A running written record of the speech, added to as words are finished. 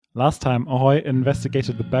Last time, Ahoy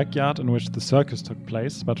investigated the backyard in which the circus took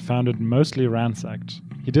place, but found it mostly ransacked.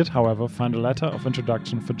 He did, however, find a letter of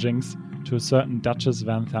introduction for Jinx to a certain Duchess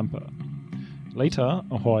Van Thamper. Later,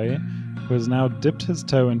 Ahoy, who has now dipped his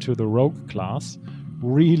toe into the rogue class,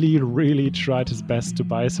 really tried his best to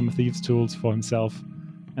buy some thieves' tools for himself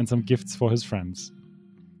and some gifts for his friends.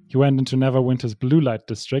 He went into Neverwinter's Blue Light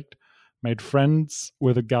District, made friends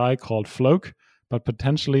with a guy called Floke, but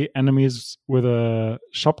potentially enemies with a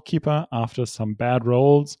shopkeeper after some bad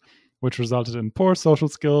rolls, which resulted in poor social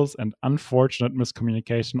skills and unfortunate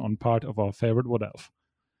miscommunication on part of our favorite Wood Elf.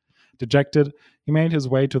 Dejected, he made his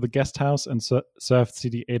way to the guest house and served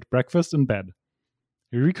CD8 breakfast in bed.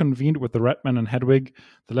 He reconvened with the Redman and Hedwig,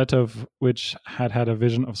 the latter of which had had a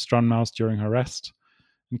vision of Strunmouse during her rest,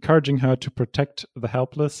 encouraging her to protect the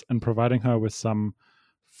helpless and providing her with some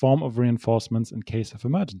form of reinforcements in case of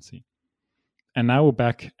emergency. And now we're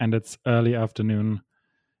back, and it's early afternoon.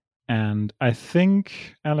 And I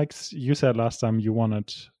think, Alex, you said last time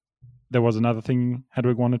there was another thing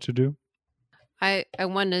Hedwig wanted to do. I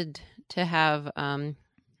wanted to have a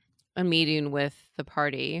meeting with the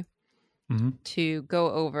party to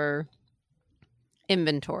go over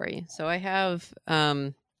inventory. So I have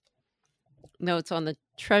notes on the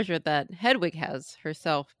treasure that Hedwig has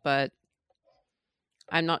herself, but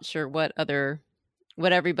I'm not sure what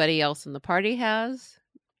everybody else in the party has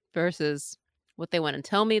versus what they want to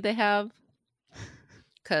tell me they have.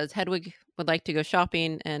 Because Hedwig would like to go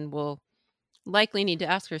shopping and will likely need to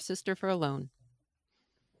ask her sister for a loan.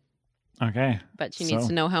 Okay. But she needs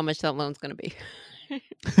to know how much that loan's going to be.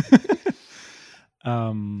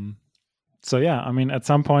 So yeah, I mean, at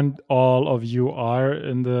some point, all of you are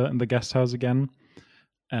in the guest house again.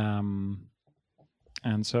 And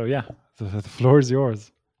so yeah, the floor is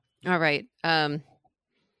yours. All right.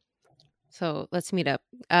 So let's meet up.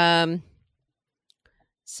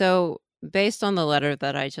 So based on the letter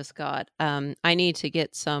that I just got, I need to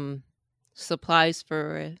get some supplies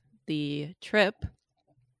for the trip,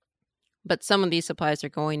 but some of these supplies are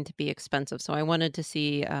going to be expensive. So I wanted to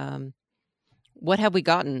see what have we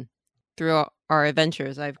gotten through our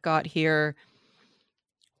adventures. I've got here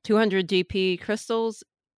 200 GP crystals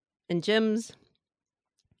and gems.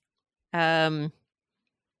 I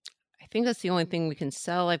think that's the only thing we can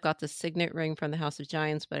sell. I've got the signet ring from the House of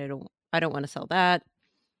Giants, but I don't want to sell that.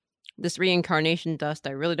 This reincarnation dust,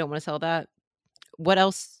 I really don't want to sell that. What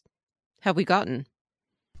else have we gotten?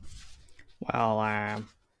 Well,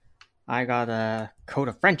 I got a coat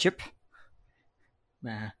of friendship.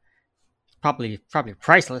 Probably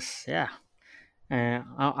priceless. Yeah.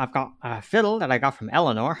 I've got a fiddle that I got from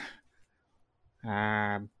Eleanor.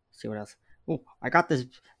 See what else. Oh, I got this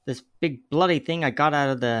big bloody thing I got out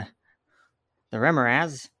of the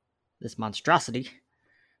Remoraz. This monstrosity.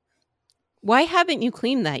 Why haven't you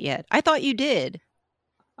cleaned that yet? I thought you did.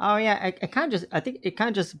 Oh yeah, I think it kind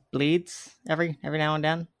of just bleeds every now and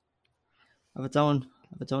then of its own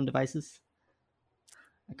devices.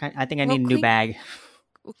 I think I need a new bag.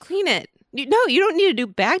 Well, clean it. No, you don't need a new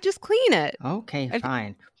bag. Just clean it. Okay,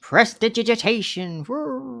 fine. Prestidigitation.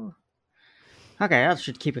 Woo. Okay, that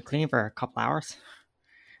should keep it clean for a couple hours.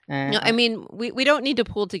 No, I mean, we don't need to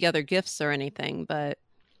pull together gifts or anything, but...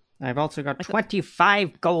 I've also got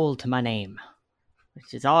 25 gold to my name,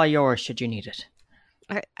 which is all yours should you need it.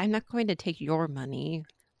 I'm not going to take your money.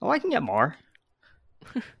 Oh, I can get more.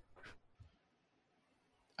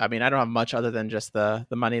 I mean, I don't have much other than just the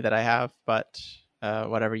money that I have, but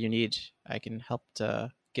whatever you need, I can help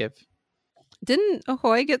to give. Didn't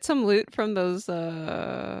Ahoy get some loot from those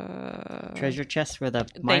treasure chests where the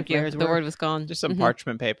mind flayers were? The word was gone. Just some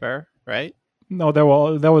parchment paper, right? No, there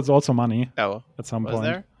was also money. Oh, at some point. Was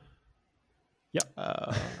there? Yeah.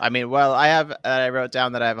 I mean, well, I wrote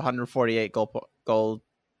down that I have 148 gold,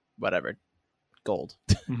 whatever, gold.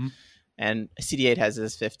 Mm-hmm. And CD8 has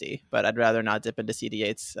this 50, but I'd rather not dip into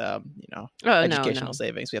CD8's, educational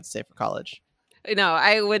savings. We have to save for college. No,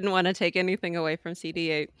 I wouldn't want to take anything away from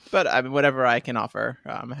CD8. But I mean, whatever I can offer,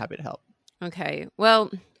 I'm happy to help. Okay. Well,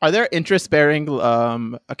 are there interest-bearing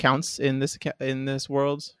accounts in this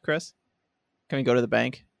world, Chris? Can we go to the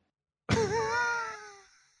bank?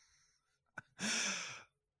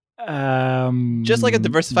 Just like a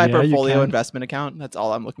diversified portfolio investment account. That's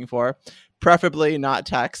all I'm looking for. Preferably not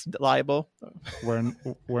tax liable.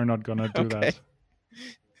 We're not gonna do that.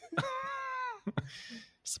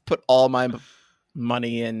 Just put all my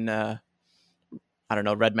money in I don't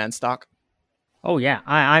know, Redman stock. Oh yeah,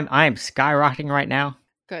 I'm skyrocketing right now.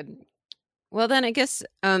 Good. Well then I guess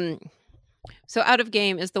so out of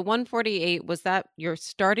game, is the 148, was that your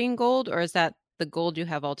starting gold or is that the gold you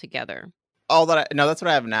have altogether? No, that's what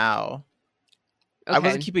I have now. I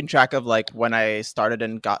wasn't keeping track of like when I started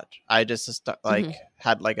and got. I just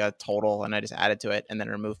had like a total, and I just added to it and then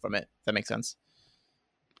removed from it. Does that make sense?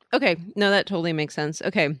 Okay, no, that totally makes sense.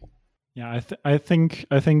 Okay. Yeah, I think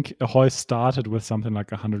Ahoy started with something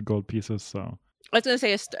like 100 gold pieces. So I was going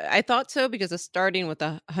to say, I thought so because starting with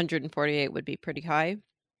 148 would be pretty high.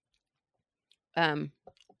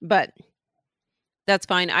 But that's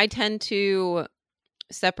fine. I tend to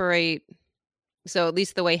separate. So at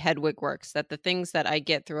least the way Hedwig works, that the things that I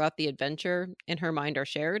get throughout the adventure in her mind are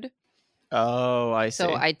shared. Oh, I see.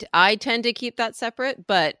 So I tend to keep that separate,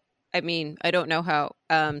 but I mean, I don't know how.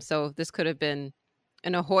 So this could have been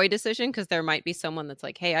an Ahoy decision because there might be someone that's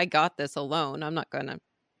like, hey, I got this alone. I'm not going to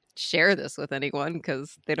share this with anyone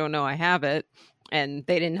because they don't know I have it and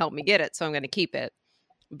they didn't help me get it. So I'm going to keep it.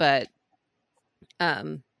 But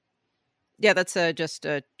yeah, that's just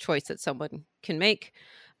a choice that someone can make.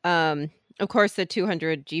 Of course, the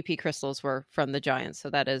 200 GP crystals were from the Giants. So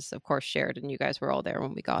that is, of course, shared. And you guys were all there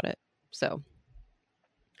when we got it. So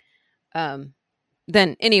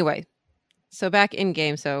then anyway, so back in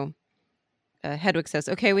game. So Hedwig says,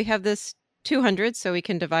 okay, we have this 200. So we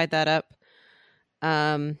can divide that up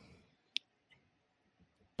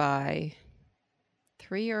by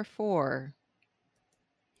 3 or 4.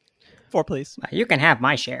 4, please. You can have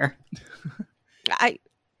my share.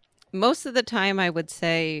 Most of the time I would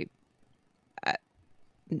say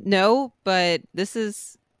no, but this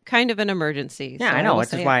is kind of an emergency. Yeah, so I know. will Which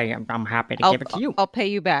is say why I'm happy to give it to you. I'll pay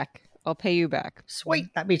you back. I'll pay you back. Sweet.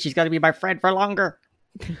 That means she's got to be my friend for longer.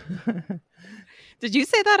 Did you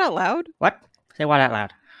say that out loud? What? Say what out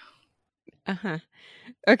loud? Uh-huh.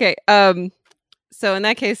 Okay. So in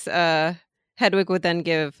that case, Hedwig would then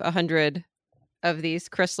give 100 of these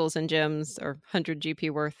crystals and gems, or 100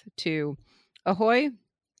 GP worth, to Ahoy.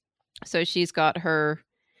 So she's got her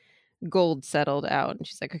gold settled out, and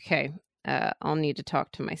she's like, okay, I'll need to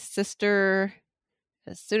talk to my sister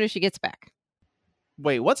as soon as she gets back.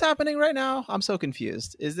 Wait, what's happening right now? I'm so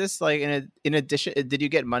confused. Is this like in addition? Did you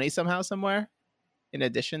get money somehow somewhere? In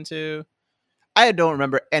addition to, I don't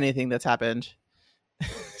remember anything that's happened.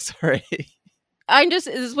 Sorry.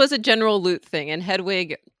 This was a general loot thing, and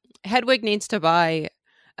Hedwig needs to buy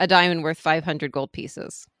a diamond worth 500 gold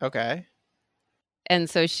pieces. Okay. And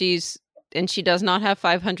so she does not have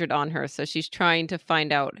 500 on her. So she's trying to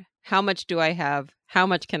find out, how much do I have? How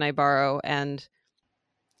much can I borrow? And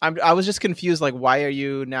I was just confused. Like, why are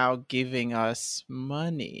you now giving us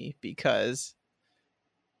money? Because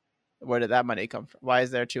where did that money come from? Why is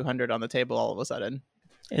there 200 on the table all of a sudden?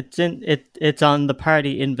 It's on the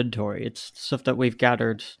party inventory. It's stuff that we've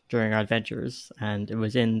gathered during our adventures, and it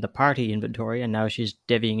was in the party inventory, and now she's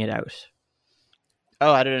divvying it out.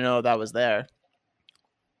 Oh, I didn't know that was there.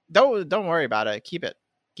 Don't worry about it. Keep it.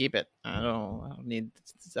 I don't need.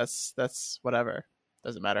 That's whatever.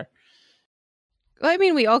 Doesn't matter. Well, I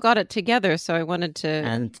mean, we all got it together, so I wanted to.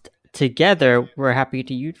 And together, we're happy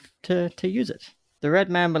to use it. The red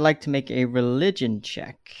man would like to make a religion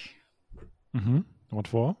check. Mm-hmm. What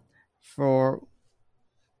for?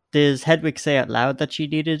 Does Hedwig say out loud that she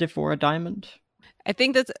needed it for a diamond? I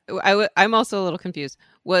think that's. I'm also a little confused.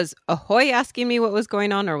 Was Ahoy asking me what was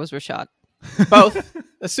going on, or was Rashad? Both.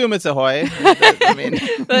 Assume it's Ahoy. I mean,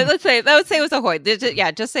 but let's say it was Ahoy.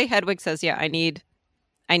 Yeah, just say Hedwig says, yeah, I need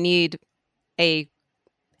a.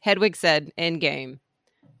 Hedwig said in game,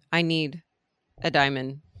 I need a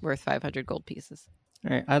diamond worth 500 gold pieces.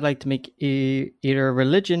 All right, I'd like to make either a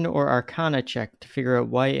religion or arcana check to figure out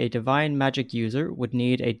why a divine magic user would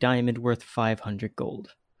need a diamond worth 500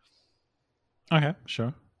 gold. Okay,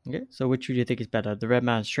 sure. Okay, so which do you think is better? The red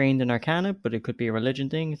man's trained in arcana, but it could be a religion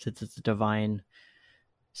thing since it's a divine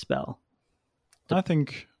spell. I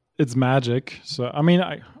think it's magic. So, I mean,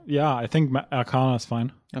 I think arcana is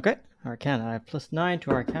fine. Okay, arcana. I have +9 to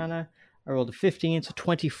arcana. I rolled a 15, so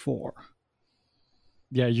 24.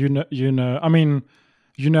 Yeah, you know. I mean,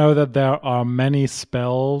 you know that there are many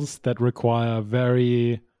spells that require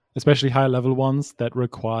especially high level ones that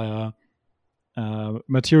require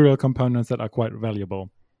material components that are quite valuable.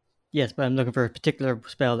 Yes, but I'm looking for a particular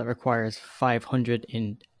spell that requires 500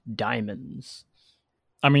 in diamonds.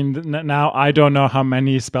 I mean, now I don't know how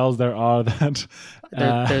many spells there are that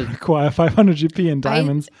require 500 GP in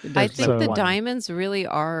diamonds. I think the diamonds really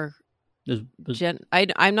are.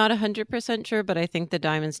 I'm not 100% sure, but I think the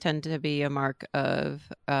diamonds tend to be a mark of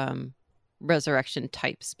resurrection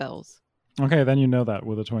type spells. Okay, then you know that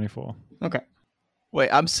with a 24. Okay. Wait,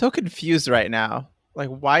 I'm so confused right now. Like,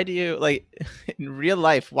 why do you, like, in real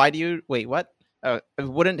life, wait, what?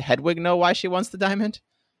 Wouldn't Hedwig know why she wants the diamond?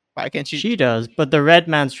 Why can't she? She does, but the red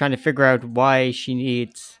man's trying to figure out why she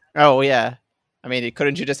needs. Oh, yeah. I mean,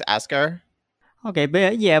 couldn't you just ask her? Okay,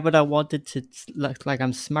 but yeah, but I wanted to look like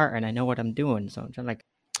I'm smart and I know what I'm doing. So I'm trying like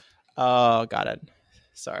Oh, got it.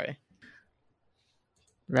 Sorry.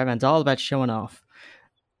 Redman's all about showing off.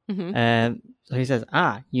 Hmm. So he says,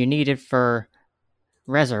 you need it for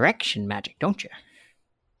resurrection magic, don't you?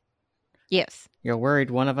 Yes. You're worried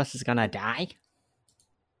one of us is gonna die?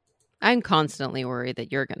 I'm constantly worried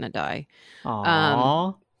that you're going to die.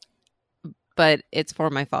 Aww. But it's for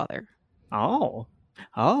my father. Oh.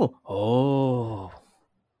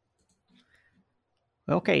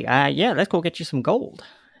 Okay, yeah, let's go get you some gold.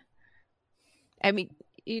 I mean,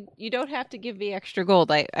 you don't have to give me extra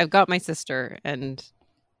gold. I've got my sister, and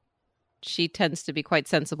she tends to be quite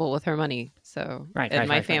sensible with her money. So, and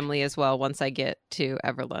my family as well. Once I get to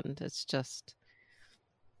Everland, it's just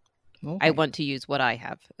I want to use what I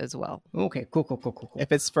have as well. Okay, cool.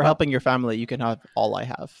 If it's for helping your family, you can have all I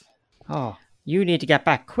have. Oh, you need to get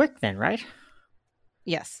back quick then, right?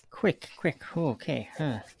 Yes. Quick. Okay.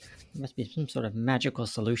 There must be some sort of magical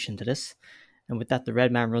solution to this. And with that, the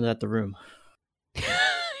red man runs out the room.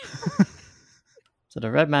 So the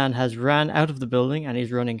red man has ran out of the building and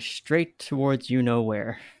he's running straight towards you know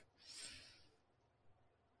where.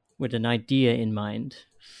 With an idea in mind.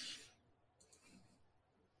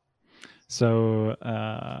 So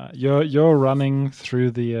you're running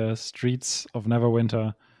through the streets of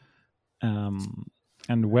Neverwinter.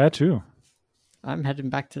 And where to? I'm heading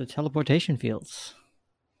back to the teleportation fields.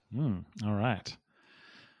 All right.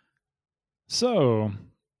 So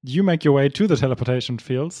you make your way to the teleportation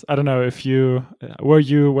fields. I don't know if you were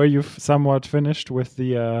you somewhat finished with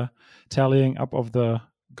the tallying up of the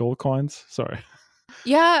gold coins. Sorry.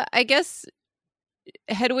 Yeah, I guess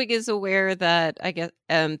Hedwig is aware that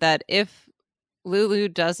that if Lulu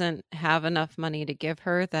doesn't have enough money to give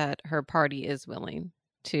her, that her party is willing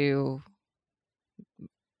to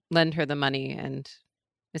lend her the money. And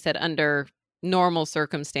I said under normal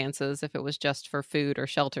circumstances, if it was just for food or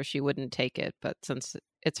shelter, she wouldn't take it. But since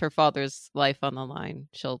it's her father's life on the line,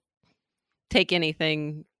 she'll take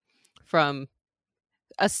anything from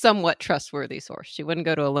a somewhat trustworthy source. She wouldn't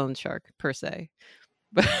go to a loan shark per se.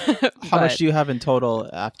 How much do you have in total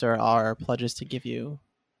after our pledges to give you?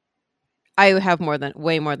 I have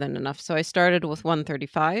way more than enough. So I started with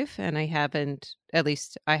 135 and I have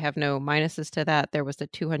no minuses to that. There was the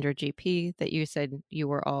 200 GP that you said you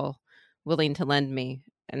were all willing to lend me.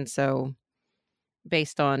 And so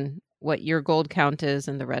based on what your gold count is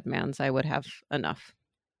and the red man's, I would have enough.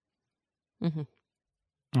 Mm-hmm.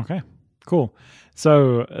 Okay, cool.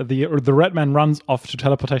 So the red man runs off to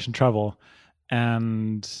teleportation travel.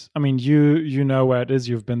 And I mean, you know where it is.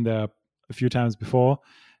 You've been there a few times before.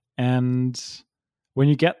 And when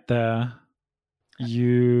you get there,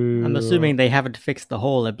 I'm assuming they haven't fixed the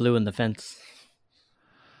hole that blew in the fence.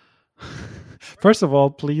 First of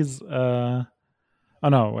all, please. Oh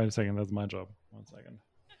no! Wait a second. That's my job. 1 second.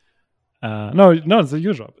 No, it's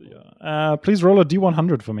your job. Yeah. Please roll a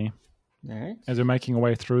D100 for me. All right. As you're making your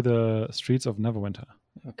way through the streets of Neverwinter.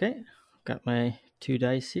 Okay. Got my 2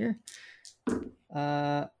 dice here.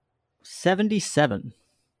 77.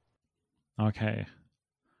 Okay.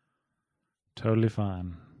 Totally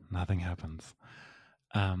fine. Nothing happens.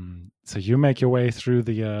 So you make your way through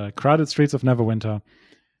the crowded streets of Neverwinter.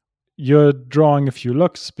 You're drawing a few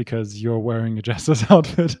looks because you're wearing a jester's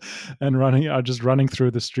outfit and just running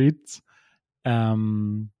through the streets.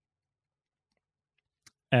 And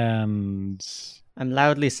I'm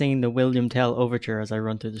loudly singing the William Tell overture as I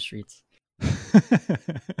run through the streets.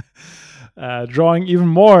 Drawing even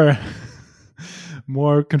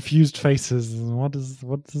more confused faces. What is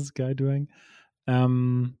this guy doing?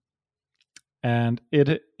 And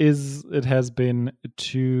it has been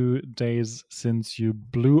 2 days since you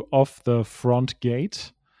blew off the front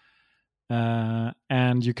gate,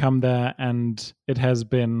 and you come there, and it has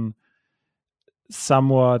been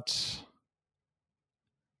somewhat.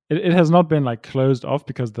 It has not been like closed off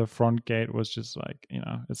because the front gate was just like,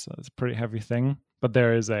 it's a pretty heavy thing, but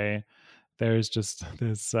there is just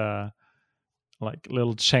this like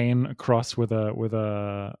little chain across with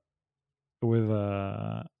a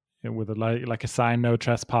sign, no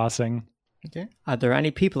trespassing. Okay. Are there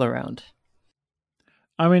any people around?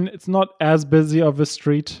 I mean, it's not as busy of a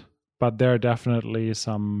street, but there are definitely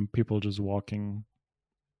some people just walking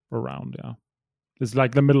around. Yeah, it's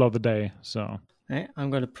like the middle of the day, so. Right, I'm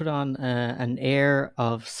going to put on an air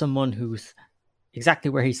of someone who's exactly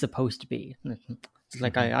where he's supposed to be. It's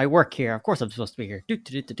like I work here. Of course, I'm supposed to be here.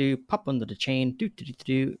 Do pop under the chain. Do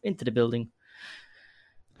into the building.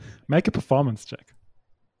 Make a performance check.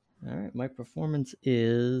 All right, my performance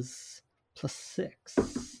is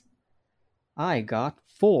 +6. I got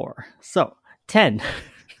 4, so 10.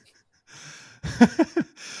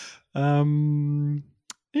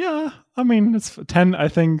 Yeah, I mean it's 10. I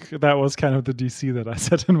think that was kind of the DC that I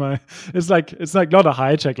set in my. It's like not a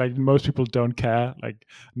high check. Like most people don't care. Like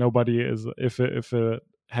nobody is. If it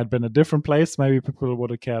had been a different place, maybe people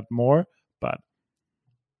would have cared more. But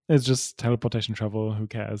it's just teleportation travel. Who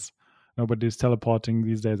cares? Nobody's teleporting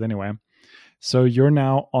these days anyway. So you're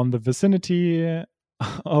now on the vicinity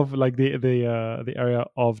of like the area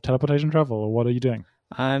of teleportation travel. What are you doing?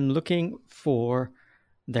 I'm looking for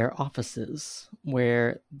their offices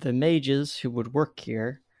where the mages who would work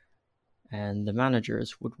here and the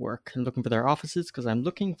managers would work. I'm looking for their offices because I'm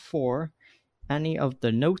looking for any of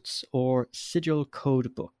the notes or sigil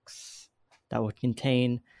code books that would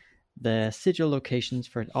contain the sigil locations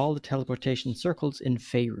for all the teleportation circles in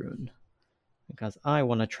Faerun, because I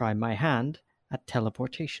want to try my hand at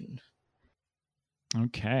teleportation.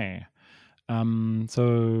 Okay.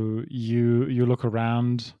 So you look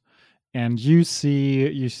around and you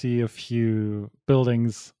see a few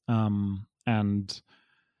buildings and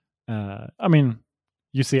I mean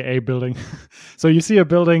you see a building. So you see a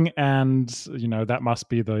building and that must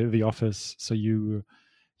be the office. So you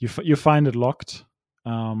find it locked.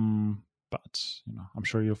 But I'm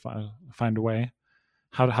sure you'll find a way.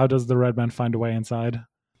 How does the red man find a way inside?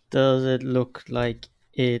 Does it look like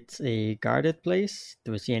it's a guarded place?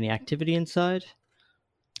 Do we see any activity inside?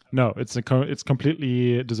 No, it's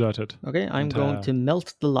completely deserted. Okay, I'm going to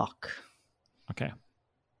melt the lock. Okay.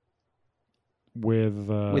 With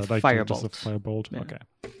like firebolt. Just a firebolt. Yeah. Okay.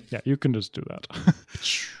 Yeah, you can just do that.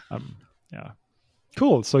 Yeah.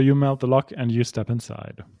 Cool. So you melt the lock and you step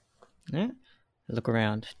inside. Yeah. Look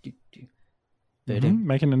around.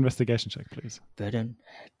 Make an investigation check, please.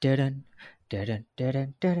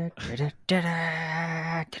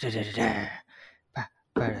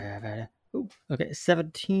 Okay,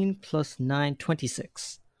 17 plus 9,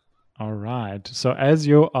 26. All right. So as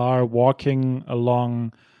you are walking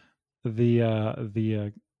along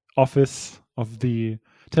the office of the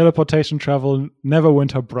teleportation travel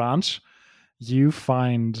Neverwinter branch, you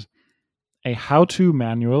find a how-to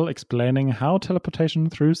manual explaining how teleportation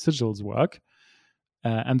through sigils work.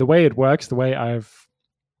 And the way it works, the way I've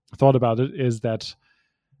thought about it, is that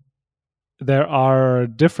there are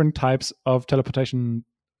different types of teleportation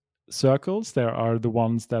circles. There are the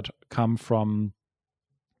ones that come from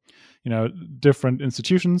different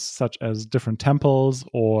institutions, such as different temples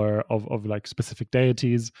or of like specific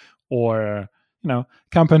deities, or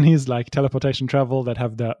companies like teleportation travel that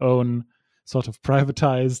have their own sort of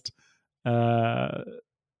privatized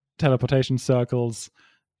teleportation circles.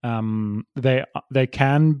 They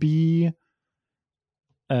can be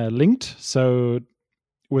linked. So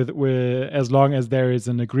with as long as there is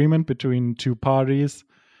an agreement between two parties,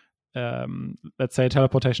 let's say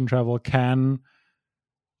teleportation travel can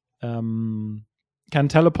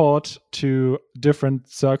teleport to different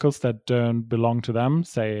circles that don't belong to them,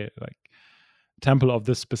 say like temple of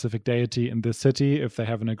this specific deity in this city, if they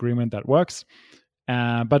have an agreement that works.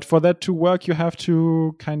 But for that to work, you have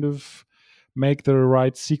to kind of make the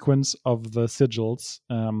right sequence of the sigils.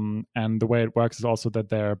 And the way it works is also that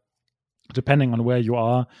they're, depending on where you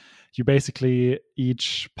are, you basically,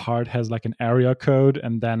 each part has like an area code,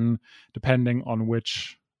 and then depending on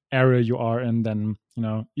which area you are in, then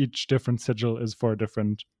each different sigil is for a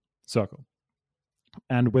different circle.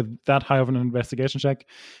 And with that high of an investigation check,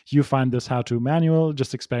 you find this how-to manual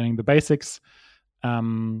just explaining the basics.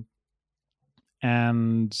 And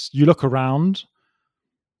you look around,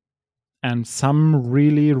 and some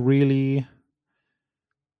really, really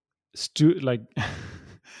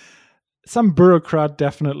some bureaucrat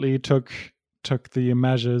definitely took the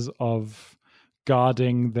measures of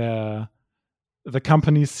guarding the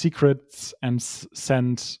company's secrets and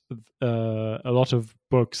sent a lot of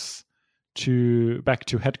books back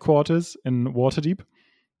to headquarters in Waterdeep.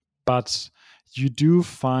 But you do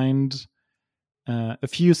find a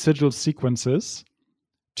few sigil sequences.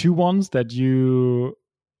 Two ones that you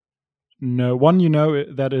know. One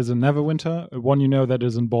that is in Neverwinter. One that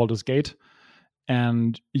is in Baldur's Gate.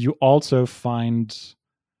 And you also find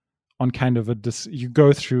on kind of you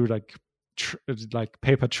go through like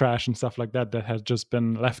paper trash and stuff like that has just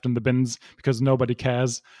been left in the bins because nobody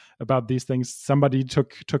cares about these things. Somebody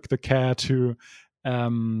took the care to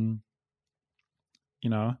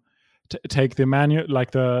take the manual,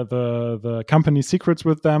 like the company secrets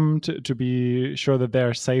with them to be sure that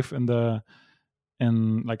they're safe in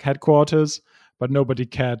like headquarters, but nobody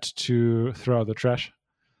cared to throw out the trash,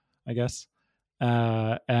 I guess.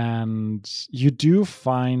 And you do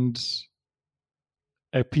find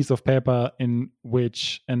a piece of paper in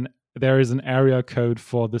which there is an area code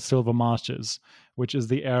for the Silver Marshes, which is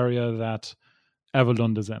the area that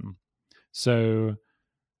Everlund is in. So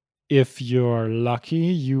if you're lucky,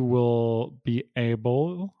 you will be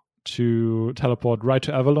able to teleport right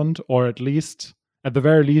to Everlund, or at the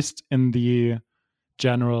very least, in the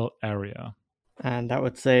general area. And that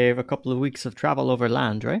would save a couple of weeks of travel over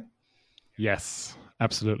land, right? Yes,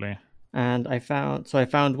 absolutely. And I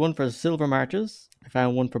found one for Silver Marches, I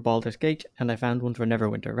found one for Baldur's Gate, and I found one for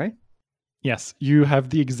Neverwinter, right? Yes, you have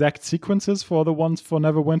the exact sequences for the ones for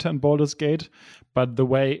Neverwinter and Baldur's Gate, but the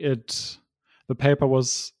way the paper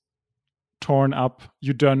was torn up,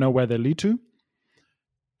 you don't know where they lead to.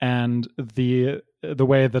 And the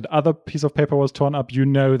way that other piece of paper was torn up, you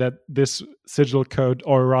know that this sigil code,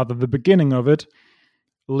 or rather the beginning of it,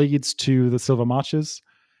 leads to the Silver Marches.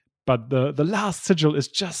 But the last sigil is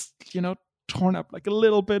just, torn up like a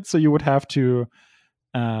little bit, so you would have to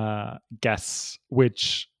guess,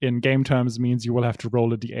 which in game terms means you will have to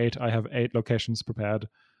roll a d8. I have 8 locations prepared,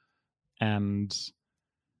 and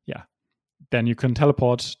then you can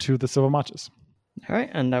teleport to the Silver Marches. All right,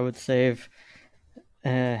 and that would save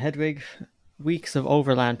Hedwig weeks of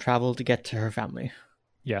overland travel to get to her family.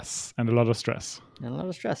 Yes, and a lot of stress. And a lot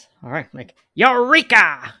of stress. All right, like,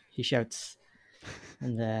 Eureka! He shouts.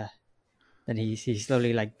 And then he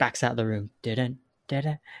slowly like backs out of the room.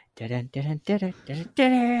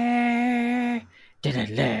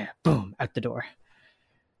 Boom, out the door.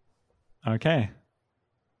 Okay.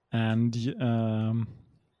 And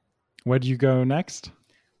where do you go next?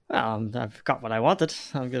 Well, I've got what I wanted.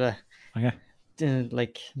 I'm gonna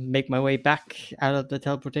make my way back out of the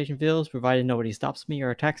teleportation fields, provided nobody stops me or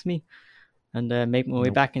attacks me, and make my way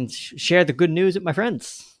back and share the good news with my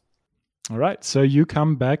friends. All right, so you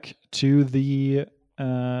come back to the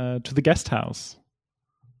guest house.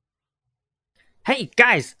 Hey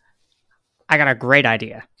guys, I got a great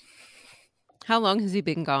idea. How long has he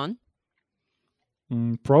been gone?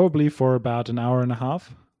 Probably for about an hour and a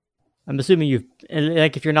half. I'm assuming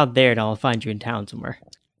if you're not there, then I'll find you in town somewhere.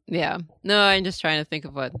 Yeah. No, I'm just trying to think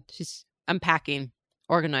of what I'm packing,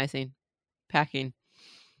 organizing, packing,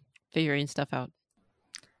 figuring stuff out.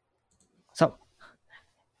 So,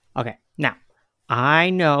 okay, now, I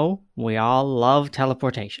know we all love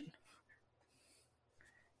teleportation.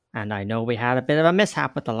 And I know we had a bit of a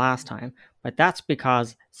mishap with the last time, but that's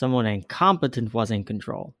because someone incompetent was in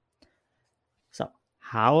control. So,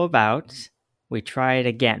 how about we try it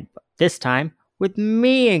again, but this time with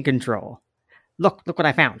me in control? Look what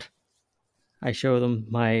I found. I show them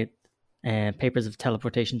my papers of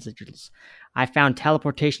teleportation sigils. I found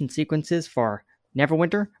teleportation sequences for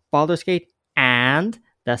Neverwinter, Baldur's Gate, and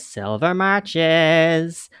the Silver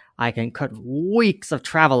Marches. I can cut weeks of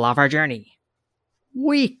travel off our journey.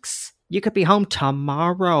 Weeks! You could be home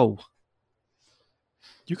tomorrow.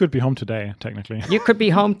 You could be home today, technically. You could be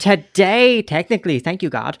home today, technically. Thank you,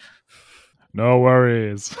 God. No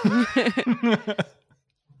worries.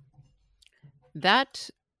 That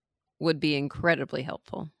would be incredibly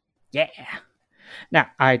helpful. Yeah. Now,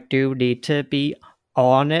 I do need to be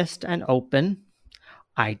honest and open.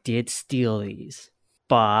 I did steal these.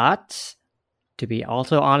 But to be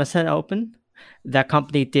also honest and open, the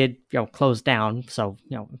company did, close down. So,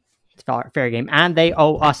 it's fair game. And they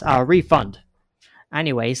owe us a refund.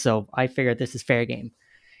 Anyway, so I figured this is fair game.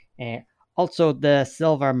 Also, the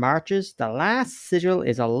Silver Marches, the last sigil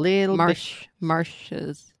is a little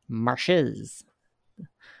Marshes.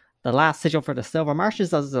 The last sigil for the Silver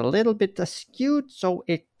Marches is a little bit skewed, so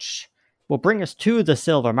it will bring us to the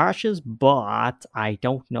Silver Marches, but I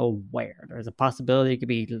don't know where. There's a possibility it could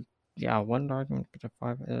be, 1,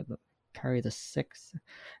 5, carry the 6,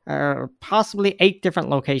 possibly 8 different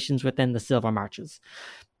locations within the Silver Marches,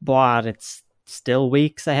 but it's still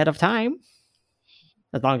weeks ahead of time,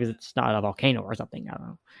 as long as it's not a volcano or something. I don't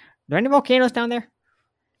know. Are there any volcanoes down there?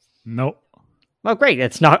 Nope. Well, great.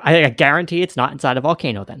 It's not. I guarantee it's not inside a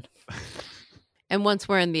volcano then. And once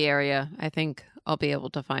we're in the area, I think I'll be able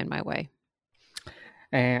to find my way.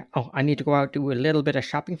 I need to go out do a little bit of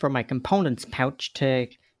shopping for my components pouch to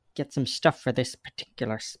get some stuff for this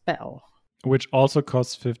particular spell. Which also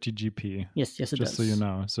costs 50 GP. Yes, it does. Just so you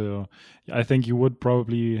know. So I think you would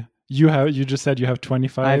probably... You just said you have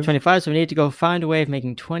 25? I have 25, so we need to go find a way of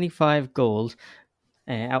making 25 gold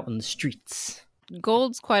out on the streets.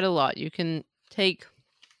 Gold's quite a lot. You can take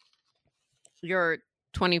your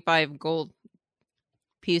 25 gold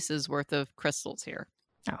pieces worth of crystals here.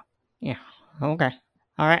 Oh, yeah. Okay.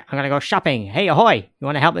 All right, I'm going to go shopping. Hey, ahoy. You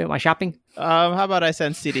want to help me with my shopping? How about I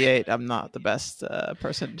send CD8? I'm not the best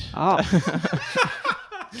person. Oh.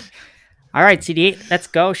 All right, CD8, let's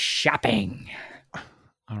go shopping.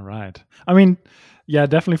 All right. I mean, Yeah,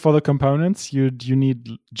 definitely for the components, you need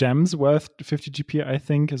gems worth 50 GP, I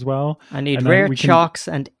think, as well. I need And then rare we can- chalks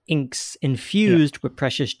and inks infused with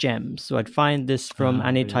precious gems. So I'd find this from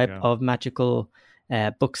any there you type go. of magical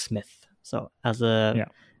booksmith. So as a Yeah.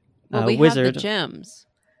 Well, we wizard, have the gems.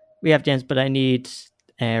 we have gems, but I need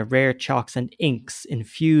rare chalks and inks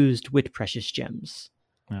infused with precious gems.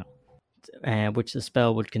 Which the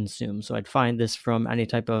spell would consume. So I'd find this from any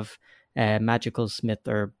type of magical smith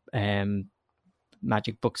or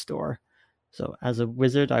magic bookstore. So as a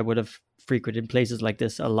wizard, I would have frequented places like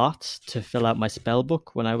this a lot to fill out my spell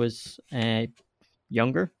book when I was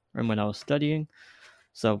younger and when I was studying.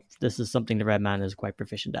 So this is something the Red Man is quite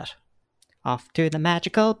proficient at. Off to the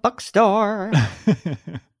magical bookstore.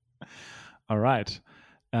 All right.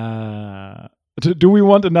 Do we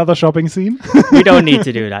want another shopping scene? We don't need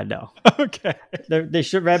to do that, no. Okay.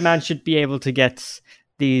 Red Man should be able to get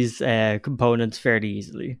these components fairly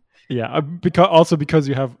easily. Yeah, because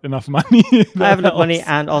you have enough money. I have enough money,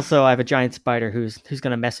 and also I have a giant spider who's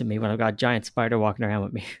going to mess with me when I've got a giant spider walking around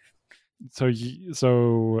with me. So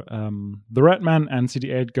the Red Man and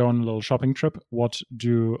CD8 go on a little shopping trip. What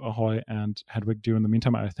do Ahoy and Hedwig do in the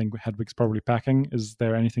meantime? I think Hedwig's probably packing. Is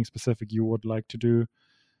there anything specific you would like to do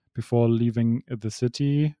before leaving the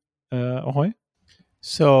city, Ahoy?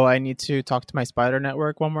 So I need to talk to my spider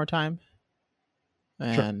network one more time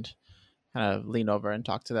and kind of lean over and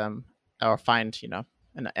talk to them, or find,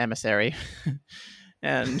 an emissary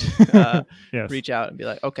and Yes. reach out and be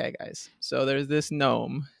like, okay, guys, so there's this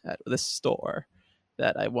gnome at this store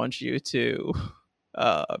that I want you to,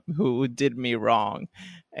 who did me wrong,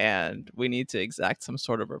 and we need to exact some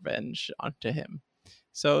sort of revenge onto him.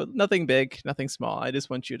 So nothing big, nothing small. I just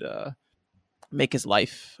want you to make his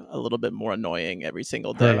life a little bit more annoying every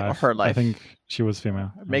single day. Her life. I think she was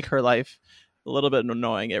female. Make her life a little bit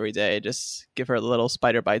annoying every day. Just give her little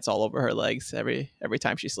spider bites all over her legs every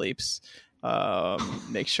time she sleeps.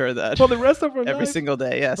 Make sure that For the rest of her every life? single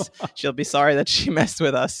day, yes, she'll be sorry that she messed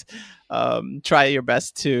with us. Try your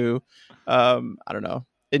best to, I don't know,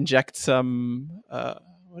 inject some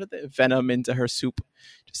venom into her soup,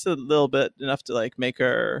 just a little bit, enough to make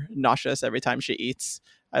her nauseous every time she eats.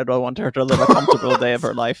 I don't want her to live a comfortable day of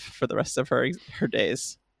her life for the rest of her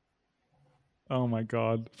days. Oh my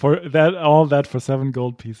god! All that for 7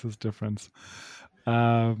 gold pieces difference.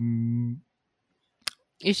 You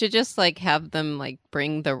should just have them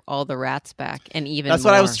bring all the rats back, and even That's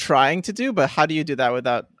more. what I was trying to do, but how do you do that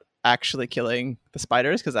without actually killing the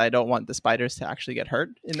spiders? Because I don't want the spiders to actually get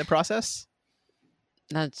hurt in the process.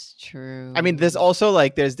 That's true. I mean, there's also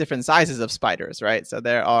there's different sizes of spiders, right? So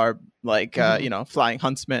there are flying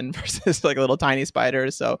huntsmen versus little tiny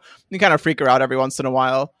spiders. So you kind of freak her out every once in a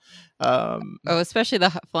while. Especially the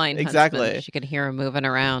flying exactly. huntsman. You could hear him moving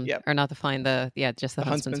around. Yep. Or not the flying, just the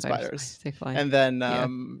huntsman spiders. They fly. And then,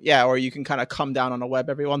 or you can kind of come down on a web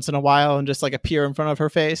every once in a while and just appear in front of her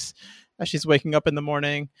face as she's waking up in the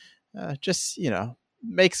morning.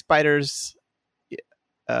 Make spiders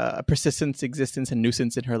a persistent existence and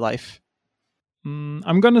nuisance in her life.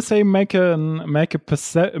 I'm gonna say make a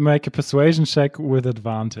persuasion check with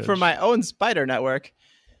advantage. For my own spider network.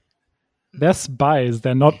 They're spies.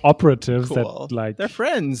 They're not operatives Cool. that they're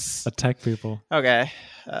friends. attack people. Okay,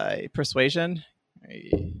 persuasion.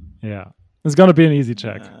 Yeah, it's gonna be an easy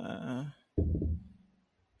check.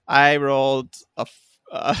 I rolled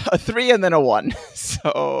a 3 and then a 1.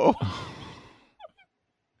 So.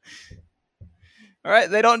 All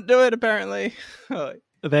right, they don't do it apparently.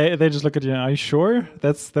 They just look at you. Are you sure?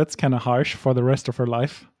 That's kind of harsh for the rest of her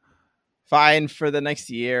life. Fine, for the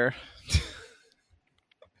next year.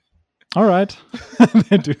 All right,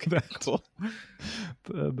 they do that. Cool.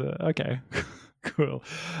 Okay, cool.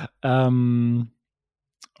 All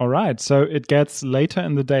right, so it gets later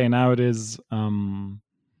in the day. Now it is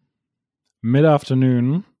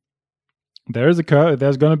mid-afternoon. There's going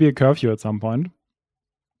to be a curfew at some point.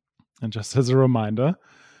 And just as a reminder,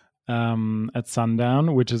 at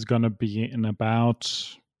sundown, which is going to be in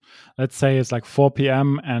about, let's say it's 4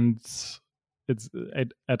 p.m. and it's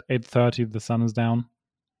at 8:30 the sun is down.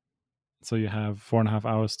 So you have 4.5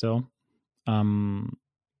 hours still. The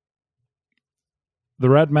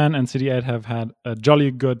Red Man and CD8 have had a jolly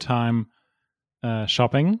good time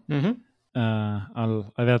shopping. Mm-hmm.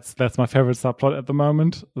 That's my favorite subplot at the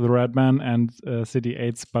moment. The Red Man and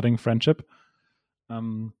CD8's budding friendship.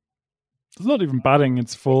 It's not even budding;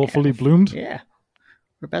 it's fully bloomed. Yeah,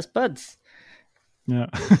 we're best buds. Yeah.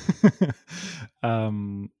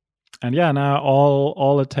 And now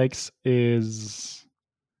all it takes is,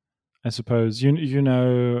 I suppose, you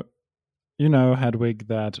know Hedwig,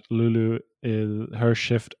 that Lulu her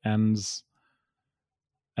shift ends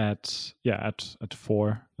at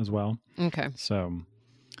 4 as well. Okay. So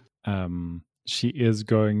she is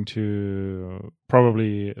going to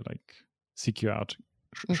probably like seek you out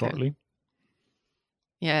Okay. shortly.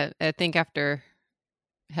 Yeah, I think after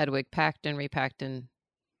Hedwig packed and repacked and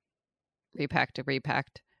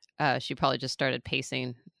repacked, she probably just started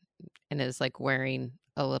pacing and is like wearing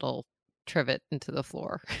a little trivet into the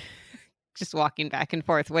floor. Just walking back and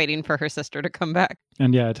forth, waiting for her sister to come back.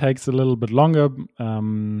 And yeah, it takes a little bit longer,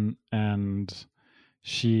 and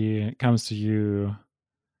she comes to you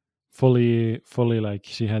fully like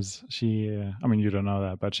she I mean, you don't know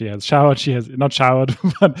that, but she has showered, she has not showered,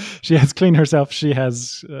 but she has cleaned herself, she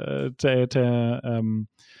has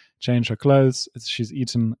changed her clothes, she's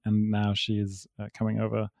eaten, and now she's coming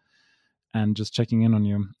over and just checking in on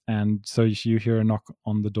you. And so you hear a knock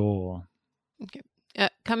on the door. Okay.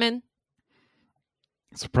 Come in.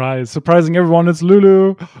 Surprising everyone, it's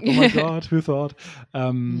Lulu. Oh my god, who thought?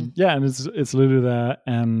 Yeah, and it's Lulu there,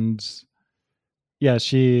 and yeah,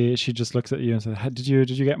 she just looks at you and says, did you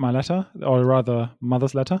get my letter, or rather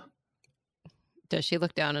Mother's letter? Does she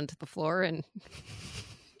look down into the floor and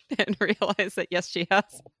and realize that yes, she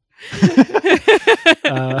has?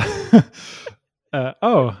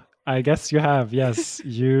 Oh, I guess you have. Yes,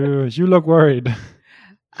 you look worried.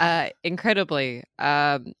 Incredibly.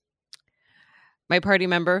 My party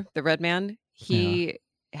member, the Red Man, he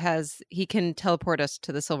can teleport us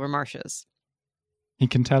to the Silver Marshes. He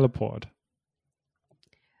can teleport.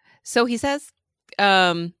 So he says.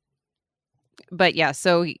 But yeah,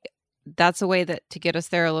 so that's a way to get us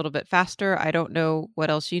there a little bit faster. I don't know what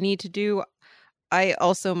else you need to do. I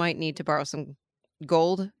also might need to borrow some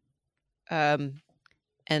gold. And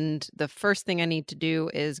the first thing I need to do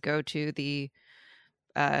is go to the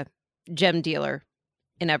gem dealer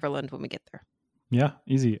in Everland when we get there. Yeah,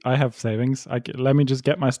 easy. I have savings. Let me just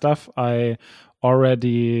get my stuff. I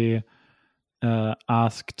already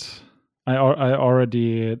asked. I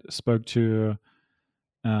already spoke to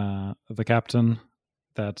the captain.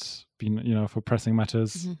 That's been, for pressing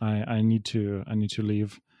matters. Mm-hmm. I need to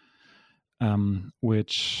leave.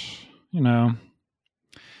 Which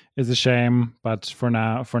is a shame. But for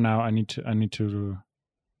now, I need to.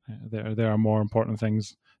 There are more important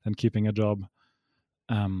things than keeping a job.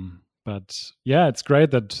 But yeah, it's great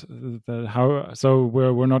that so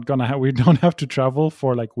we're not gonna we don't have to travel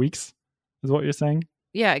for like weeks, is what you're saying?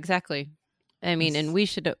 Yeah, exactly. I mean, and we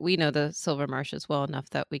know the Silver Marshes well enough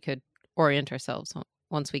that we could orient ourselves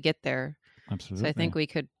once we get there. Absolutely. So I think we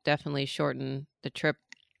could definitely shorten the trip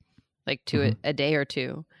like to a day or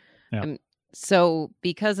two. Yeah. So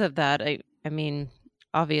because of that, I mean,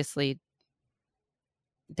 obviously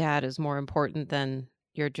Dad is more important than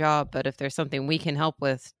your job, but if there's something we can help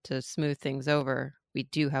with to smooth things over, we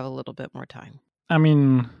do have a little bit more time. I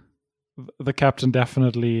mean, the captain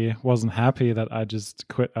definitely wasn't happy that I just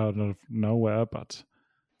quit out of nowhere, but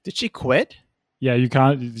did she quit? Yeah, you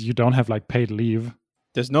don't have like paid leave.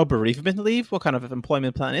 There's no bereavement leave? What kind of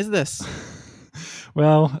employment plan is this?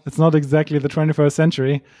 Well, it's not exactly the 21st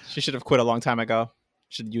century. She should have quit a long time ago.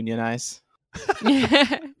 Should unionize.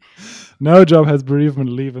 No job has bereavement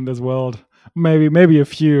leave in this world. Maybe a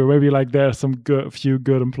few. Maybe like there are some few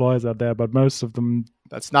good employees out there, but most of them.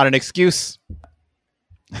 That's not an excuse.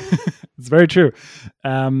 It's very true.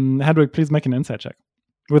 Hedwig, please make an insight check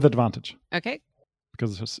with advantage. Okay.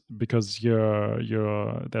 Because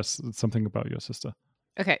you're there's something about your sister.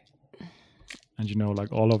 Okay. And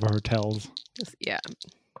like all of her tells. Yeah.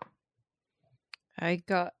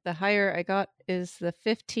 The higher I got is the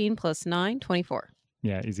 15 plus 9, 24.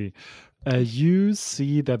 Yeah, easy. You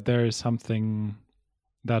see that there is something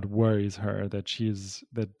that worries her, that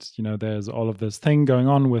there's all of this thing going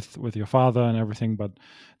on with your father and everything, but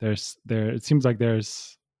it seems like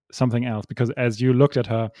there's something else, because as you looked at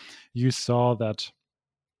her, you saw that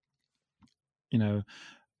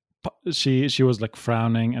she was like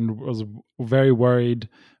frowning and was very worried.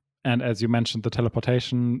 And as you mentioned, the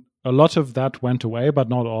teleportation, a lot of that went away, but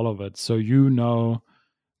not all of it. So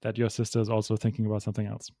that your sister is also thinking about something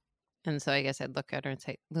else. And so I guess I'd look at her and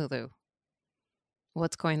say, Lulu,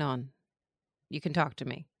 what's going on? You can talk to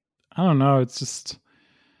me. I don't know. It's just,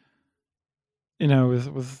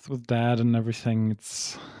 with Dad and everything,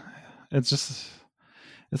 it's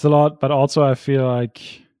a lot. But also I feel like,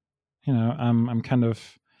 I'm kind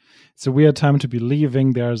of, it's a weird time to be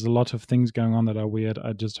leaving. There's a lot of things going on that are weird.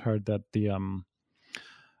 I just heard that the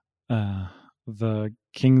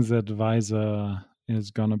king's advisor is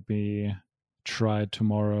gonna be tried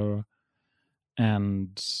tomorrow,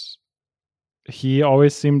 and he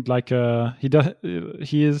always seemed like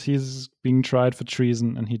he's being tried for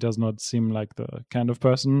treason, and he does not seem like the kind of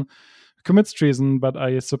person commits treason, but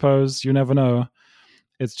I suppose you never know.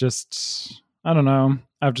 It's just, I don't know.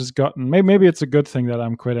 I've just gotten, maybe it's a good thing that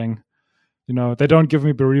I'm quitting. They don't give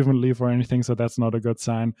me bereavement leave or anything, so that's not a good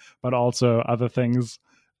sign. But also other things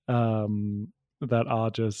that are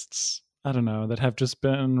just, I don't know, that have just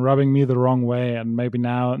been rubbing me the wrong way. And maybe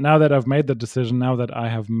now that I've made the decision, now that I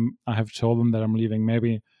have told them that I'm leaving,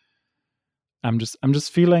 maybe I'm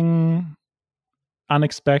just feeling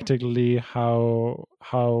unexpectedly how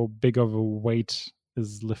big of a weight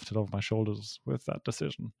is lifted off my shoulders with that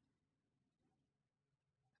decision.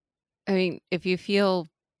 I mean, if you feel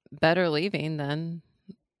better leaving, then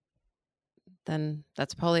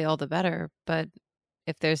that's probably all the better. But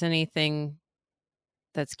if there's anything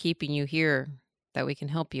that's keeping you here that we can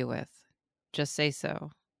help you with, just say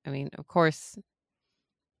so. I mean, of course,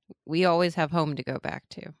 we always have home to go back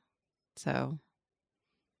to, so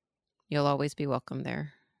you'll always be welcome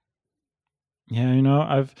there.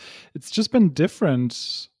 Yeah, it's just been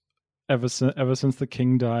different ever since the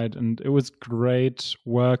king died, and it was great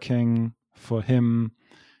working for him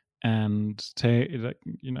and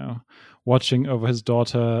watching over his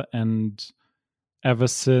daughter. And ever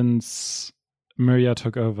since Mirya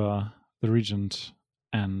took over the regent,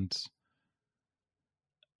 and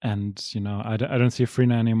I don't see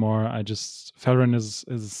Frina anymore. Felrin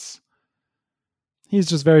is he's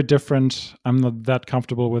just very different. I'm not that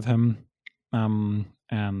comfortable with him, and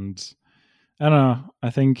I don't know. I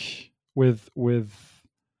think with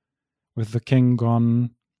the king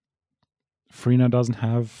gone, Frina doesn't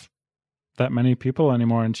have that many people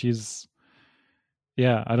anymore, and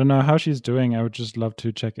I don't know how she's doing. I would just love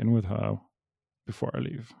to check in with her before I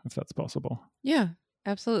leave, if that's possible. Yeah,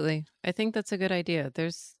 absolutely. I think that's a good idea.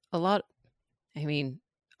 There's a lot. I mean,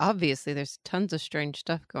 obviously, there's tons of strange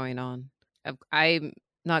stuff going on. I'm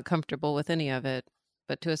not comfortable with any of it,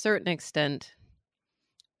 but to a certain extent,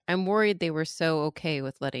 I'm worried they were so okay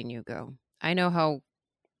with letting you go. I know how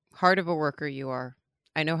hard of a worker you are.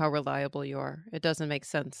 I know how reliable you are. It doesn't make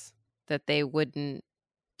sense that they wouldn't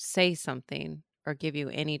say something or give you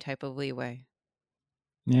any type of leeway.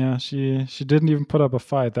 Yeah, she didn't even put up a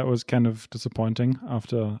fight. That was kind of disappointing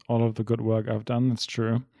after all of the good work I've done. It's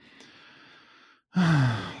true.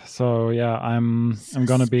 So yeah, I'm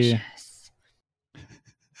gonna be.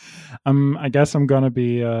 I guess I'm gonna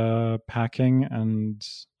be packing, and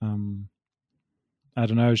I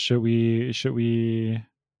don't know. Should we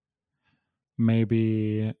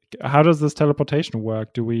maybe? How does this teleportation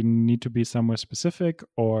work? Do we need to be somewhere specific,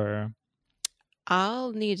 or?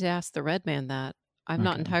 I'll need to ask the Red Man that. I'm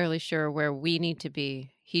not Okay. entirely sure where we need to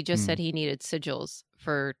be. He just said he needed sigils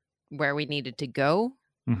for where we needed to go,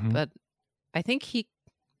 Mhm. but I think he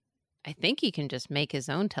can just make his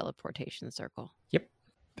own teleportation circle. Yep.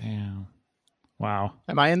 Damn. Wow.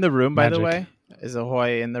 Am I in the room, by the Magic. way? Is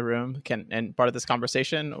Ahoy in the room? And part of this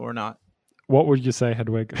conversation or not? What would you say,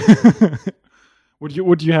 Hedwig? would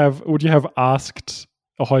you have asked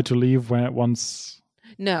Ahoy to leave once?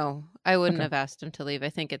 No, I wouldn't Okay. have asked him to leave. I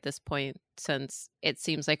think at this point, since it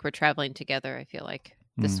seems like we're traveling together, I feel like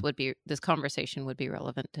this conversation would be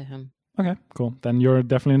relevant to him. Okay, cool. Then you're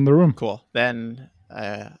definitely in the room. Cool. Then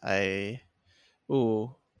okay.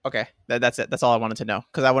 That's it. That's all I wanted to know,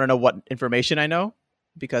 because I want to know what information I know,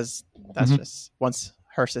 because that's just once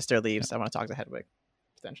her sister leaves, I want to talk to Hedwig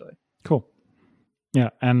potentially. Cool. Yeah,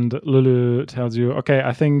 and Lulu tells you, okay,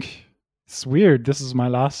 I think it's weird. This is my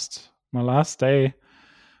last day.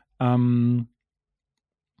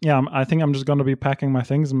 Yeah, I think I'm just going to be packing my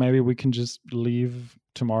things, and maybe we can just leave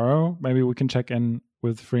tomorrow. Maybe we can check in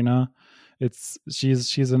with Frina.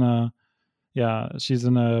 She's in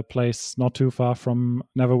a place not too far from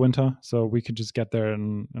Neverwinter, so we could just get there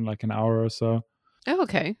in like an hour or so. Oh,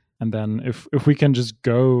 okay. And then if we can just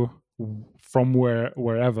go from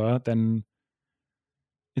wherever, then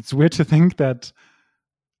it's weird to think that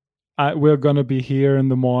we're gonna be here in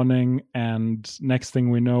the morning, and next thing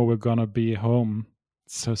we know, we're gonna be home.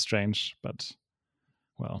 It's so strange, but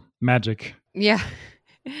well, magic. Yeah.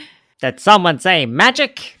 Did someone say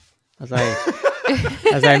magic? As I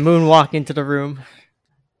moonwalk into the room.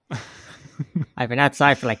 I've been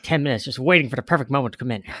outside for like 10 minutes, just waiting for the perfect moment to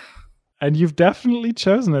come in. And you've definitely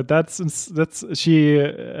chosen it.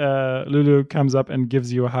 Lulu comes up and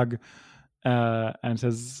gives you a hug and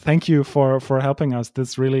says, "Thank you for helping us.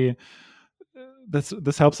 This really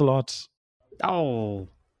this helps a lot." Oh,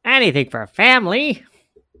 anything for a family.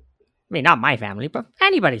 I mean, not my family, but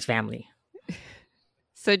anybody's family.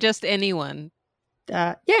 So just anyone.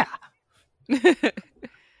 Yeah.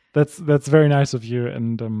 That's very nice of you,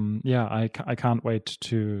 and I can't wait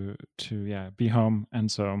to be home.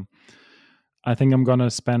 And so I think I'm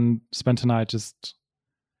gonna spend tonight just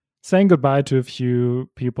saying goodbye to a few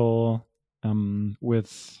people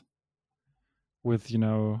with with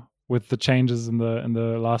the changes in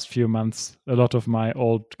the last few months. A lot of my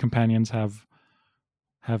old companions have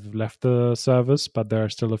left the service, but there are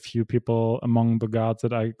still a few people among the guards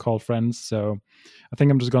that I call friends. So I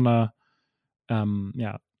think I'm just gonna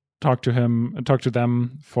talk to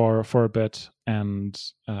them for a bit, and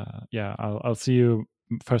I'll see you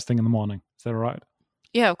first thing in the morning. Is that all right?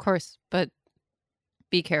 Yeah, of course, but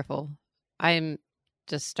be careful. I'm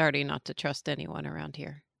just starting not to trust anyone around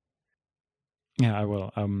here. Yeah, I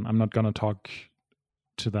will. I'm not gonna talk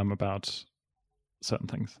to them about certain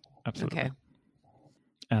things. Absolutely. Okay.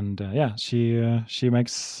 And she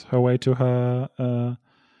makes her way to her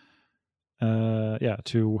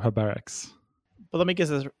to her barracks. But let me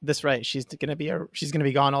guess this right. She's gonna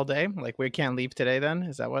be gone all day. Like, we can't leave today. Then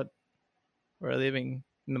is that what we're leaving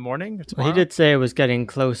in the morning or tomorrow? Well, he did say it was getting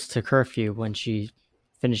close to curfew when she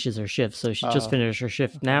finishes her shift. So she just finished her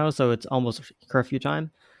shift now, so it's almost curfew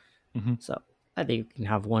time. Mm-hmm. So I think we can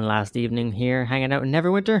have one last evening here hanging out in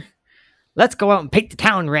Neverwinter. Let's go out and paint the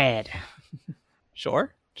town red.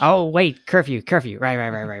 Sure. Oh, wait, curfew.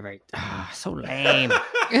 Right. So lame.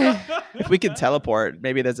 If we could teleport,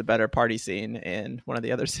 maybe there's a better party scene in one of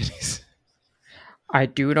the other cities. I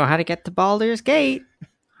do know how to get to Baldur's Gate.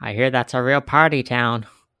 I hear that's a real party town.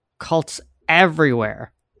 Cults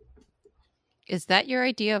everywhere. Is that your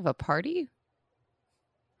idea of a party?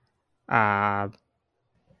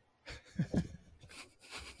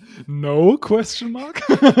 No question mark.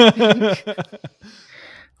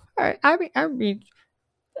 I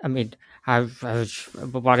mean,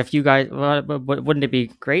 what if you guys? Wouldn't it be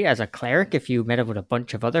great as a cleric if you met up with a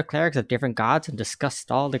bunch of other clerics of different gods and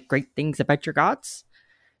discussed all the great things about your gods?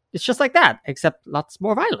 It's just like that, except lots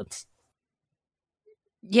more violence.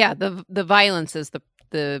 Yeah, the violence is the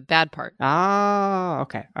bad part. Ah,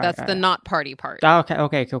 okay. That's the not party part.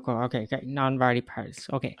 Okay, cool. Okay, non-party parties.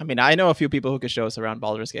 Okay, I mean, I know a few people who could show us around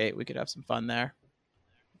Baldur's Gate. We could have some fun there.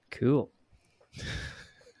 cool.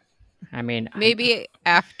 I mean, Maybe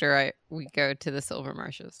after we go to the Silver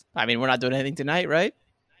Marshes. I mean, we're not doing anything tonight, right?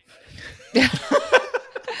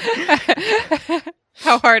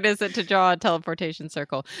 How hard is it to draw a teleportation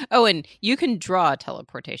circle? Oh, and you can draw a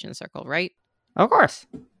teleportation circle, right? Of course.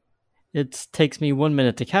 It takes me 1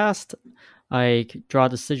 minute to cast. I draw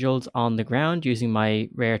the sigils on the ground using my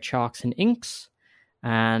rare chalks and inks,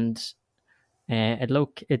 and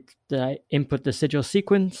I input the sigil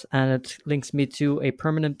sequence, and it links me to a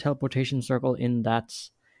permanent teleportation circle in that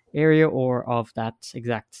area or of that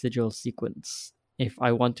exact sigil sequence. If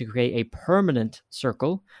I want to create a permanent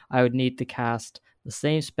circle, I would need to cast the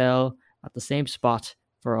same spell at the same spot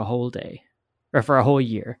for a whole day, or for a whole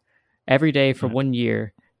year. Every day for 1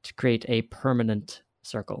 year to create a permanent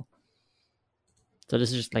circle. So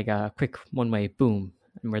this is just like a quick one-way boom,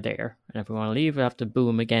 and we're there. And if we want to leave, we have to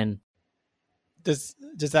boom again. Does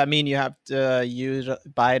that mean you have to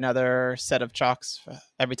buy another set of chalks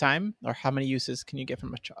every time, or how many uses can you get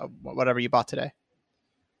from whatever you bought today?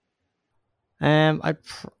 It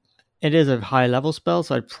is a high level spell,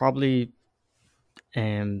 so I'd probably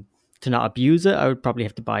to not abuse it, I would probably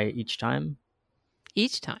have to buy it each time.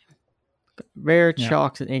 Each time. Rare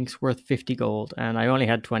chalks and inks worth 50 gold, and I only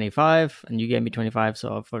had 25, and you gave me 25,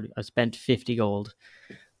 so I spent 50 gold.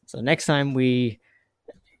 So next time we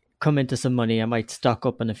come into some money, I might stock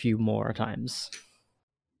up on a few more times.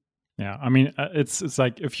 Yeah, I mean, it's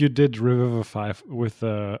like if you did Revivify with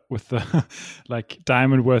the like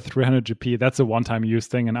diamond worth 300 GP, that's a one-time use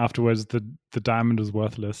thing, and afterwards the diamond is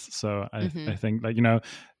worthless. So I think, like,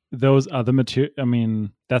 those other material. I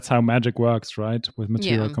mean, that's how magic works, right? With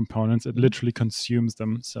material components, it literally consumes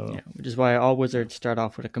them. So which is why all wizards start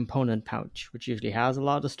off with a component pouch, which usually has a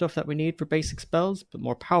lot of stuff that we need for basic spells. But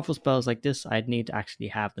more powerful spells like this, I'd need to actually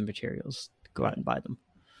have the materials to go out and buy them.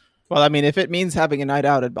 Well, I mean, if it means having a night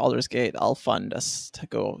out at Baldur's Gate, I'll fund us to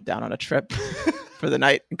go down on a trip for the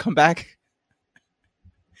night and come back.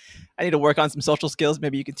 I need to work on some social skills.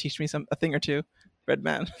 Maybe you can teach me a thing or two, Red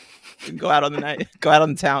Man. We can go out on the night, go out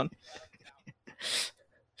on the town.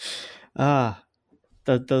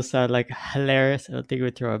 Those sound like hilarious. I don't think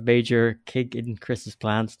we'd throw a major kink in Chris's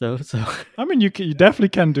plans, though. So I mean, you definitely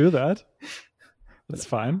can do that. That's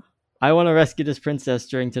fine. I want to rescue this princess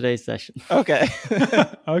during today's session. Okay.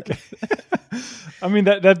 Okay. I mean,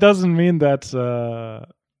 that doesn't mean that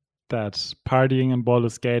that partying in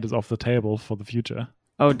Baldur's Gate is off the table for the future.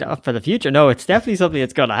 Oh, for the future? No, it's definitely something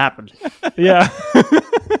that's going to happen. Yeah.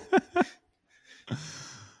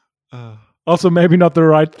 Also, maybe not the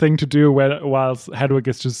right thing to do whilst Hedwig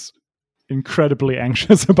is just incredibly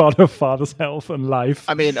anxious about her father's health and life.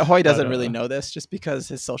 I mean, Ahoy doesn't But, really know this just because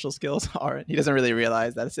his social skills aren't. He doesn't really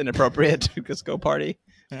realize that it's inappropriate to just go party.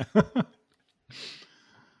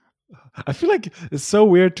 I feel like it's so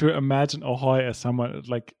weird to imagine Ahoy as someone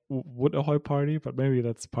like would Ahoy party, but maybe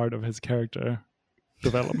that's part of his character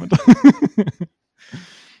development.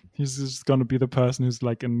 He's just going to be the person who's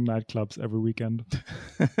like in nightclubs every weekend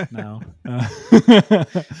now.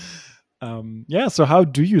 Yeah, so how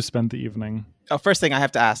do you spend the evening? Oh, first thing I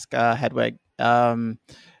have to ask Hedwig. Mhm.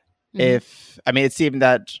 If I mean, it seemed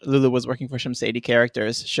that Lulu was working for some shady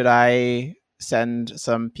characters. Should I send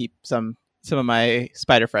some of my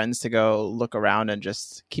spider friends to go look around and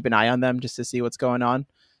just keep an eye on them just to see what's going on?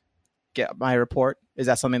 Get my report. Is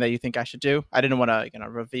that something that you think I should do? I didn't want to,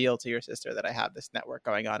 reveal to your sister that I have this network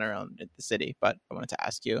going on around the city, but I wanted to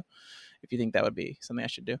ask you if you think that would be something I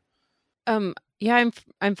should do. Yeah,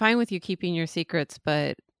 I'm fine with you keeping your secrets,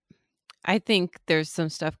 but I think there's some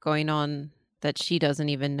stuff going on that she doesn't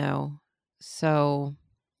even know. So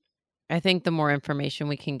I think the more information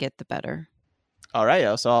we can get, the better. All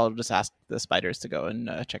right, so I'll just ask the spiders to go and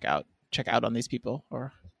check out on these people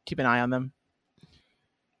or keep an eye on them.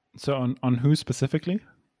 So on who specifically?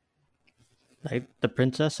 Like the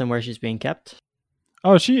princess and where she's being kept.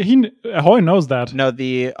 Oh, Ahoy knows that. No,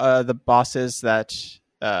 the bosses that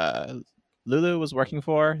Lulu was working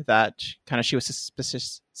for, that kind of she was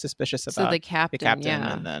suspicious about. So the captain,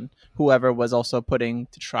 yeah. And then whoever was also putting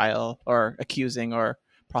to trial or accusing or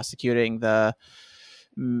prosecuting the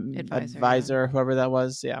advisor, whoever that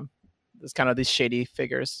was. Yeah, it's kind of these shady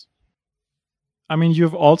figures. I mean,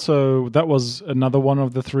 that was another one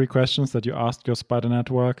of the 3 questions that you asked your spider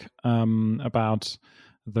network about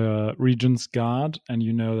the Regent's Guard, and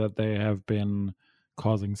you know that they have been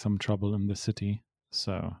causing some trouble in the city.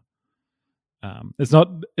 So it's not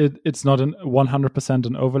 100%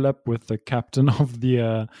 an overlap with the captain of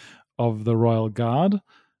the Royal Guard,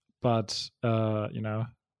 but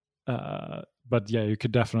but yeah, you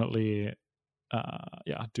could definitely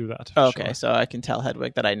do that. Okay, sure. So I can tell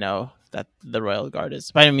Hedwig that I know that the Royal Guard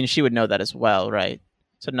is. But I mean, she would know that as well, right?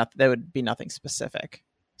 So there would be nothing specific.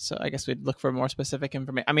 So I guess we'd look for more specific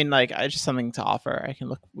information. I mean, like, I just something to offer.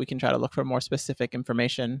 We can try to look for more specific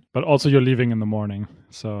information. But also, you're leaving in the morning,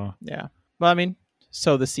 so yeah. Well, I mean,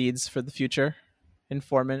 sow the seeds for the future.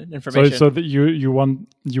 Information. So that you want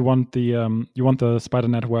the spider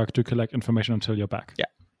network to collect information until you're back. Yeah.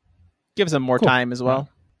 Gives them more Cool. time as well.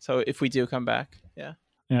 Yeah. So if we do come back, yeah.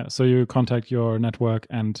 Yeah. So you contact your network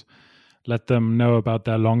and let them know about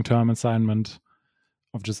their long-term assignment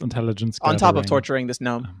of just intelligence on top of gathering. torturing this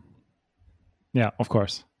gnome. Yeah, of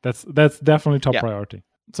course. That's definitely top Yeah. priority.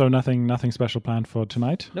 So nothing special planned for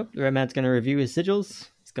tonight. Nope, the red man's going to review his sigils.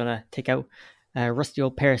 He's going to take out a rusty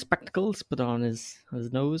old pair of spectacles, put it on his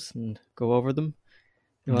nose, and go over them.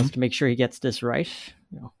 He wants to make sure he gets this right.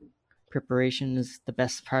 Preparation is the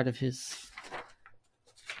best part of his.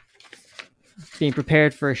 Being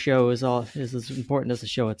prepared for a show is as important as the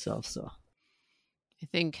show itself. So, I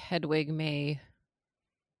think Hedwig may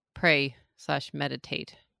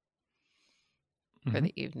pray/meditate for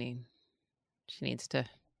the evening. She needs to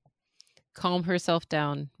calm herself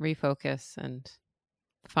down, refocus, and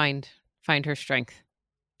find her strength.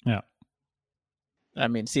 Yeah. I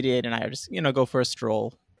mean, CD8 and I are just, go for a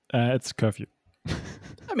stroll. It's curfew.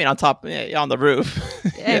 I mean, on the roof.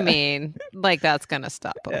 I mean, like, that's gonna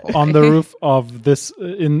stop people. On the roof of this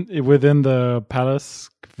within the palace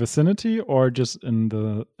vicinity, or just in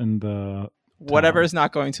the whatever is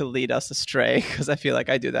not going to lead us astray, because I feel like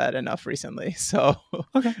I do that enough recently. So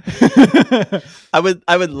okay. I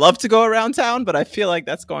would love to go around town, but I feel like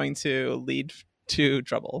that's going to lead to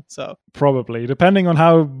trouble. So probably, depending on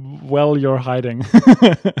how well you're hiding,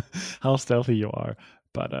 how stealthy you are.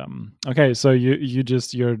 But okay, so you're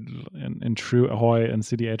in true Ahoy and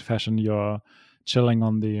CD8 fashion. You're chilling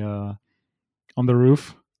on the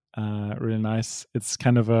roof. Really nice. It's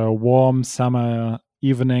kind of a warm summer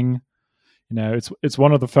evening. It's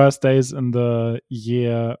one of the first days in the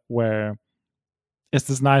year where it's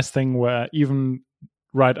this nice thing where even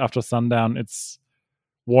right after sundown, it's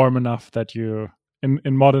warm enough that you,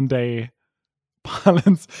 in modern day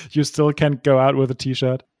parlance, you still can't go out with a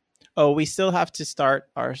t-shirt. Oh, we still have to start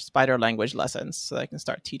our spider language lessons so I can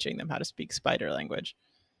start teaching them how to speak spider language,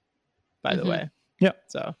 by the way. Yeah.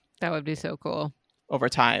 So that would be so cool. Over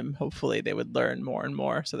time, hopefully they would learn more and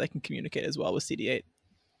more so they can communicate as well with CD8.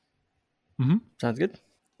 Sounds good.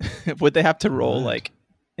 Would they have to roll like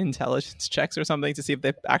intelligence checks or something to see if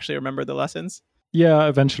they actually remember the lessons? Yeah,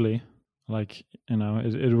 eventually. Like,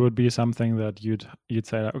 it would be something that you'd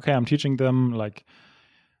say, okay, I'm teaching them, like,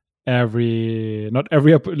 maybe not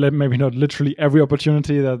literally every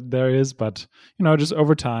opportunity that there is, but just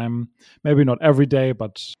over time, maybe not every day,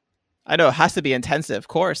 but I know it has to be intensive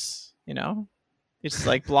course. You just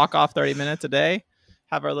like block off 30 minutes a day,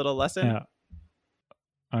 have our little lesson. yeah.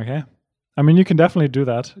 Okay. I mean, you can definitely do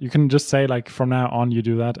that. You can just say like from now on you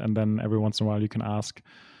do that, and then every once in a while you can ask,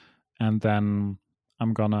 and then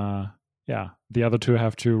I'm gonna the other two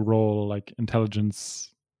have to roll like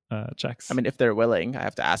intelligence checks. I mean, if they're willing, I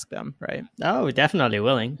have to ask them, right? Oh, definitely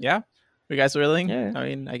willing. Yeah, you guys willing? Yeah. I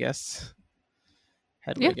mean, I guess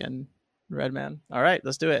Hedwig and Redman. All right,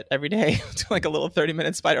 let's do it every day. Do like a little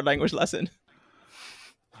 30-minute spider language lesson.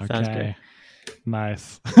 Sounds okay.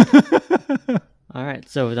 Nice. All right,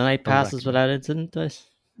 so the night passes without incident, I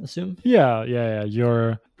assume? Yeah.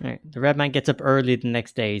 You're... All right, the red man gets up early the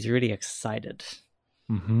next day. He's really excited.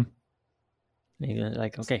 Mm-hmm. He's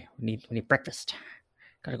like, okay, we need breakfast.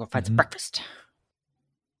 Gotta go find some breakfast.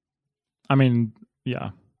 I mean, yeah.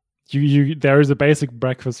 You there is a basic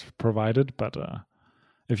breakfast provided, but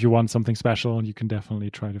if you want something special, you can definitely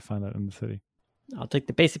try to find that in the city. I'll take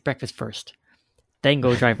the basic breakfast first, then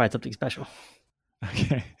go try and find something special.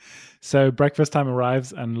 Okay. So breakfast time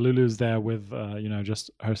arrives, and Lulu's there with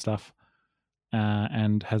just her stuff,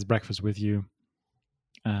 and has breakfast with you,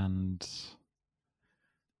 and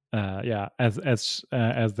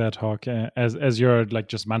as they talk, as you're like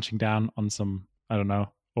just munching down on some, I don't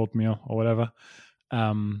know, oatmeal or whatever,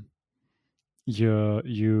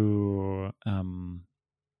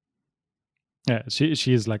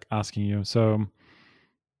 she's like asking you, so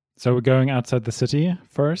we're going outside the city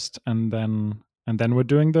first, and then we're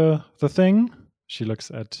doing the thing. She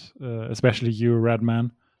looks at especially you,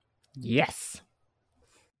 Redman. Yes.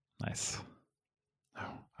 Nice.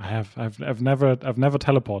 I've never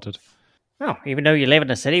teleported. Oh, even though you live in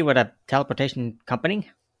a city with a teleportation company?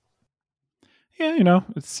 Yeah,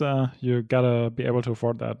 it's you gotta be able to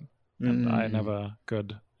afford that, and I never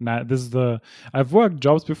could. Now I've worked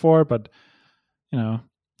jobs before, but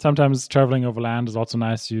sometimes traveling over land is also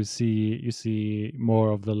nice. You see more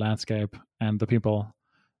of the landscape and the people,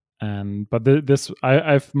 but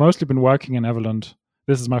I've mostly been working in Everland.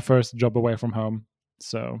 This is my first job away from home,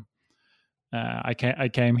 so I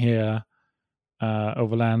came here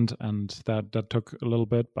overland, and that took a little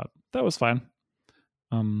bit, but that was fine.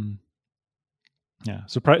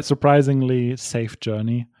 Surprisingly safe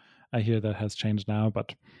journey. I hear that has changed now,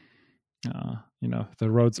 but the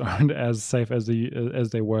roads aren't as safe as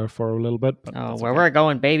they were for a little bit. But where we're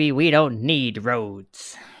going, baby, we don't need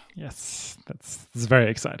roads. Yes, that's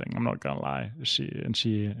very exciting. I'm not gonna lie. She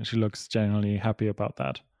looks genuinely happy about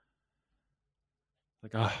that.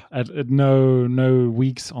 Like at no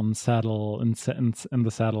weeks on saddle in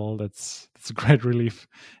the saddle. That's a great relief,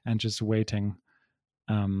 and just waiting.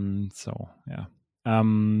 So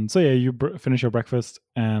you finish your breakfast,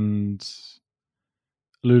 and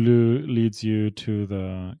Lulu leads you to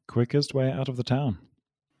the quickest way out of the town,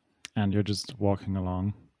 and you're just walking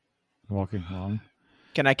along.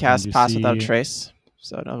 Can I cast Pass Without Trace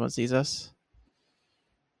so no one sees us?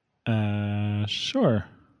 Sure.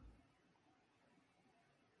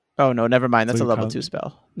 Oh no, never mind. That's a level 2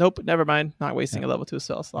 spell. Nope, never mind. Not wasting a level 2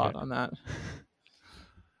 spell slot on that.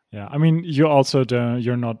 Yeah, I mean,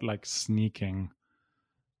 you're not like sneaking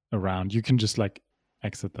around. You can just like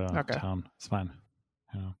exit the town. It's fine.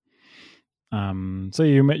 Yeah. So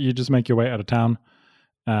you just make your way out of town.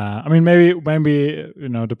 I mean, maybe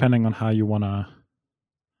depending on how you want to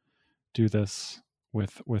do this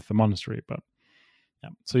with the monastery, but yeah.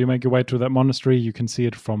 So you make your way to that monastery. You can see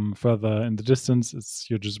it from further in the distance.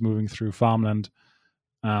 You're just moving through farmland,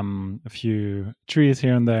 a few trees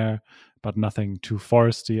here and there, but nothing too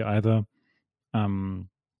foresty either. You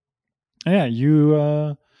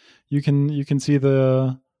can see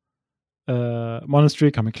the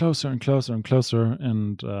monastery coming closer and closer and closer,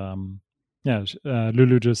 and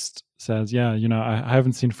Lulu just says, I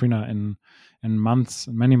haven't seen Frina in months,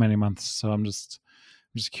 many months, so I'm just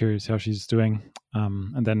curious how she's doing,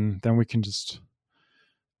 and then we can just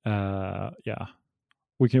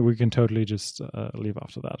we can totally just leave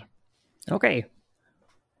after that. Okay.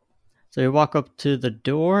 So you walk up to the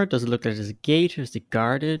door. Does it look like there's a gate? Is it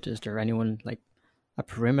guarded? Is there anyone like a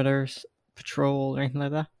perimeter patrol or anything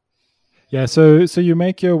like that? Yeah. So you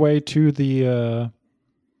make your way to the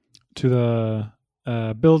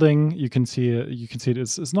building. You can see it.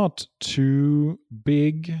 It's not too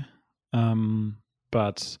big,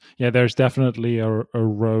 but yeah, there's definitely a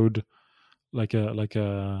road, like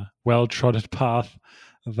a well trodden path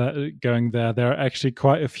that going there. There are actually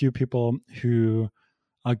quite a few people who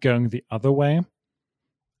are going the other way,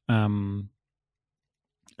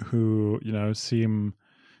 who seem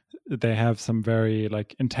they have some very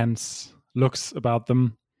like intense looks about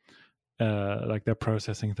them, like they're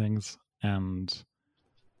processing things. And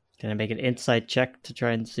Can I make an insight check to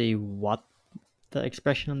try and see what the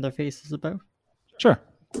expression on their face is about? sure.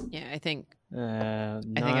 Yeah, I think I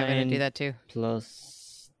I'm gonna do that too.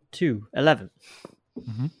 plus 2, 11.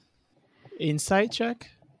 Insight check.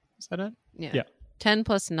 Is that it? Yeah. 10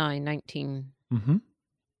 plus 9, 19. Mm-hmm.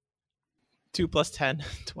 2 plus 10,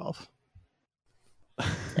 12.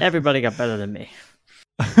 Everybody got better than me.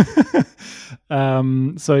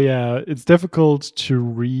 So yeah, it's difficult to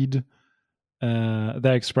read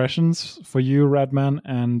their expressions for you, Redman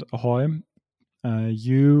and Ahoy.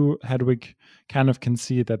 You, Hedwig, kind of can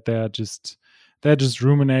see that they're just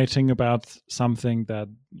ruminating about something that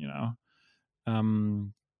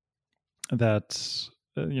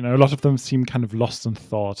a lot of them seem kind of lost in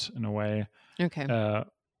thought in a way. Okay.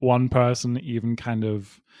 One person even kind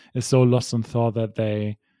of is so lost in thought that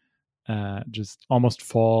they just almost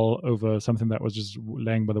fall over something that was just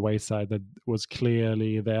laying by the wayside that was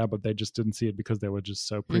clearly there, but they just didn't see it because they were just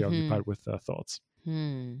so preoccupied with their thoughts.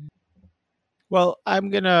 Well, I'm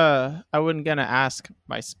gonna ask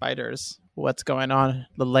my spiders what's going on,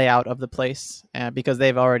 the layout of the place, because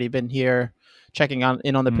they've already been here checking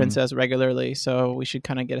in on the princess regularly. So we should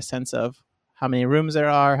kind of get a sense of how many rooms there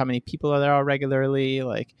are, how many people there are regularly,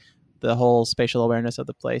 like the whole spatial awareness of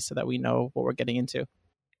the place, so that we know what we're getting into.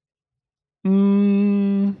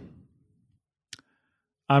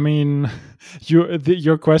 I mean,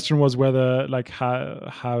 your question was whether like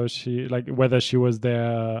how she, like whether she was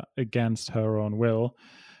there against her own will.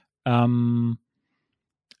 I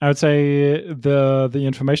would say the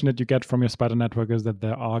information that you get from your spider network is that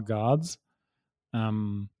there are guards,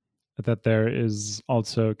 that there is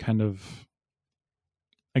also kind of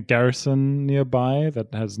a garrison nearby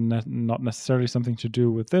that has not necessarily something to do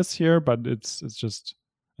with this here, but it's just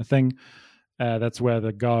a thing. That's where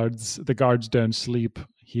the guards don't sleep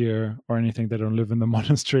here or anything. They don't live in the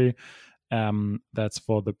monastery. That's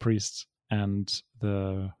for the priests and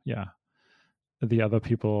the other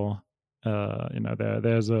people.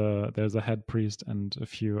 There's a head priest and a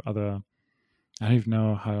few other. I don't even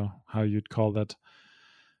know how you'd call that.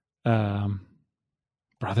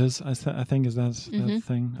 Brothers, I think is that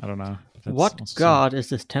thing. I don't know. What god is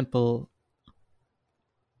this temple?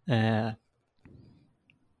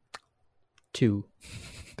 To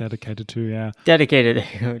dedicated to, yeah. Dedicated.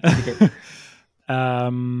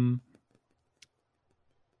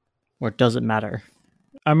 Or does it matter?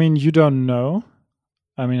 I mean, you don't know.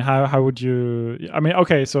 I mean, how would you? I mean,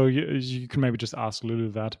 okay, so you can maybe just ask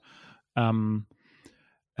Lulu that. And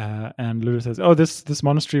Lulu says, "Oh, this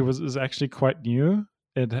monastery is actually quite new.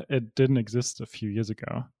 It didn't exist a few years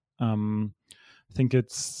ago. I think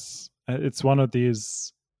it's one of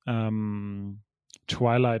these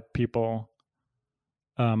Twilight people.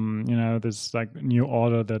 This like new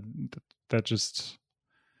order that just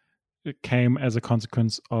came as a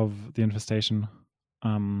consequence of the infestation.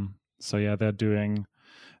 So yeah, they're doing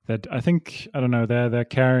that. I think, I don't know, they're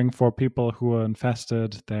caring for people who are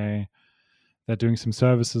infested. They're doing some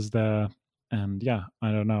services there, and yeah,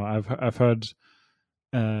 I don't know. I've heard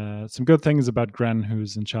some good things about Gren,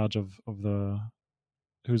 who's in charge of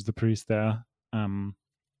who's the priest there.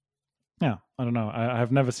 Yeah, I don't know. I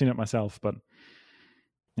have never seen it myself, but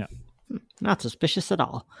yeah. Not suspicious at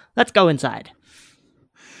all. Let's go inside.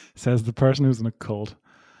 Says the person who's in a cult.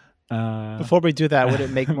 Before we do that, would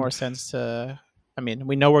it make more sense to... I mean,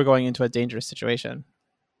 we know we're going into a dangerous situation.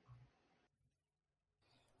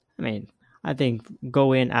 I mean, I think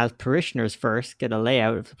go in as parishioners first, get a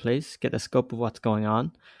layout of the place, get a scope of what's going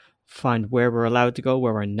on, find where we're allowed to go,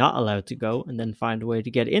 where we're not allowed to go, and then find a way to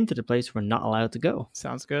get into the place we're not allowed to go.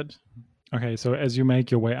 Sounds good. Okay, so as you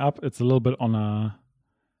make your way up, it's a little bit on a...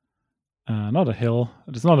 not a hill.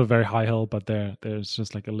 It's not a very high hill, but there's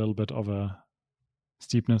just like a little bit of a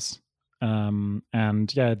steepness.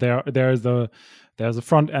 And yeah, there's a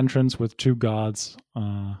front entrance with two guards,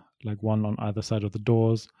 like one on either side of the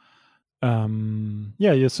doors. So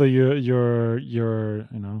you're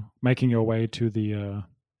making your way to the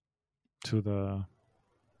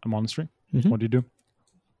monastery. Mm-hmm. What do you do?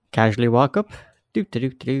 Casually walk up.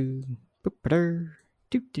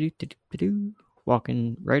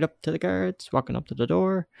 Walking right up to the guards, walking up to the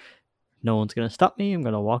door. No one's gonna stop me. I'm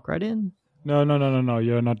gonna walk right in. No.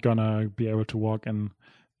 You're not gonna be able to walk in.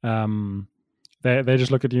 They just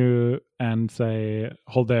look at you and say,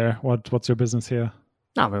 "Hold there. What's your business here?"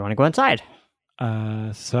 No, we want to go inside.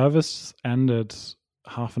 Service ended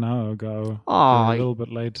half an hour ago. Oh, a little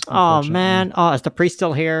bit late. Oh man. Oh, is the priest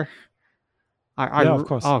still here? Yeah, of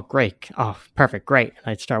course. Oh, great. Oh, perfect. Great. And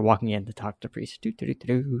I'd start walking in to talk to the priest.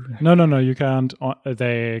 No, you can't.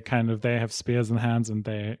 They have spears in hands, and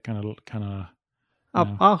they kind of.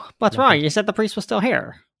 Oh, that's block right. it. You said the priest was still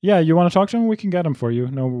here. Yeah, you want to talk to him? We can get him for you.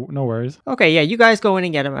 No worries. Okay, yeah, you guys go in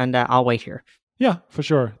and get him, and I'll wait here. Yeah, for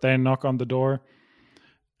sure. They knock on the door,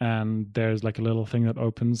 and there's like a little thing that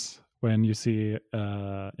opens when you see,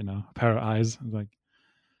 a pair of eyes. Like,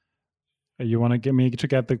 you want to get me to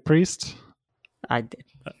get the priest? I did.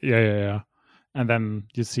 Yeah. And then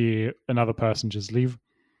you see another person just leave.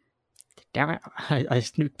 Damn it. I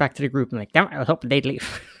snooped back to the group and like, damn it, I was hoping they'd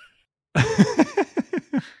leave.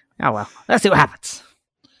 Oh well, let's see what happens.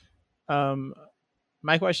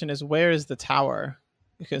 My question is, where is the tower?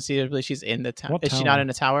 Conceivably, she's in the tower. What Is she not in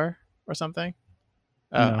a tower or something?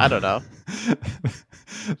 No. I don't know.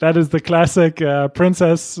 That is the classic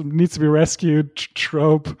princess needs to be rescued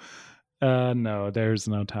trope. No, there's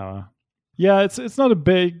no tower. Yeah, it's not a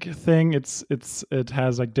big thing. It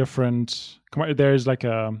has like different. There's like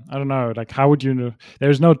I don't know. Like, how would you know?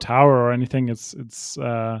 There's no tower or anything. It's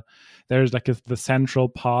there's like the central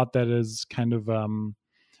part that is kind of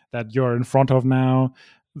that you're in front of now.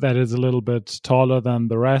 That is a little bit taller than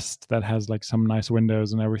the rest. That has like some nice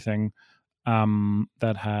windows and everything.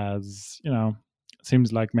 That has,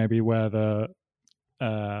 seems like maybe where the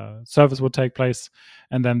service would take place,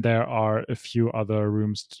 and then there are a few other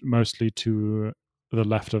rooms, mostly to the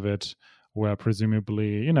left of it, where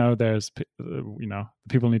presumably, there's,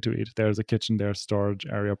 people need to eat. There's a kitchen, there's storage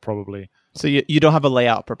area, probably. So you don't have a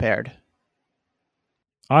layout prepared?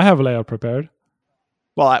 I have a layout prepared.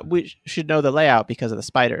 Well, we should know the layout because of the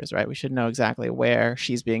spiders, right? We should know exactly where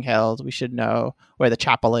she's being held. We should know where the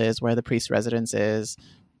chapel is, where the priest's residence is,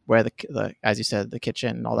 where the as you said, the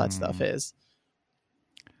kitchen, all that stuff is.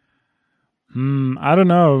 I don't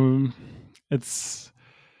know.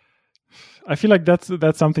 I feel like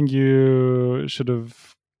that's something you should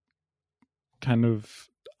have kind of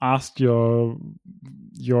asked your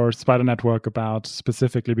spider network about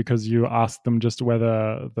specifically, because you asked them just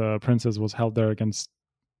whether the princess was held there against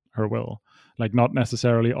her will, like not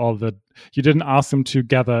necessarily you didn't ask them to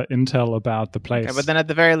gather intel about the place. Okay, but then at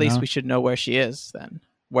the very least we should know where she is then,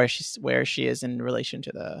 where she is in relation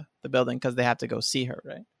to the building, because they have to go see her,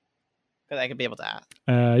 right? Because I could be able to ask.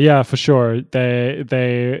 Yeah, for sure.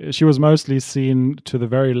 She was mostly seen to the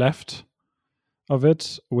very left of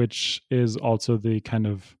it, which is also the kind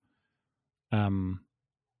of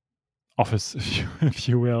office, if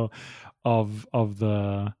you will, of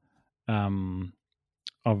the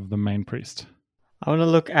main priest. I want to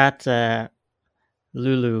look at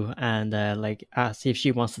Lulu and see if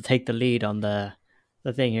she wants to take the lead on the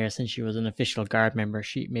thing here, since she was an official guard member.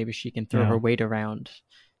 Maybe she can throw her weight around,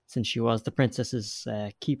 since she was the princess's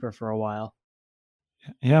keeper for a while.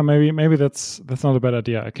 Yeah, maybe that's not a bad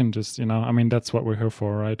idea. I can just, that's what we're here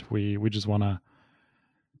for, right? We just want to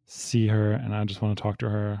see her, and I just want to talk to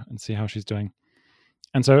her and see how she's doing.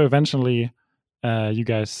 And so eventually, you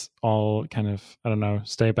guys all kind of, I don't know,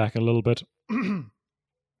 stay back a little bit.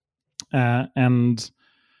 And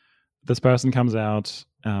this person comes out,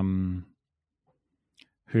 who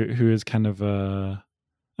is kind of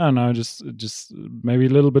I don't know, just maybe a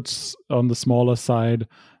little bit on the smaller side,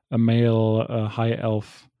 a male, high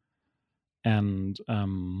elf, and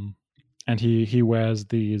he wears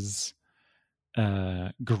these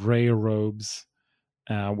gray robes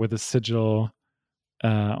with a sigil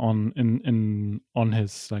on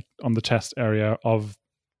his, like, on the chest area of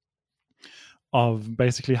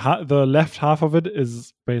basically the left half of it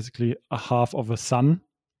is basically a half of a sun,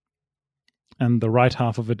 and the right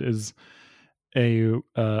half of it is a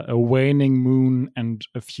waning moon and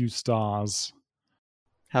a few stars.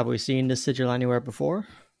 Have we seen this sigil anywhere before?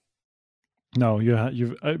 No,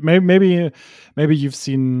 you've maybe you've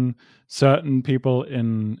seen certain people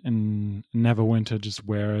in Neverwinter just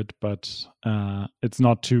wear it, but it's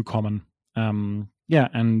not too common. Yeah,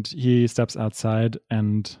 and he steps outside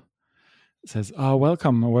and says, "Oh,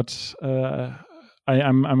 welcome. What?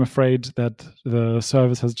 I'm afraid that the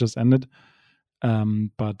service has just ended.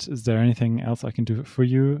 But is there anything else I can do for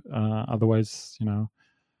you? Otherwise,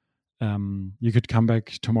 you could come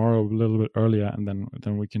back tomorrow a little bit earlier, and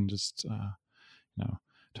then we can just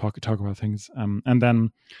talk about things." And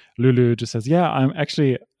then Lulu just says, "Yeah, I'm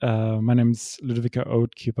actually my name's Ludovica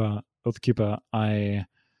Oathkeeper. I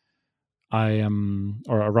am,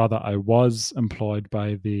 or rather, I was employed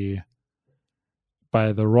by the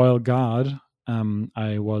Royal Guard.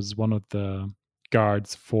 I was one of the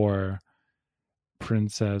guards for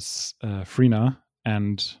Princess Frina,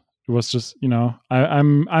 and it was just,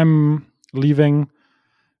 I'm leaving.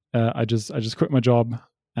 I just quit my job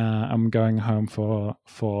I'm going home for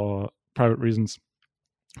private reasons,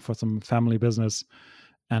 for some family business,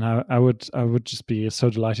 and I would just be so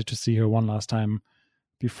delighted to see her one last time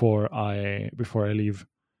before I leave.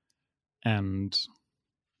 And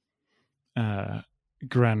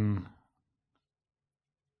Gren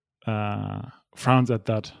frowns at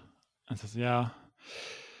that and says, "Yeah,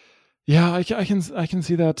 I can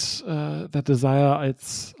see that that desire.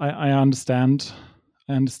 I understand.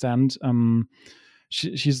 I understand.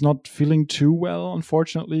 She's not feeling too well,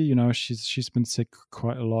 unfortunately. You know, she's been sick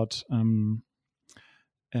quite a lot.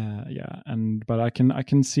 But I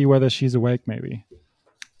can see whether she's awake, maybe."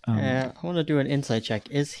 I want to do an insight check.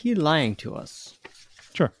 Is he lying to us?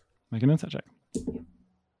 Sure, make an insight check.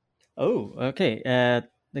 Oh, okay.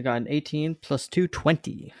 They got an 18 plus 2,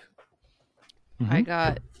 20. I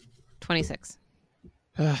got 26.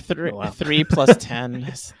 3 plus 10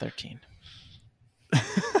 is 13.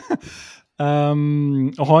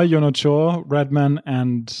 Ahoy, you're not sure. Redman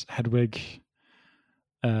and Hedwig.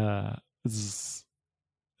 This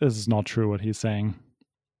is not true what he's saying.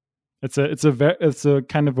 It's a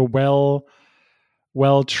kind of a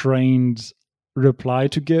well trained reply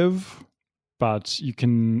to give, but you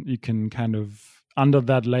can kind of under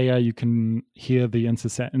that layer you can hear the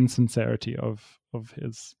insincerity of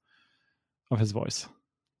his voice.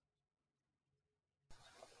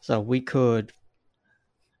 So we could,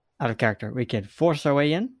 out of character, we could force our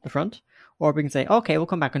way in the front, or we can say, okay, we'll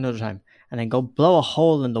come back another time, and then go blow a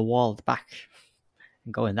hole in the wall at the back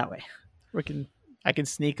and go in that way. I can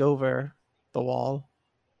sneak over the wall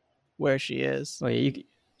where she is. Well,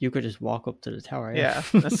 you could just walk up to the tower. Yeah,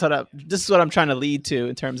 this is what I'm trying to lead to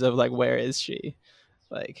in terms of like, where is she?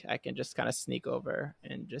 Like, I can just kind of sneak over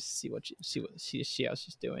and just see how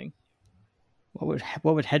she's doing. What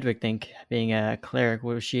would Hedwig think, being a cleric?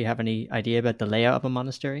 Would she have any idea about the layout of a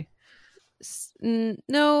monastery?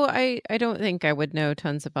 No, I don't think I would know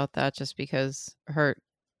tons about that, just because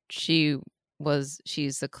she's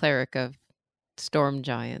the cleric of Storm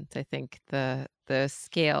Giant. I think the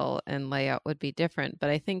scale and layout would be different, but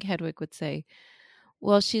I think Hedwig would say,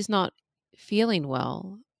 well, she's not feeling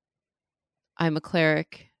well. I'm a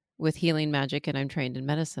cleric with healing magic and I'm trained in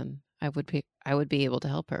medicine. I would be able to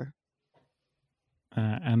help her.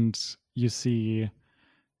 And you see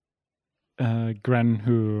Gren,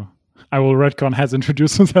 who I will retcon has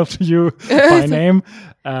introduced himself to you by name.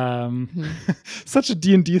 Such a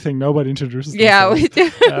D&D thing. Nobody introduces themselves. Yeah, we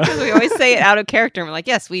do. We always say it out of character. And we're like,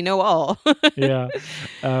 yes, we know all. Yeah.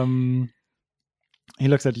 He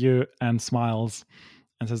looks at you and smiles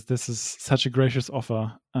and says, "This is such a gracious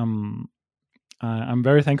offer. I'm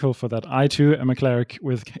very thankful for that. I too am a cleric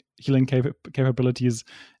with healing capabilities,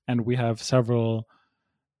 and we have several,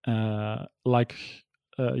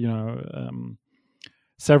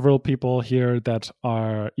 several people here that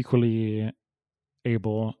are equally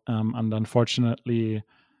able. And unfortunately,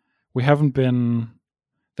 we haven't been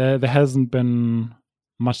there. There hasn't been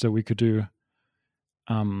much that we could do.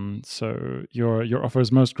 So your offer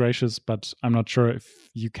is most gracious, but I'm not sure if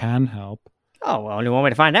you can help." Oh, well, only one way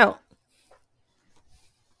to find out.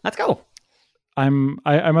 Let's go. I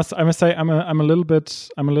must say I'm a little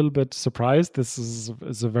bit surprised. This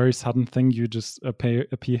is a very sudden thing. You just appear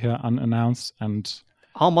here unannounced, and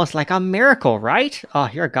almost like a miracle, right? Oh,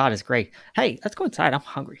 your god is great. Hey, let's go inside. I'm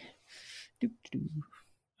hungry.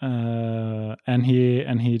 And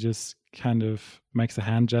he just kind of makes a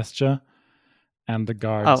hand gesture, and the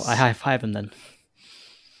guards. Oh, I high five him then.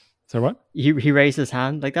 So what? He raised his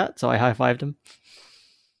hand like that, so I high fived him.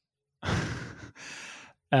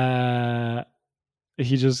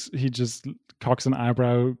 He just cocks an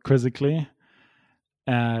eyebrow quizzically,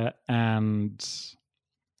 and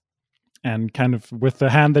kind of with the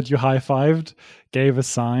hand that you high fived gave a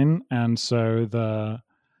sign, and so the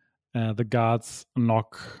guards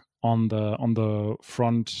knock on the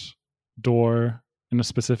front door in a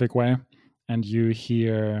specific way, and you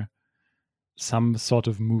hear some sort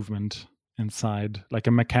of movement inside, like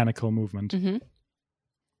a mechanical movement. Mm-hmm.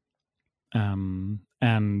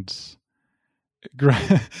 And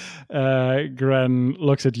Gren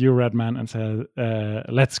looks at you, Redman, and says,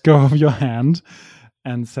 "Let's go of your hand,"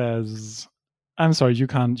 and says, "I'm sorry, you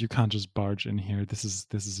can't just barge in here. This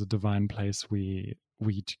is a divine place. We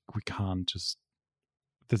can't just.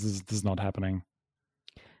 This is not happening."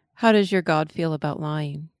 How does your god feel about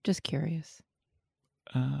lying? Just curious.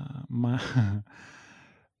 I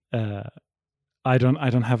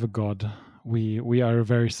don't have a god. We are a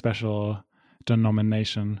very special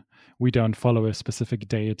denomination. We don't follow a specific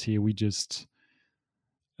deity. We just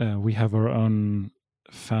we have our own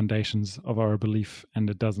foundations of our belief, and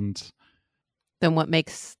it doesn't. Then what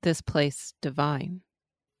makes this place divine?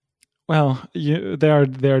 Well, there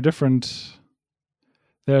are different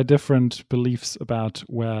beliefs about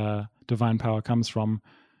where divine power comes from,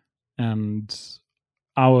 and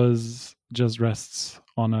ours just rests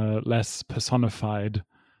on a less personified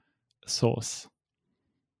source.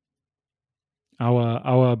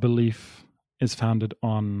 Our belief is founded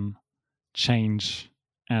on change,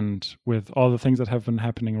 and with all the things that have been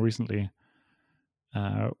happening recently,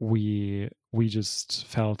 we just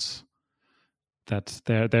felt that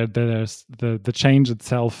there's the change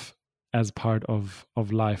itself as part of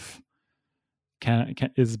life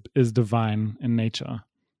is divine in nature.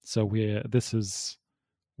 So this is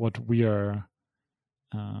what we are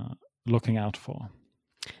looking out for.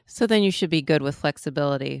 So then you should be good with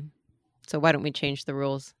flexibility. So why don't we change the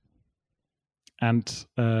rules? And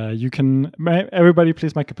everybody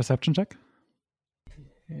please make a perception check.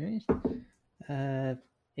 Okay.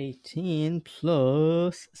 18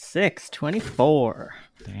 plus 6, 24.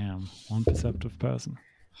 Damn, one perceptive person.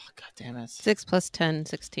 Oh, God damn it. 6 plus 10,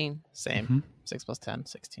 16. Same. Mhm. 6 plus 10,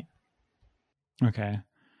 16. Okay.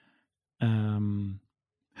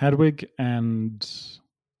 Hedwig and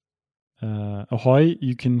Ahoy,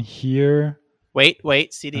 you can hear. Wait.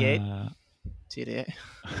 CD8. CD8.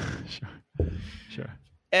 Sure.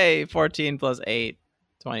 Hey, 14 plus 8,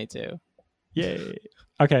 22. Yay.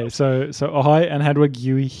 Okay, so Ahoy and Hedwig,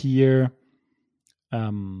 you hear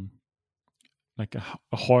like a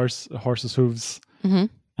horse's hooves. Mm-hmm.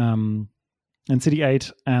 And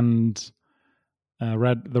CD8 and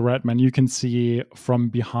the Redman, you can see from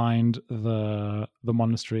behind the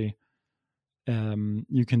monastery.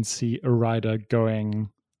 You can see a rider going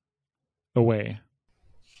away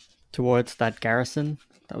Towards that garrison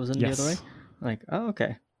that was in the other way? Like, oh,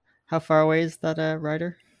 okay. How far away is that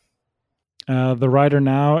rider? The rider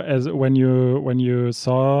now, as when you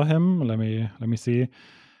saw him, let me see.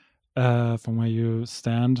 From where you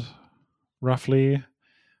stand, roughly,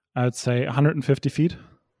 I would say 150 feet.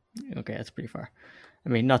 Okay, that's pretty far. I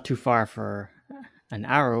mean, not too far for an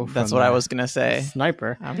arrow. That's from what I a was going to say.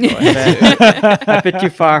 Sniper. I'm going to. A bit too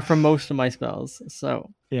far for most of my spells. So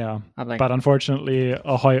Yeah, I'm like, but unfortunately,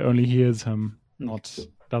 Ahoy only hears him,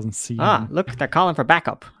 doesn't see him. look, they're calling for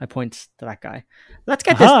backup. I point to that guy. Let's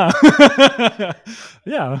get this.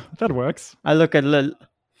 Yeah, that works. I look at Lulu.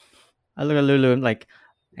 And I'm like,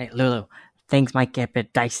 hey, Lulu, things might get a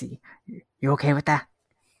bit dicey. You okay with that?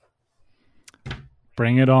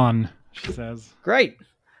 Bring it on, she says. Great.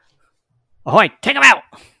 Ahoy, take him out.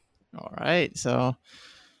 All right, so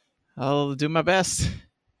I'll do my best.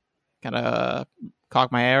 Kind of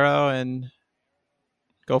cock my arrow and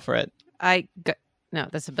go for it. No,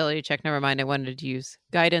 that's ability check. Never mind. I wanted to use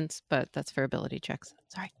guidance, but that's for ability checks.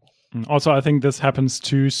 Sorry. Also, I think this happens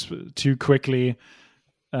too quickly.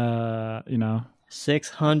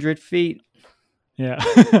 600 feet. Yeah.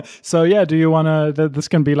 So yeah, do you want to? This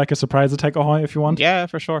can be like a surprise attack, Ahoy, if you want. Yeah,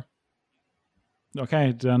 for sure.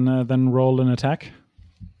 Okay, then roll an attack.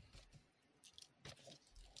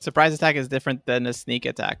 Surprise attack is different than a sneak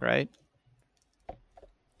attack, right?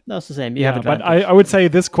 No, it's the same. You have but advantage. I would say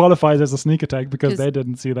this qualifies as a sneak attack because 'Cause- they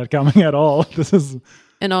didn't see that coming at all. This is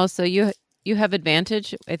And also, you have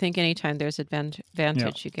advantage. I think anytime there's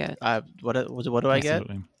advantage, you get. What do I get?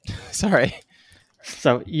 absolutely. Sorry.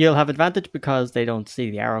 So you'll have advantage because they don't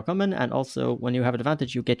see the arrow coming, and also when you have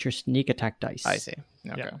advantage, you get your sneak attack dice. I see.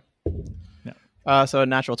 Okay. Yeah. So a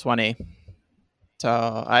natural 20. So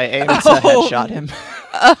I aim to headshot him.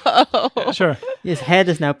 Oh, Sure. His head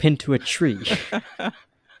is now pinned to a tree.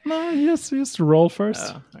 No, he has to roll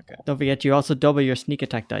first. Oh, okay. Don't forget, you also double your sneak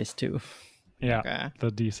attack dice too. Yeah, Okay.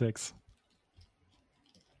 the d6.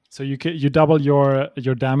 So you double your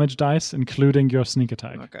damage dice, including your sneak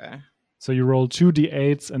attack. Okay. So you roll 2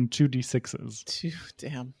 d8s and 2 d6s.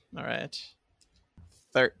 Damn. All right.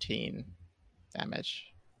 13 damage.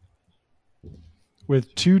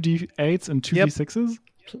 With 2 d8s and 2 Yep. d6s?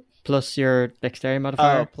 Plus your dexterity Oh,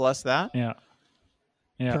 modifier. plus that? Yeah.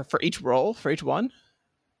 Yeah. For each roll? For each one?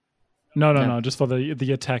 No, just for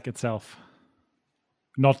the attack itself.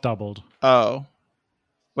 Not doubled. Oh.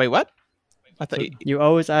 Wait, what? I thought So- you... You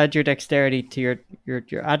always add your dexterity to your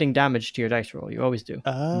you're adding damage to your dice roll. You always do.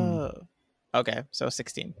 Oh. Okay, so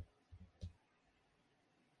 16.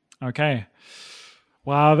 Okay.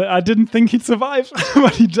 Wow, I didn't think he'd survive,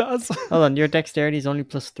 but he does. Hold on, your dexterity is only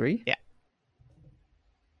 +3. Yeah.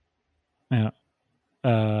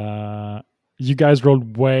 You guys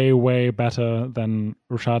rolled way, way better than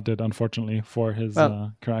Rashad did, unfortunately, for his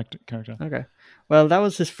Well- character. Okay. Well, that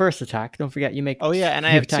was his first attack. Don't forget, you make. Oh, yeah, and I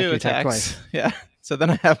you have attack, two you attack attacks. twice. Yeah. So then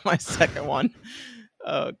I have my second one.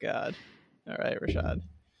 Oh, God. All right, Rashad.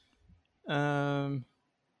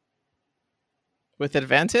 With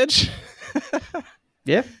advantage?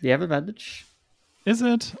 Yeah, you have advantage. Is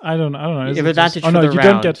it? I don't know. Is You have it just- advantage Oh for no, the you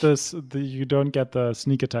don't get round. this. You don't get the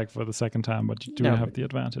sneak attack for the second time, but you do No, have but- the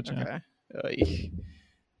advantage. Yeah. Okay. Oy.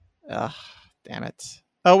 Ugh, damn it.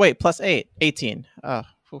 Oh, wait, plus 8. 18. Oh,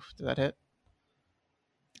 oof, did that hit?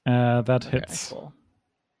 That Okay, hits. cool.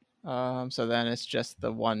 So then it's just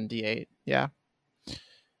the 1d8. Yeah,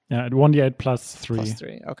 Yeah, 1d8 plus 3. plus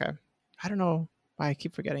 3. Okay. I don't know why I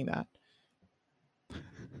keep forgetting that.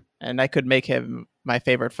 And I could make him my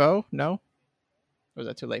favorite foe? No? Or was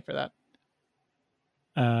that too late for that?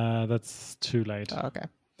 That's too late. Oh, okay.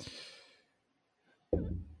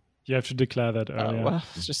 You have to declare that earlier. Well,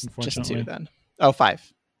 it's just 2 unfortunately. then. Oh,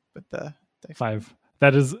 5. But the 5.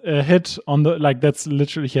 That is a hit on the that's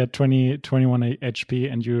literally he had 21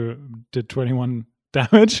 HP and you did 21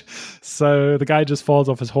 damage. So the guy just falls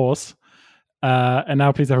off his horse. And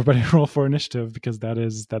now please everybody roll for initiative because that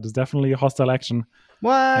is definitely a hostile action.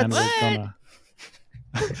 What? And we're gonna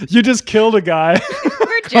You just killed a guy.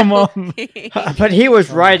 We're Come on. joking. But he was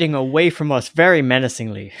riding away from us very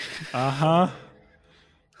menacingly. Uh-huh.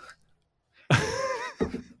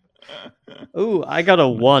 Ooh, I got a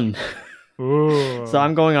 1. Ooh. So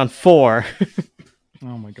I'm going on 4.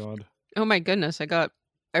 Oh my god. Oh my goodness,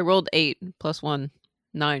 I rolled 8 plus 1,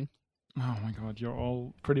 9. Oh my god, you're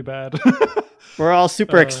all pretty bad. We're all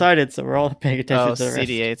super excited, so we're all paying attention Oh, to the rest.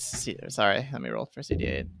 CD8. Sorry, let me roll for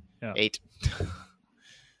CD8. Yeah. 8.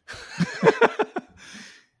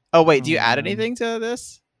 Oh, wait, do you Oh, add man. anything to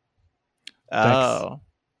this? Oh.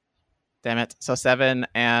 Damn it. So 7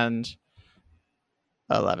 and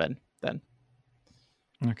 11 then.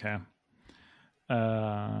 Okay.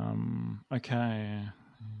 Okay.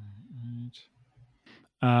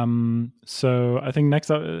 So I think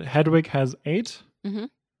next up, Hedwig has 8.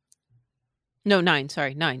 No, 9.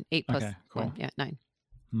 Sorry, 9. 8 plus Okay, cool. 1. Yeah, 9.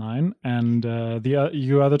 9, and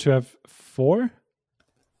you other two have 4.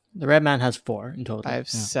 The red man has 4 in total. I have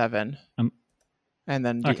 7. Um, And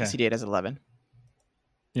then okay. CD8 has 11.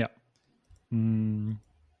 Yeah.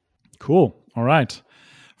 Cool. All right.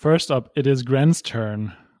 First up, it is Gren's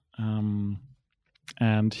turn,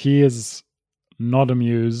 and he is not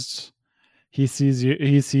amused. He sees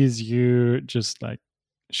you just like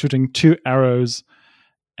shooting 2 arrows,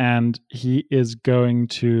 and he is going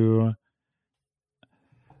to.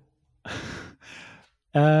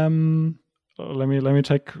 Let me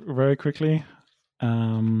check very quickly.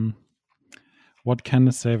 What kind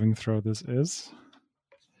of saving throw this is?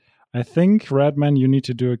 I think Redman, you need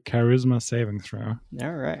to do a charisma saving throw.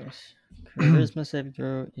 All right. Charisma saving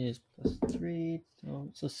throw is plus 3.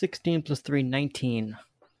 So 16 plus 3, 19.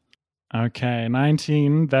 Okay,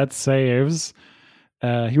 19. That saves.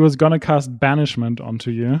 He was gonna cast banishment onto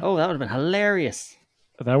you. Oh, that would have been hilarious.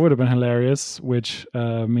 That would have been hilarious, which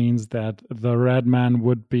means that the red man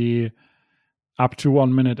would be up to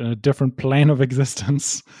 1 minute in a different plane of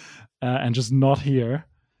existence and just not here.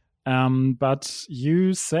 But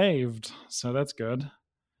you saved, so that's good.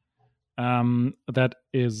 That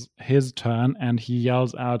is his turn, and he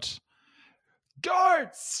yells out,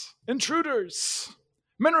 "Guards! Intruders!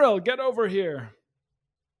 Mineral, get over here!"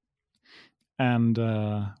 And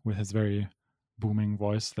with his very booming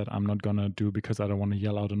voice that I'm not gonna do because I don't want to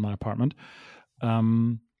yell out in my apartment.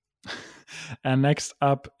 And next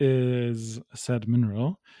up is said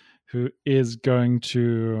Mineral, who is going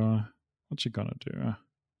to... What's she gonna do?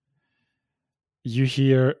 You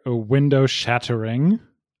hear a window shattering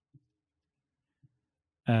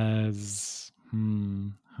as...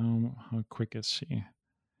 How quick is she?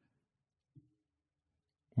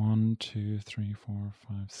 1, 2, 3, 4,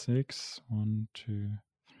 5, 6. 1, 2, 3,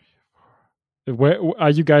 4. Where are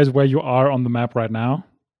you guys? Where you are on the map right now?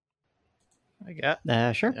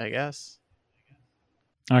 Sure. I guess.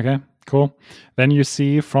 Okay, cool. Then you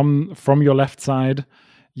see from your left side,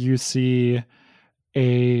 you see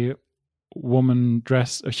a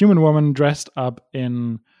human woman dressed up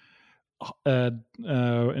in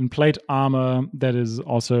plate armor that is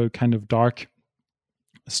also kind of dark,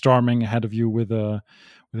 storming ahead of you with a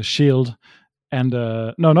shield and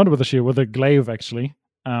no, not with a shield, with a glaive actually,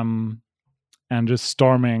 and just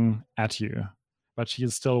storming at you. But she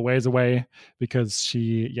is still ways away because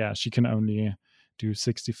she can only do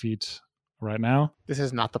 60 feet right now. This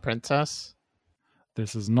is not the princess.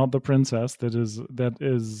 This is not the princess. That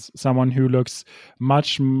is someone who looks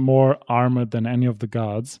much more armored than any of the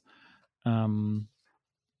guards. And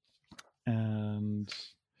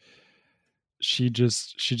she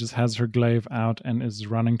just has her glaive out and is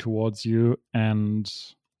running towards you, and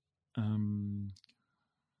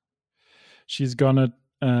she's gonna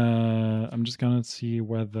I'm just gonna see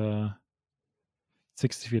whether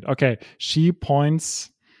 60 feet. Okay. She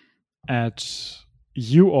points at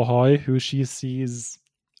you, Ahoy, who she sees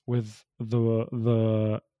with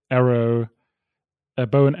the arrow, a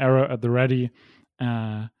bow and arrow at the ready.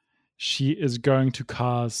 She is going to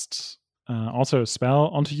cast also a spell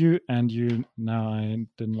onto you, and you. Now I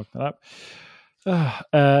didn't look that up.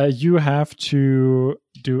 You have to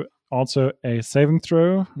do also a saving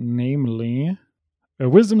throw, namely a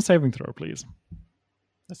wisdom saving throw, please.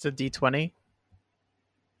 That's a D20.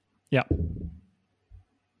 Yeah.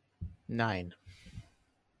 9.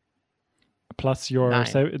 Plus your 9.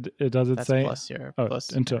 save. Does it That's say? plus your Oh,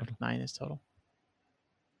 plus in total. 9 is total.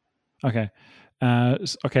 Okay.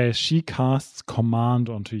 Okay. She casts command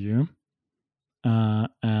onto you,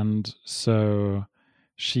 and so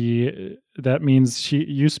that means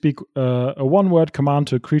you speak a one-word command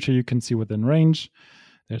to a creature you can see within range.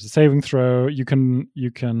 There's a saving throw. You can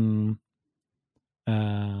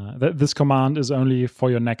this command is only for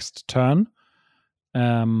your next turn.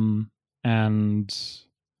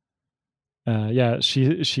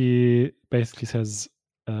 She basically says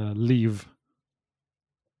leave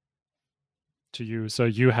to you, so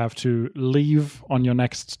you have to leave on your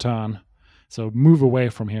next turn, so move away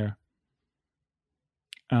from here.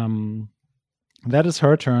 That is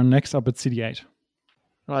her turn. Next up, it's CD8.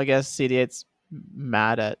 Well, I guess CD8's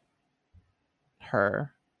mad at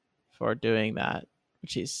her for doing that,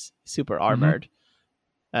 which is super armored.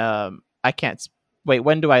 I can't wait.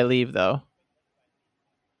 When do I leave though?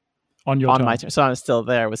 On your turn. My turn. So I'm still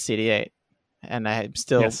there with CD8, and I'm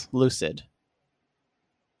still lucid.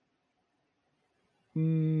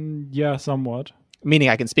 Yeah, somewhat. Meaning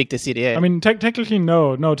I can speak to CD8. I mean, technically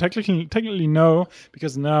no. No, technically no,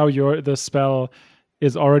 because now the spell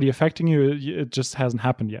is already affecting you. It just hasn't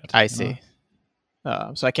happened yet. I see.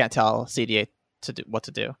 So I can't tell CD8 what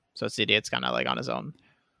to do. So CD8's kind of like on his own.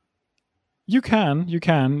 You can. You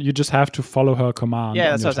just have to follow her command.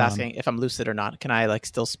 Yeah, that's what I was asking. If I'm lucid or not, can I like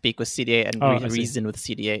still speak with CD8 and reason with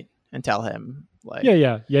CD8 and tell him like?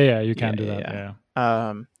 Yeah. You can do that. Yeah.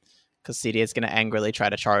 Because CD8 is going to angrily try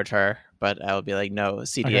to charge her, but I'll be like, no,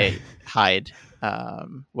 CD8, hide.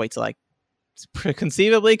 Wait till I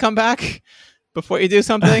conceivably come back before you do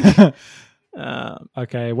something.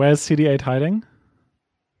 Okay, where's CD8 hiding?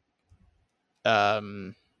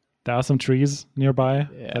 There are some trees nearby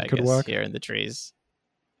that could work. Here in the trees.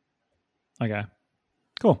 Okay,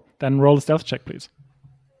 cool. Then roll a stealth check, please.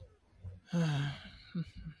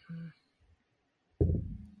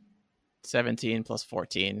 17 plus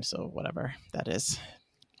 14, so whatever that is.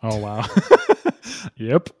 Oh, wow.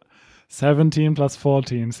 Yep. 17 plus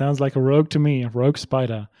 14. Sounds like a rogue to me. A rogue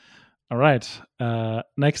spider. All right.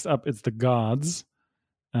 Next up, it's the guards.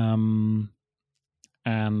 And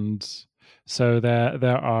so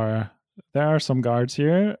there are some guards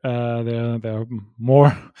here. There are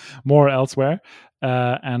more elsewhere.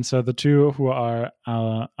 And so the two who are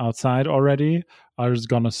outside already are just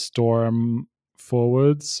gonna storm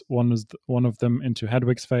forwards. One of them into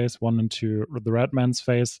Hedwig's face, one into the red man's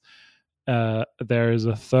face. There is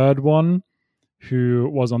a third one who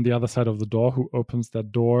was on the other side of the door, who opens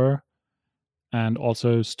that door and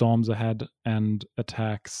also storms ahead and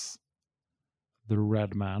attacks the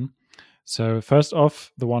red man. So first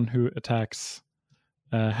off, the one who attacks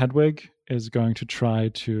Hedwig is going to try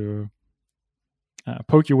to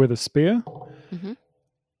poke you with a spear. Mm-hmm.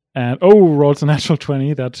 And rolls a natural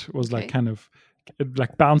 20. That was like kind of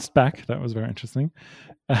like bounced back. That was very interesting.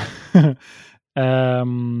 That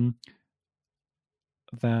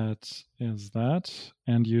is that.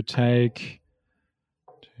 And you take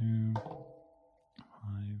 2, 5,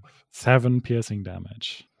 7 piercing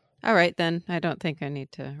damage. All right, then. I don't think I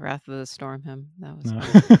need to Wrath of the Storm him. That was no.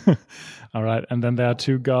 All right. And then there are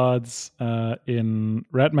two guards in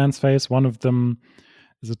Redman's face. One of them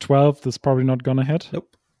is a 12. That's probably not going to hit.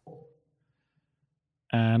 Nope.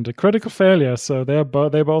 And a critical failure. So they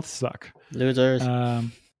both suck. Losers.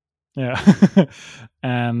 Yeah.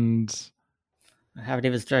 And I haven't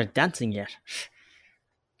even started dancing yet.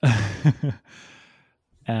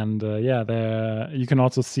 And there you can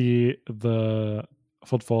also see the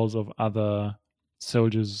footfalls of other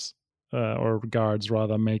soldiers or guards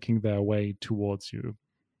rather making their way towards you,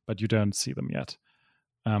 but you don't see them yet.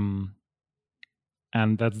 And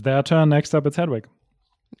that's their turn. Next up, it's Hedwig.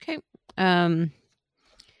 Okay.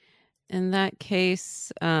 In that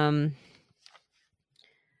case, I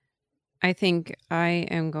think I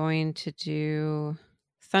am going to do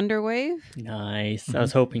Thunderwave. Nice. I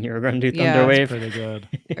was hoping you were going to do Yeah. Thunderwave. That's pretty good.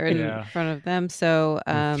 Or in front of them. So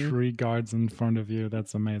With 3 guards in front of you.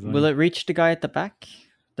 That's amazing. Will it reach the guy at the back?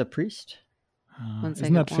 The priest? One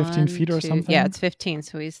Isn't that second. 15 feet or 2 something? Yeah, it's 15,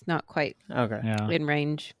 so he's not quite Okay. Yeah. in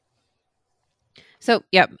range. So,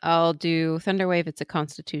 yep, I'll do Thunder Wave. It's a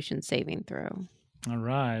Constitution saving throw. All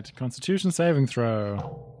right. Constitution saving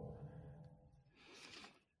throw.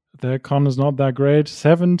 Their con is not that great.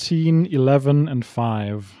 17, 11, and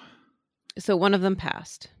 5. So one of them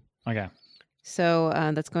passed. Okay. So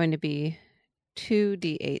that's going to be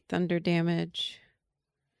 2d8 thunder damage.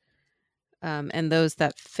 And those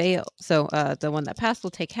that fail, so the one that passed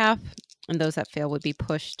will take half, and those that fail would be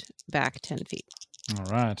pushed back 10 feet. All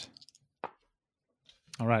right.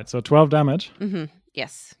 All right. So 12 damage. Mm-hmm.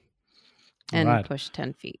 Yes. And Alright. push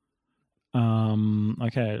 10 feet.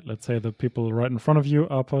 Okay. Let's say the people right in front of you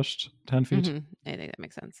are pushed 10 feet. Mm-hmm. I think that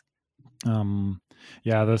makes sense.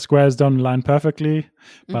 Yeah, the squares don't align perfectly,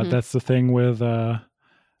 but Mhm. that's the thing with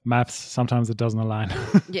maps. Sometimes it doesn't align.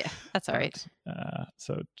 Yeah, that's all right.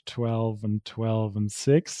 So 12 and 12 and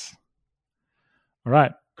 6. All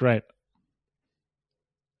right, great.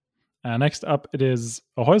 Next up, it is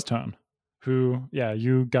Ahoy's turn. Who, yeah,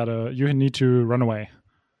 you need to run away.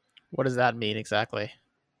 What does that mean exactly?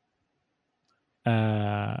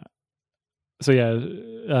 So yeah,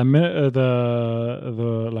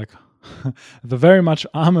 the like the very much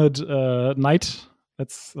armored knight,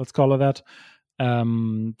 let's call her that,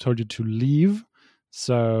 told you to leave.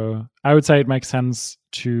 So I would say it makes sense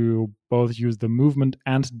to both use the movement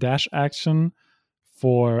and dash action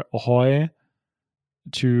for Ahoy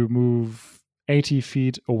to move 80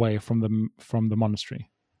 feet away from the monastery.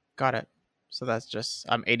 Got it. So that's just,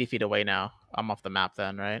 I'm 80 feet away now. I'm off the map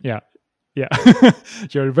then, right? Yeah.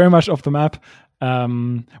 You're very much off the map,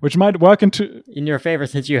 which might work in your favor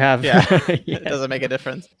since you have. Yeah. It doesn't make a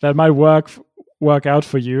difference. That might work out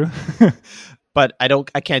for you. But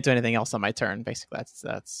I can't do anything else on my turn. Basically,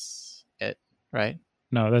 that's it, right?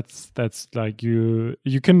 No, that's like you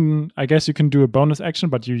can, I guess you can do a bonus action,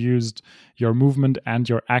 but you used your movement and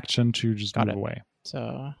your action to just move away.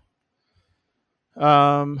 So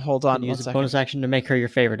hold on. Use a bonus action to make her your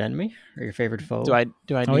favorite enemy or your favorite foe. Do I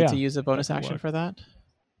need to use a bonus That action work. for that?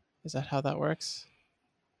 Is that how that works?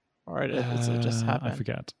 Or does it just happen? I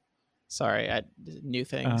forget. Sorry, new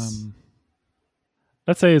things.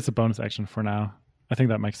 Let's say it's a bonus action for now. I think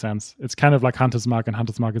that makes sense. It's kind of like Hunter's Mark, and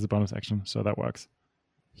Hunter's Mark is a bonus action, so that works.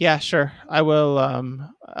 Yeah, sure. I will.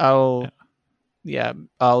 I'll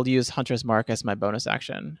use Hunter's Mark as my bonus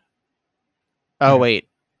action. Oh Okay. wait,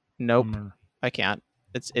 nope, I can't.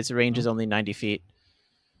 Its range is only 90 feet.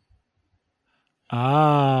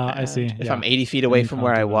 I see. If Yeah. I'm 80 feet away you from can't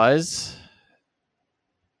where do I that. was,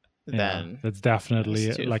 Yeah, then that's definitely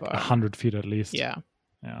it's too like far. 100 feet at least. yeah.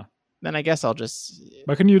 Then I guess I'll just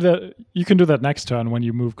But you can do that next turn when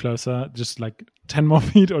you move closer, just like 10 more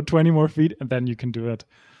feet or 20 more feet, and then you can do it,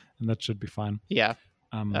 and that should be fine. yeah.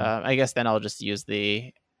 I guess then I'll just use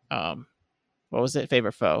the what was it,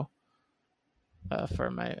 favorite foe,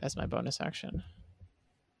 as my bonus action.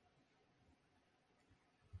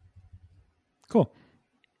 Cool.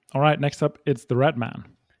 All right, next up, it's the Red Man.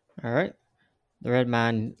 All right. The red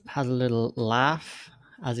man has a little laugh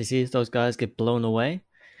as he sees those guys get blown away.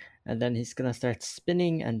 And then he's going to start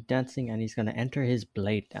spinning and dancing, and he's going to enter his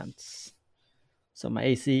blade dance. So my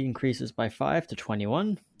AC increases by 5 to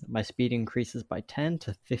 21. My speed increases by 10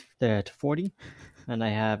 to 40. And I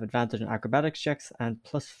have advantage in acrobatics checks and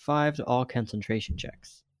 +5 to all concentration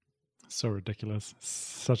checks. So ridiculous.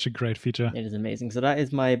 Such a great feature. It is amazing. So that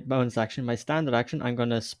is my bonus action. My standard action, I'm going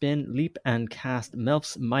to spin, leap, and cast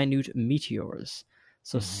Melf's Minute Meteors.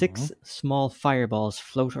 So 6 small fireballs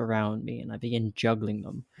float around me, and I begin juggling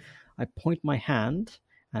them. I point my hand,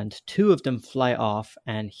 and 2 of them fly off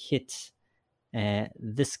and hit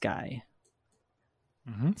this guy.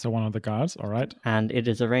 So one of the guards, all right. And it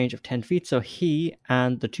is a range of 10 feet, so he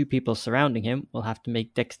and the 2 people surrounding him will have to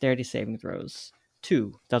make dexterity saving throws.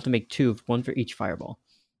 2. They'll have to make 2, 1 for each fireball.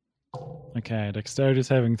 Okay, dexterity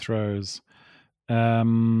saving throws.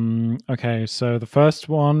 Okay, so the first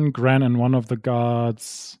one, Gren and one of the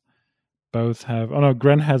guards both have... Oh no,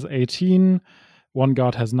 Gren has 18, one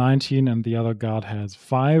guard has 19, and the other guard has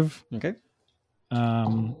 5. Okay.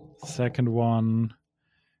 Second one,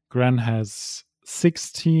 Gren has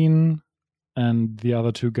 16, and the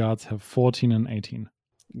other 2 guards have 14 and 18.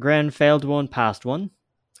 Gren failed 1, passed 1.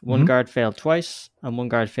 One guard failed twice, and 1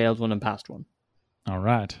 guard failed 1 and passed 1. All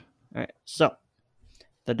right. All right, so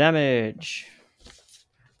the damage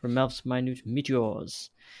from Melf's Minute Meteors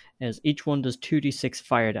is each one does 2d6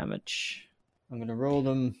 fire damage. I'm going to roll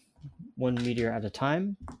them 1 meteor at a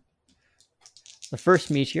time. The first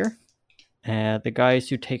meteor, the guys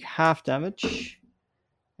who take half damage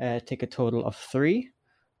take a total of 3.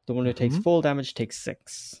 The one who takes full damage takes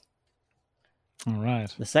 6. All right.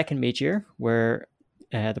 The second meteor, where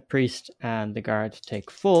the priest and the guard take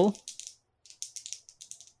full.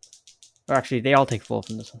 Or actually, they all take full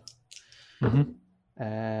from this one.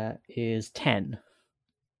 Is 10.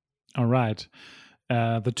 All right.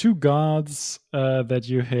 The two guards that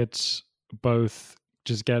you hit both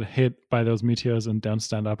just get hit by those meteors and don't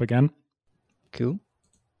stand up again. Cool.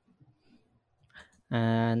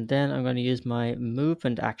 And then I'm going to use my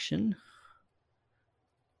movement action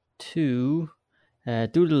to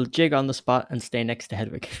do a little jig on the spot and stay next to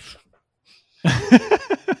Hedwig.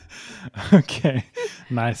 Okay,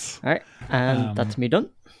 nice. All right, and that's me done.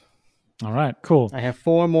 All right, cool. I have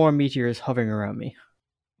 4 more meteors hovering around me.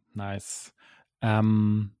 Nice.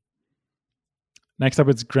 Next up,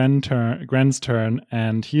 it's Gren's turn,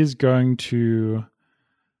 and he's going to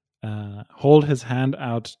hold his hand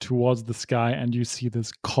out towards the sky, and you see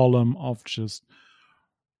this column of just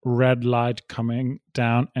red light coming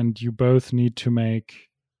down, and you both need to make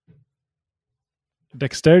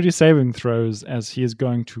dexterity saving throws as he is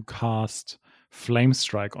going to cast Flame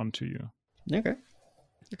Strike onto you. Okay.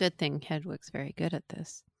 Good thing Hedwig's very good at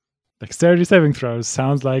this. Dexterity saving throws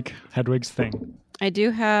sounds like Hedwig's thing. I do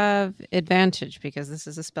have advantage because this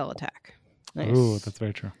is a spell attack. Nice. Ooh, that's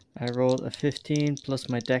very true. I rolled a 15 plus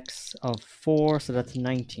my dex of 4, so that's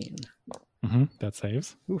 19. That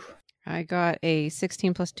saves. Oof. I got a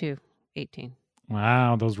 16 plus 2, 18.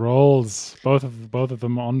 Wow, those rolls, both of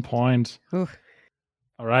them on point. Ooh.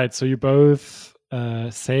 All right, so you both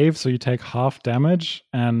save, so you take half damage,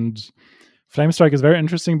 and Flame Strike is very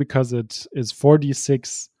interesting because it is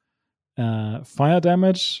 4d6 fire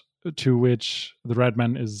damage, to which the red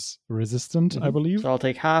man is resistant, I believe. So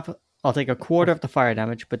I'll take a quarter of the fire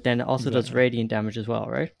damage, but then it also does radiant damage as well,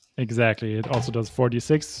 right? Exactly. It also does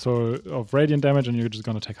 4d6 so of radiant damage, and you're just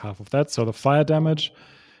going to take half of that. So the fire damage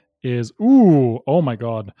is, oh my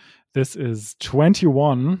god. This is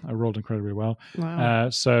 21. I rolled incredibly well. Wow.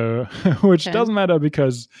 So, which Okay. doesn't matter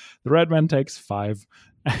because the red man takes 5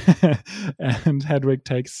 and Hedwig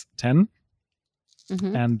takes 10.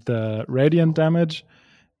 Mhm. And the radiant damage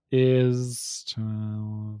is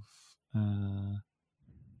 12,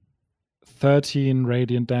 13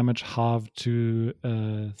 radiant damage halved to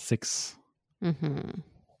 6. Mhm.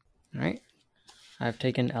 All right. I've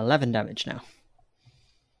taken 11 damage now.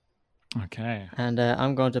 Okay. And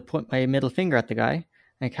I'm going to point my middle finger at the guy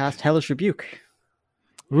and cast Hellish Rebuke.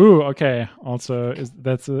 Ooh, okay. Also, is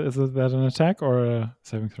that an attack or a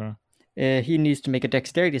saving throw? He needs to make a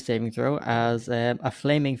dexterity saving throw as a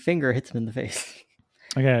flaming finger hits him in the face.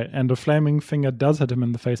 Okay, and the flaming finger does hit him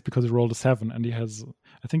in the face because he rolled a 7, and he has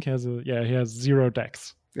 0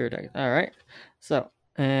 dex. All right. So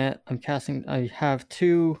I'm casting. I have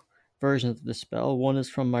 2 versions of the spell. One is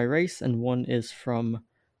from my race, and one is from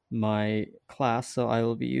my class. So I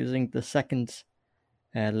will be using the second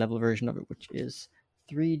level version of it, which is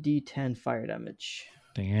 3d10 fire damage.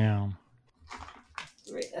 Damn.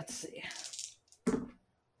 Wait, let's see.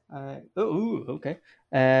 Okay.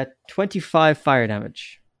 25 fire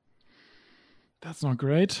damage. That's not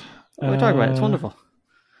great. What are we talking about? It's wonderful.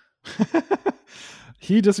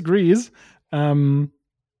 He disagrees.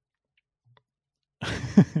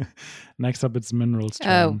 Next up, it's Mineral's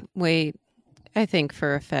Oh, turn. wait. I think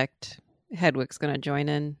for effect, Hedwig's going to join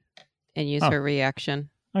in and use her reaction.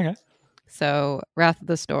 Okay. So, Wrath of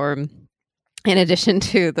the Storm, in addition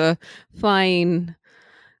to the flying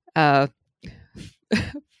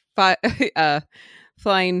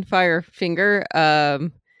flying fire finger,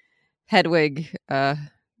 Hedwig,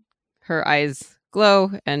 her eyes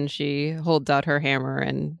glow and she holds out her hammer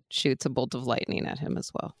and shoots a bolt of lightning at him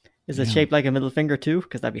as well. Is it shaped like a middle finger too?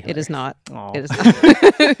 Because that'd be It hilarious. is not. Aw. It is not.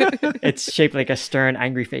 It's shaped like a stern,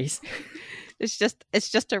 angry face. It's just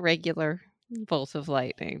a regular bolt of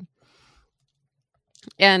lightning.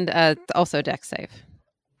 And also dex save.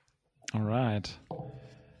 All right.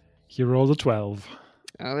 He rolls a 12.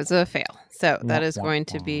 Oh, it was a fail. So that Wah, is wah, going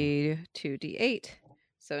to wah. be 2d8.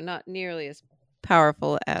 So not nearly as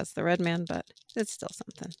powerful as the red man, but it's still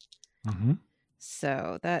something. Mm-hmm.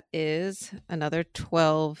 So that is another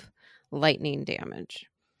 12 lightning damage.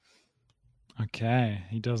 Okay,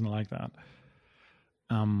 he doesn't like that.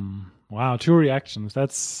 Wow, 2 reactions.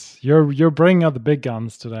 That's you're bringing out the big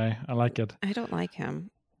guns today. I like it. I don't like him.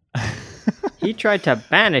 He tried to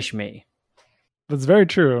banish me. That's very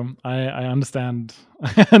true. I understand.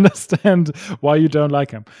 I understand why you don't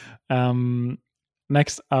like him.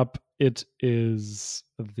 Next up, it is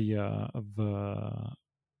the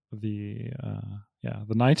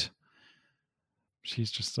knight.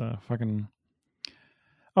 She's just fucking.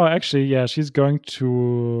 Oh, actually, yeah, she's going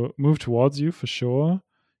to move towards you for sure.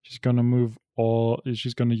 She's going to move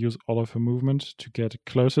she's going to use all of her movement to get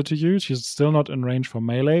closer to you. She's still not in range for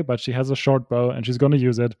melee, but she has a short bow and she's going to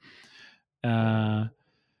use it. And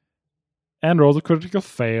rolls a critical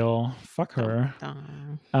fail. Fuck her.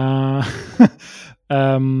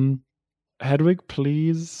 Hedwig,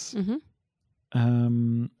 please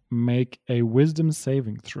make a wisdom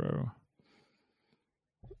saving throw.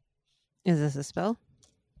 Is this a spell?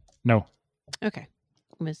 No. Okay.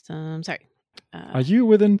 Wisdom. Sorry. Are you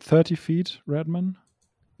within 30 feet, Redman?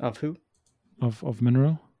 Of who? Of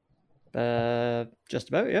Mineral? Just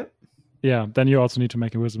about, yeah. Yeah, then you also need to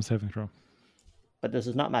make a wisdom saving throw. But this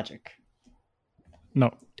is not magic.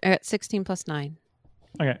 No. I got 16 plus 9.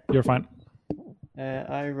 Okay, you're fine.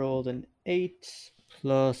 I rolled an 8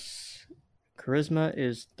 plus charisma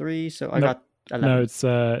is 3, so I No. got 11. No, it's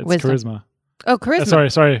Wisdom. charisma. Oh,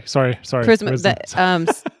 charisma. Sorry. Charisma. Wisdom.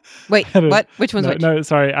 Wait, what? Which one's which? No,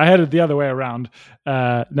 sorry. I had it the other way around.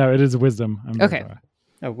 No, it is wisdom. I'm Okay. sorry.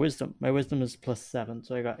 Oh, wisdom. My wisdom is plus 7,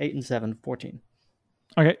 so I got 8 and 7, 14.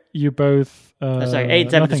 Okay, you both... sorry, 8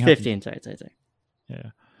 and 7 is nothing 15. Sorry.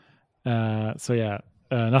 Yeah. So yeah,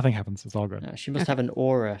 nothing happens. It's all good. She must have an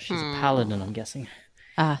aura. She's a paladin, I'm guessing.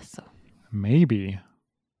 So. Maybe.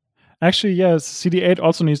 Actually, yes, CD8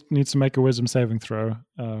 also needs to make a wisdom saving throw.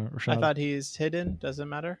 Rashad. I thought he's hidden. Doesn't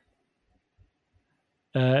matter.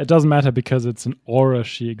 It doesn't matter because it's an aura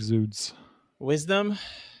she exudes. Wisdom.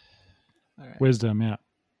 All right. Wisdom, yeah.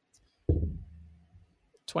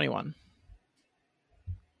 21.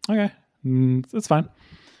 Okay, it's fine.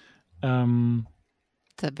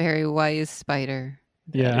 It's a very wise spider.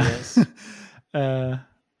 Yeah. It is.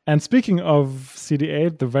 And speaking of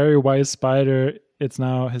CD8, the very wise spider, it's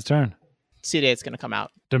now his turn. CD8's going to come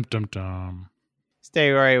out. Dum dum dum.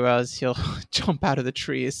 Stay where he was. He'll jump out of the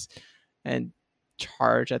trees and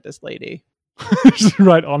charge at this lady. Just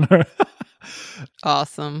right on her.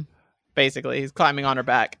 Awesome. Basically, he's climbing on her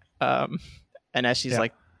back. And as she's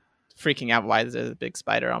like freaking out, why is there a big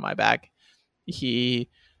spider on my back? He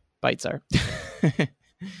bites her.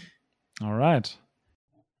 All right.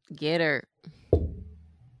 Get her.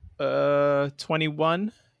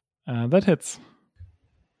 21. That hits.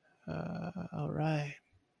 All right.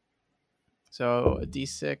 So a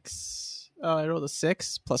d6. Oh, I rolled a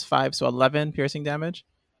 6 plus 5, so 11 piercing damage.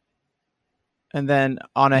 And then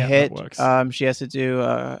on a Yeah, hit, that works. she has to do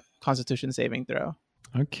a Constitution saving throw.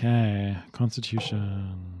 Okay.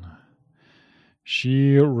 Constitution.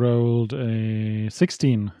 She rolled a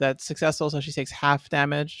 16. That's successful, so she takes half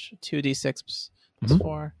damage. 2d6 plus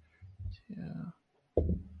 4. Yeah.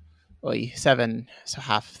 Oh, 7, so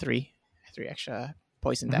half 3. 3 extra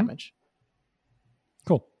poison damage.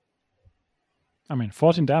 Cool. I mean,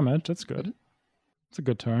 14 damage. That's good. It's a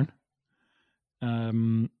good turn.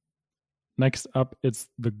 Next up, it's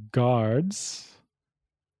the guards.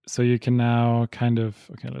 So you can now kind of...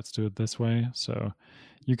 Okay, let's do it this way. So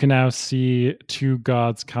you can now see 2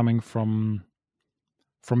 guards coming from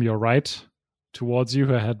your right towards you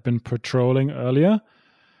who had been patrolling earlier.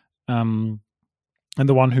 And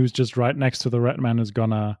the one who's just right next to the red man is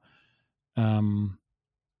gonna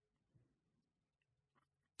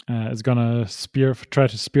try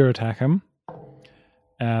to spear attack him.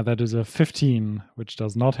 That is a 15, which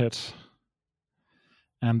does not hit.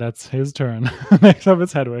 And that's his turn. Next up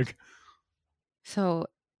is Hedwig. So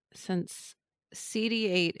since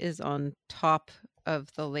CD8 is on top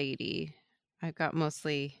of the lady, I've got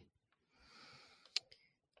mostly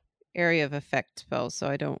area of effect spells, so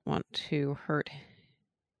I don't want to hurt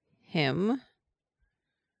him.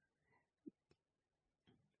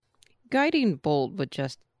 Guiding Bolt would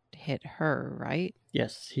just hit her, right?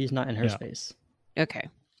 Yes, he's not in her space. Okay.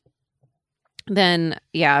 Then,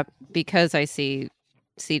 yeah, because I see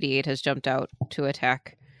CD8 has jumped out to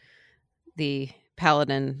attack the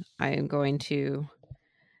paladin, I am going to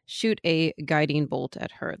shoot a guiding bolt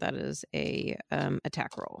at her. That is a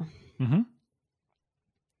attack roll. Mm-hmm.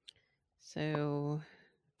 So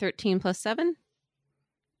 13 plus 7?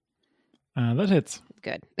 That hits.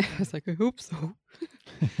 Good. I was like, I hope so.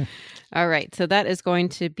 All right. So that is going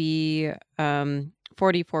to be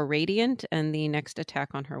 44 radiant, and the next attack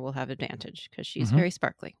on her will have advantage because she's very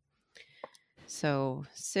sparkly. So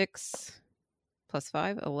 6 plus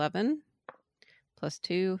 5, 11. Plus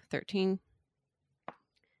 2, 13.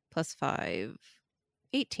 Plus 5,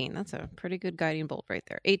 18. That's a pretty good guiding bolt right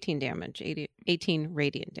there. 18 damage. 18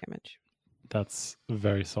 radiant damage. That's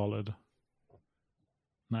very solid.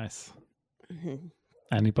 Nice. Mm-hmm.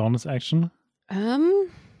 Any bonus action? No,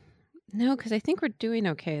 because I think we're doing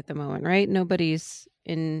okay at the moment, right? Nobody's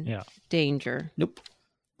in danger. Nope.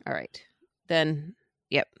 All right. Then,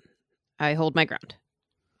 yep. I hold my ground.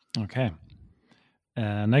 Okay.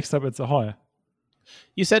 Next up, it's Ahoy.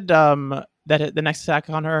 You said that the next attack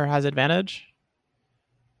on her has advantage.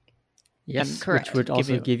 Yes, correct. which would Give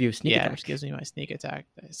also you- give you sneak attack. which gives me my sneak attack.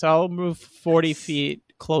 So I'll move 40 feet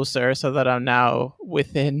closer so that I'm now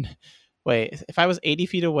within. Wait, if I was 80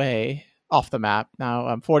 feet away off the map, now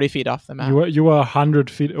I'm 40 feet off the map. You were 100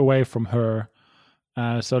 feet away from her.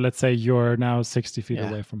 So let's say you're now 60 feet Yeah.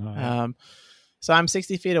 away from her. So I'm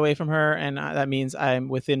 60 feet away from her, and that means I'm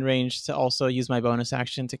within range to also use my bonus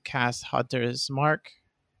action to cast Hunter's Mark.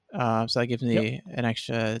 So that gives me an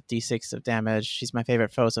extra d6 of damage. She's my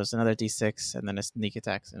favorite foe, so it's another d6, and then a sneak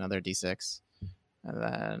attack's another d6. And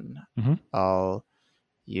then Mhm. I'll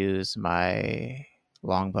use my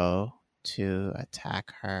longbow to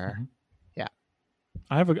attack her. Mhm.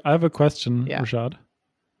 I have a question, Yeah. Rashad. Do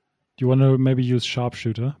you want to maybe use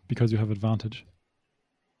sharpshooter because you have advantage?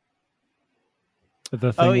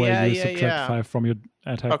 The thing where you subtract 5 from your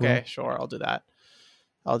attack Okay, roll. sure, I'll do that.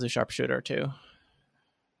 I'll do sharpshooter too.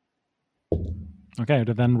 Okay,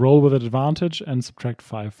 then roll with advantage and subtract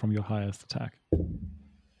 5 from your highest attack.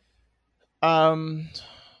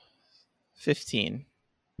 15.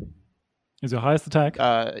 Is your highest attack?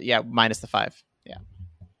 Yeah, minus the 5. Yeah,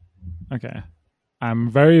 Okay.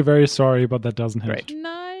 I'm very, very sorry, but that doesn't hit. great.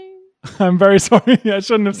 9. I'm very sorry. I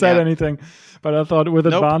shouldn't have said Yeah. anything, but I thought with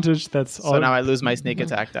Nope. advantage, that's all. So now I lose my sneak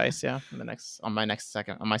attack dice. Yeah, on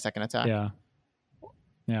my second attack.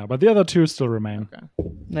 Yeah, but the other two still remain. Okay.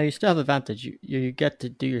 Now you still have advantage. You get to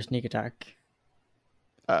do your sneak attack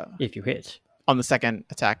if you hit. On the second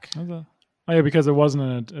attack. Oh yeah, because it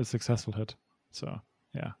wasn't a successful hit. So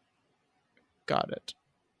yeah. Got it.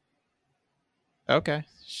 Okay.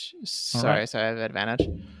 Sorry, right. so I have advantage.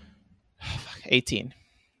 18.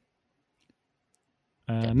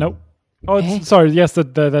 Nope. Oh, sorry. Yes,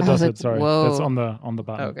 that does was it. like, Sorry, whoa. that's on the button. on the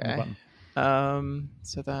Okay. button.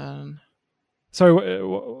 So then.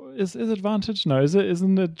 Sorry, is advantage? No,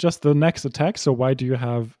 isn't it just the next attack? So why do you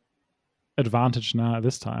have advantage now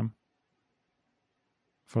this time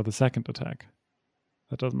for the second attack?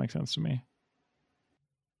 That doesn't make sense to me.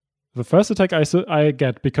 The first attack I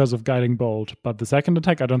get because of guiding bolt, but the second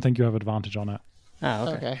attack I don't think you have advantage on it. Ah,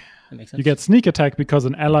 okay. Okay. That makes sense. You get sneak attack because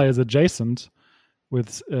an ally is adjacent with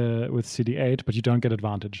CD8, but you don't get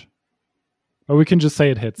advantage. Or we can just say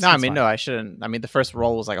it hits. No, I It's mean, fine. no, I shouldn't. I mean, the first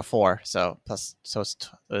roll was like a 4, so it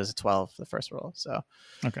was a 12, the first roll. So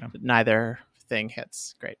Okay. neither thing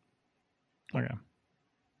hits. Great. Okay.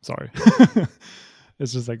 Sorry.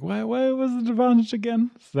 It's just like, why was it advantage again?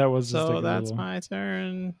 So that was just So like a that's little... my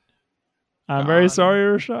turn. I'm very gone.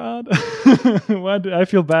 sorry, Rashad. What? I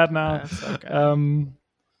feel bad now. That's okay.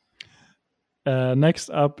 Next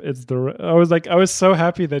up, it's I was so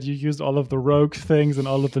happy that you used all of the rogue things and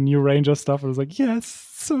all of the new ranger stuff. I was like, yes,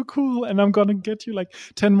 so cool. And I'm gonna get you like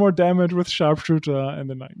 10 more damage with sharpshooter. And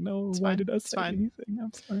then like, no, It's why fine. did I It's say fine. anything?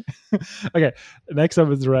 I'm sorry. Okay, next up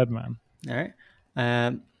is the red man. All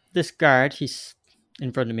right. This guard, he's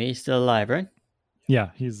in front of me. He's still alive, right? Yeah,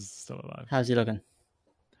 he's still alive. How's he looking?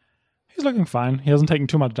 He's looking fine. He hasn't taken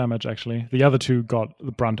too much damage, actually. The other two got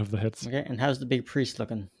the brunt of the hits. Okay. And how's the big priest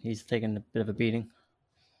looking? He's taking a bit of a beating.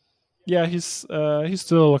 Yeah, he's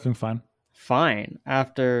still looking fine. Fine.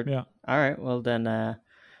 After. Yeah. All right. Well, then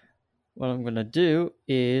what I'm going to do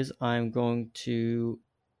is I'm going to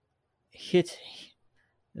hit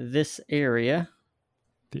this area.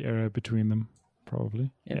 The area between them,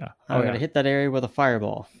 probably. Yep. Yeah. I'm going to hit that area with a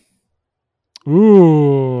fireball.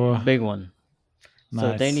 Ooh. A big one.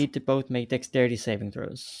 So they Nice. need to both make dexterity saving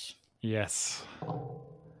throws. Yes.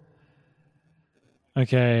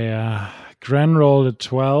 Okay, Gren rolled a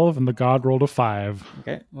 12 and the guard rolled a 5.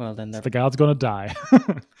 Okay. Well, then So the guard's gonna die.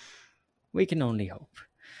 we can only hope.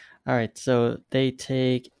 All right. So they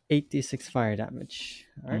take 8d6 fire damage.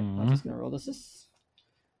 All right. I'm just going to roll this.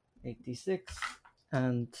 8d6.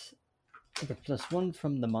 And the +1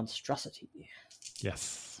 from the monstrosity.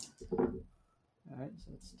 Yes. All right,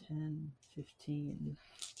 so it's 10, 15,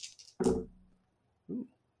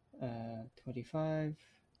 25,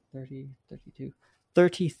 30, 32,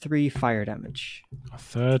 33 fire damage.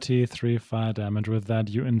 33 fire damage. With that,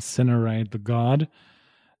 you incinerate the god.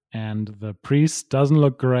 And the priest doesn't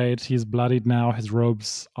look great. He's bloodied now. His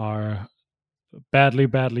robes are badly,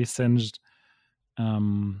 badly singed.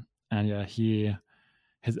 And yeah,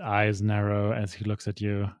 his eyes narrow as he looks at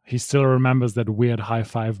you. He still remembers that weird high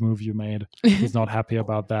five move you made. He's not happy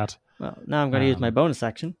about that. Well, now I'm going to use my bonus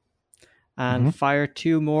action and fire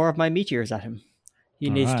 2 more of my meteors at him. He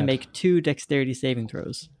All needs to right. make 2 dexterity saving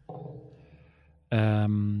throws.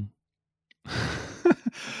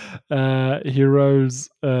 He rolls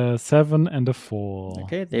 7 and a 4.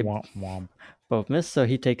 Okay, they- Womp womp. Both miss, so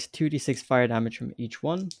he takes 2d6 fire damage from each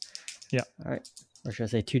one. Yeah. All right. or should I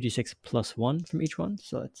say 2d6 plus 1 from each one.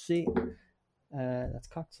 So let's see. That's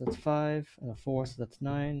cocked, so that's 5, and a 4, so that's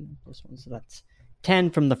 9, plus 1, so that's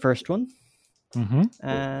 10 from the first one,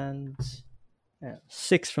 and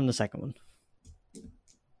 6 from the second one.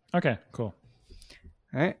 Okay, cool.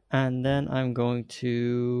 All right, and then I'm going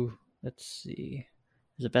to, let's see,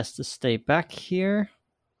 is it best to stay back here?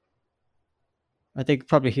 I think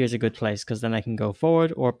probably here's a good place, because then I can go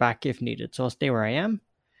forward or back if needed. So I'll stay where I am.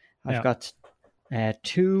 I've got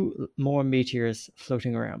 2 more meteors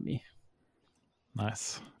floating around me.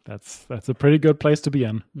 Nice. That's a pretty good place to be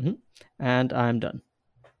in. And I'm done.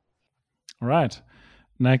 All right.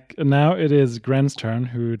 Now it is Gren's turn,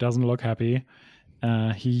 who doesn't look happy.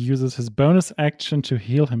 He uses his bonus action to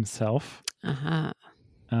heal himself.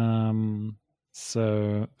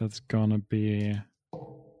 So that's gonna be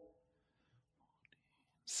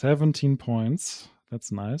 17 points.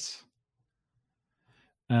 That's nice.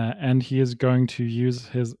 And he is going to use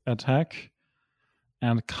his attack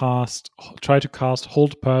and try to cast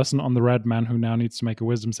Hold Person on the red man, who now needs to make a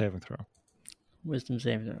Wisdom saving throw. Wisdom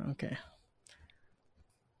saving throw, okay.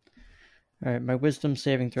 All right, my Wisdom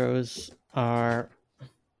saving throws are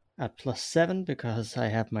at +7 because I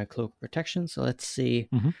have my cloak protection. So let's see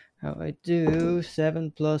how I do. 7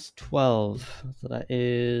 plus 12. So that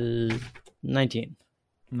is 19.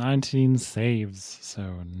 19 saves,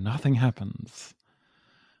 so nothing happens.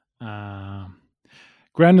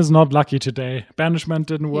 Gren is not lucky today. Banishment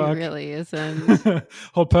didn't work. He really isn't.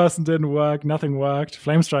 Hold Person didn't work. Nothing worked.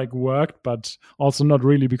 Flame Strike worked, but also not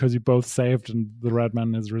really because you both saved and the red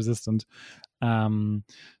man is resistant.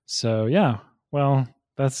 So yeah, well,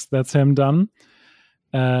 that's him done.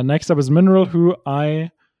 Next up is Mineral, who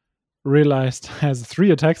I realized has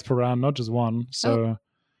 3 attacks per round, not just 1. So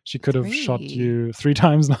she could have shot you 3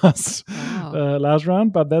 times last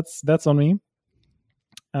round, but that's on me.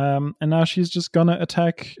 And now she's just gonna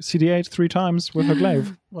attack CD8 3 times with her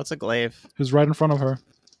glaive. What's a glaive? Who's right in front of her.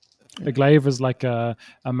 A glaive is like do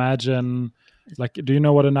you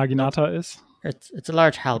know what a naginata is? It's a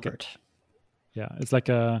large halberd. Yeah, it's like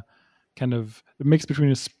a kind of a mix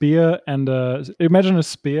between a spear and imagine a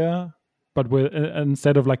spear, but with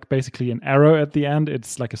instead of like basically an arrow at the end,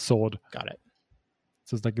 it's like a sword. Got it.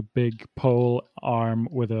 So it's like a big pole arm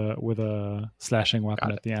with a slashing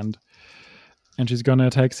weapon at the end. And she's gonna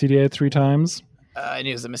attack CD8 3 times. I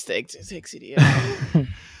knew it was a mistake to take CD8.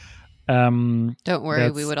 Don't worry,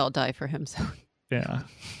 we would all die for him. So yeah,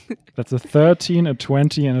 that's a 13, a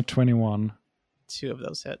 20, and a 21. 2 of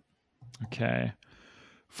those hit. Okay.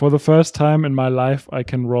 For the first time in my life, I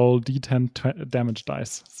can roll D10 damage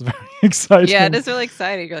dice. It's very exciting. Yeah, it is really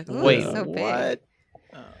exciting. You're like, wait, so what? Big.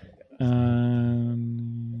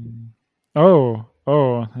 Oh.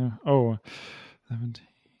 17.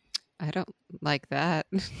 I don't like that.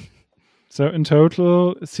 So in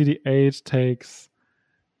total, CD8 takes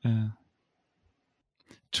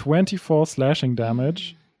 24 slashing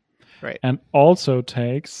damage. Right. And also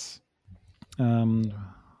takes 14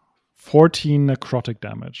 necrotic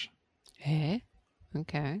damage.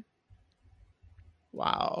 Okay.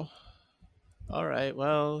 Wow. All right.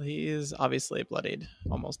 Well, he is obviously bloodied,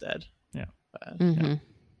 almost dead. Yeah. Yeah.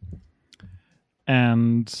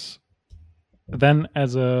 And then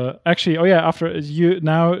after you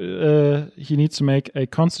now he needs to make a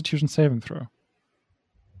Constitution saving throw.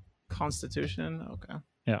 Constitution. Okay.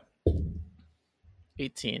 Yeah.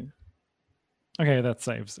 18. Okay, that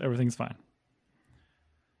saves. Everything's fine.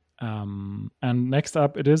 And next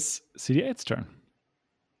up, it is CD8's turn.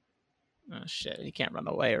 Oh shit! He can't run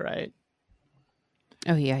away, right?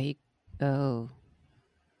 Oh yeah.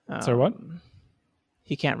 Sorry, what?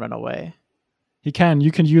 He can't run away. He can.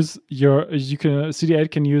 You can use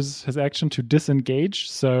CD8 can use his action to disengage.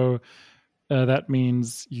 So that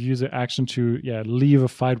means you use your action to leave a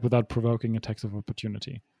fight without provoking attacks of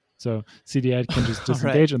opportunity. So CD8 can just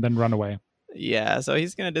disengage and then run away. Yeah, so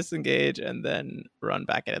he's gonna disengage and then run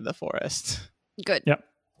back into the forest. Good. Yep.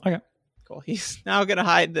 Okay. Cool. He's now gonna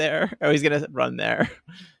hide there, or he's gonna run there.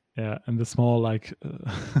 Yeah, and the small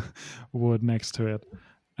wood next to it.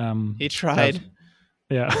 He tried.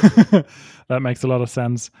 That makes a lot of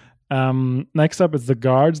sense. Next up is the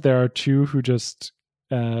guards. There are 2 who just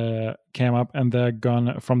came up, and they're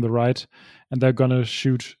gonna from the right, and they're gonna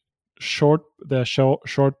shoot short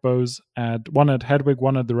bows at one at Hedwig,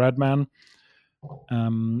 one at the red man.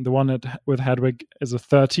 The one with Hedwig is a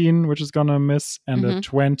 13, which is gonna miss, and a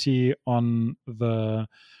 20 on the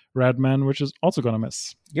red man, which is also gonna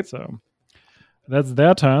miss. Yep. So that's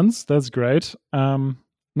their turns. That's great.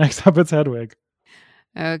 Next up, it's Hedwig.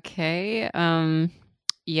 Okay.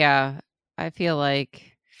 Yeah, I feel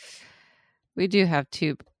like we do have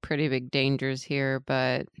 2 pretty big dangers here,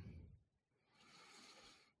 but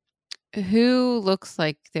who looks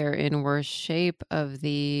like they're in worse shape of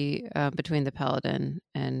the between the paladin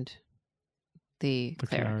and the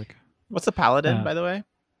cleric? What's the paladin, Yeah. by the way?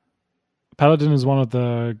 Paladin is one of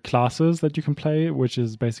the classes that you can play, which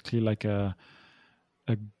is basically like a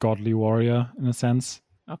godly warrior in a sense.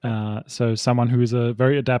 Okay. So someone who is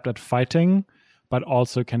very adept at fighting, but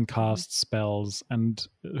also can cast spells, and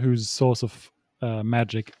whose source of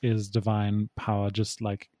magic is divine power, just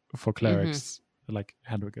like for clerics, like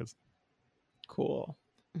Hedwig is. Cool.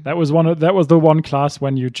 That was the one class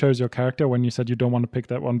when you chose your character, when you said you don't want to pick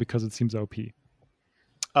that one because it seems OP.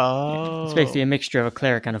 Oh, It's basically a mixture of a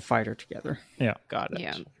cleric and a fighter together. Yeah. got it.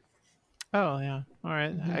 Yeah. Oh, yeah. All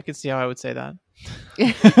right. I can see how I would say that.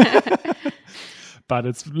 But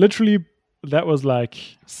it's literally, that was like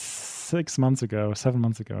 7 months ago or something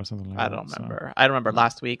like I that. don't so. remember. I don't remember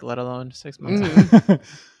last week, let alone 6 months ago.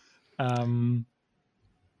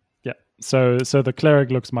 Yeah. So the cleric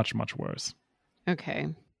looks much, much worse. Okay.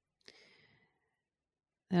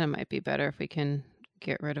 Then it might be better if we can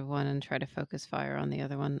get rid of one and try to focus fire on the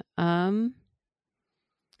other one.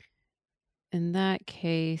 In that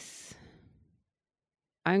case,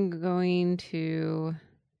 I'm going to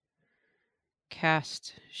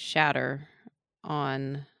cast Shatter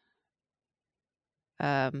on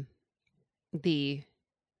the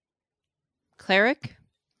cleric.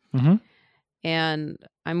 Mm-hmm. And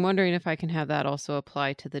I'm wondering if I can have that also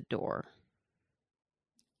apply to the door.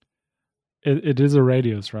 It is a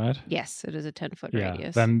radius, right? Yes, it is a 10-foot Yeah.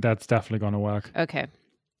 radius. Then that's definitely going to work. Okay.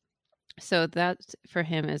 So that for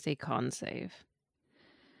him is a con save.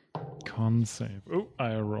 Con save. Oh,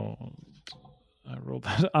 I rolled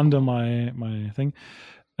that under my thing.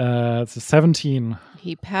 It's a 17.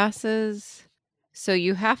 He passes. So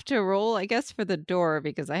you have to roll, I guess, for the door,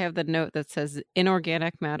 because I have the note that says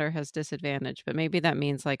inorganic matter has disadvantage, but maybe that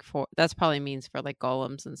means that's probably means for like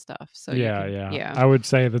golems and stuff. So yeah. I would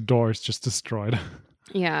say the door is just destroyed.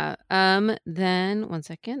 Yeah. Then 1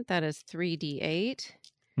 second. That is 3d8.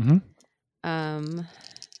 Mm-hmm.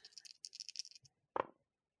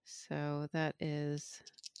 So that is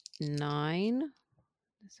 9.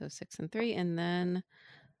 So 6 and 3, and then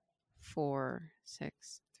 4,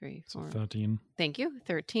 6, 3, 4. So 13. Thank you.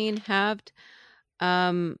 13 halved.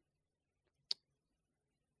 And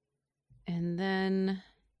then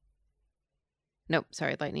nope,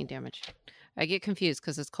 sorry, lightning damage. I get confused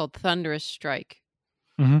because it's called Thunderous Strike.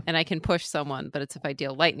 Mm-hmm. And I can push someone, but it's if I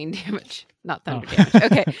deal lightning damage, not thunder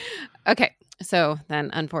damage. Okay. So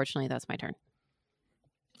then unfortunately that's my turn.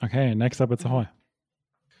 Okay, next up it's Ahoy.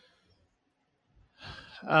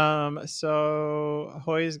 So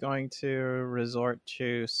Hoy is going to resort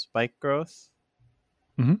to spike growth.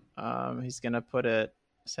 Mm-hmm. He's gonna put it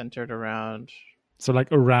centered around. So like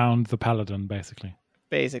around the paladin, basically.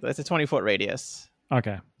 Basically, it's a 20-foot radius.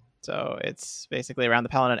 Okay. So it's basically around the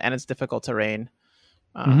paladin, and it's difficult terrain.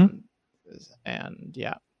 And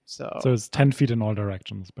yeah, so it's 10 feet in all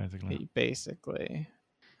directions, basically. Basically,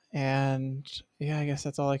 and yeah, I guess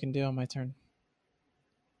that's all I can do on my turn.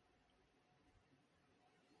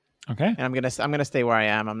 Okay. And I'm gonna stay where I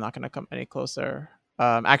am. I'm not gonna come any closer.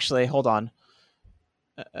 Actually, hold on.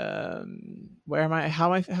 Where am I?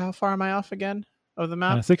 How far am I off again of the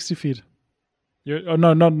map? 60 feet.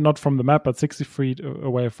 Not from the map, but 60 feet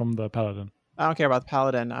away from the paladin. I don't care about the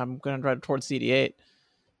paladin. I'm gonna drive towards CD8.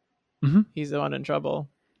 Mm-hmm. He's the one in trouble.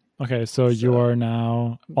 Okay, so you are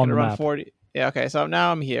now on the map. 40. Yeah. Okay. So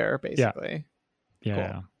now I'm here, basically. Yeah. Cool.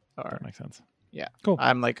 Yeah. All That right. makes sense. Yeah. Cool.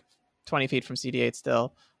 I'm like 20 feet from CD8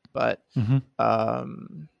 still, but yeah,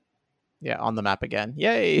 on the map again.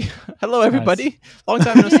 Yay! Hello, everybody. Nice. Long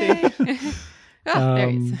time no see. There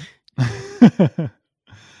he is.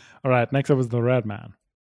 All right. Next up is the red man.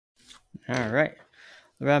 All right.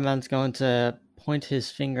 The red man's going to point his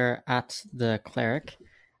finger at the cleric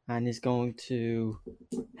and is going to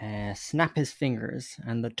snap his fingers,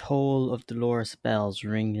 and the toll of Dolores bells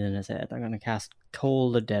ring in his head. I'm going to cast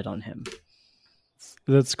Toll the Dead on him.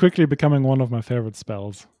 That's quickly becoming one of my favorite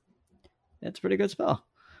spells. It's a pretty good spell.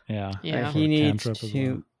 Yeah. Yeah. He needs Cantrip as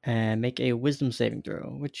to make a wisdom saving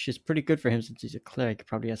throw, which is pretty good for him since he's a cleric. He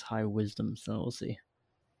probably has high wisdom, so we'll see.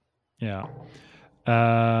 Yeah.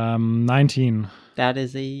 19. That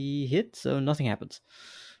is a hit, so nothing happens.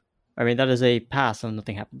 I mean, that is a pass, so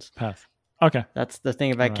nothing happens. Pass. Okay. That's the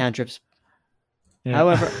thing about Alright. cantrips. Yeah.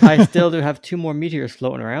 However, I still do have 2 more meteors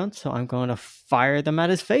floating around, so I'm going to fire them at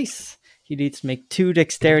his face. He needs to make 2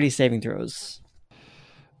 dexterity saving throws.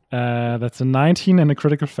 That's a 19 and a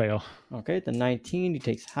critical fail. Okay, the 19, he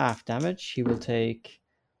takes half damage. He will take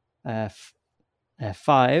 5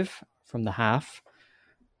 from the half.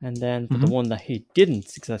 And then for the one that he didn't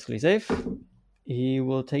successfully save, he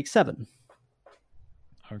will take 7.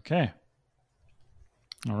 Okay.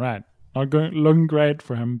 All right. Not looking great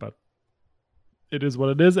for him, but it is what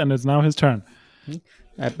it is, and it's now his turn.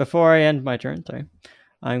 Before I end my turn, sorry,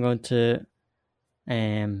 I'm going to...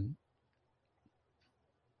 No,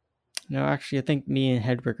 actually, I think me and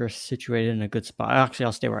Hedwig are situated in a good spot. Actually,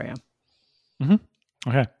 I'll stay where I am.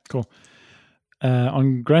 Okay, cool.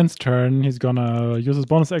 On Grant's turn, he's gonna use his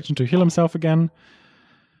bonus action to heal himself again.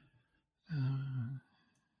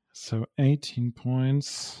 So 18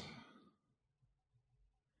 points.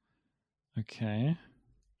 Okay.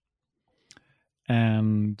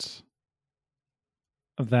 And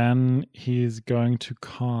then he's going to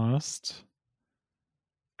cast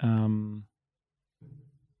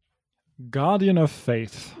Guardian of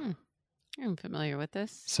Faith. I'm familiar with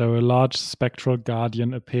this. So a large spectral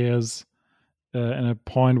guardian appears in a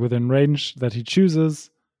point within range that he chooses.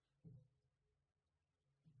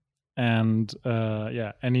 And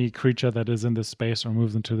any creature that is in this space or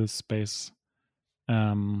moves into this space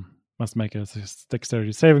must make a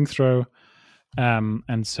dexterity saving throw.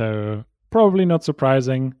 And so, probably not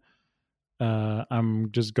surprising,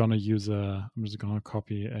 I'm just gonna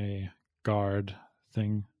copy a guard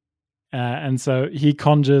thing. And so he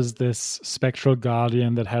conjures this spectral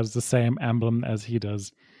guardian that has the same emblem as he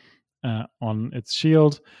does on its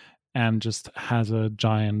shield, and just has a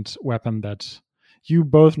giant weapon that you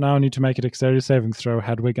both now need to make a dexterity saving throw,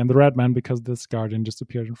 Hedwig and the red man, because this guardian just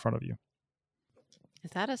appeared in front of you.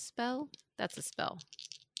 Is that a spell? That's a spell.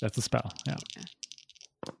 That's a spell, yeah.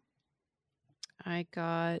 I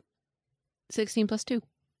got 16 plus 2.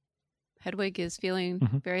 Hedwig is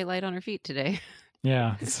feeling very light on her feet today.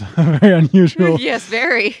 Yeah, it's very unusual. Yes,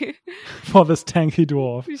 very. For this tanky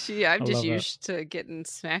dwarf. I'm just used to getting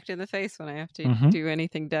smacked in the face when I have to do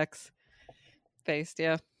anything dex based,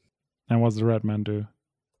 yeah. And what's the red man do?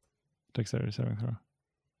 Dexterity saving throw.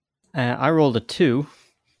 I rolled a 2.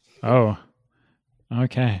 Oh.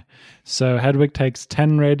 Okay. So Hedwig takes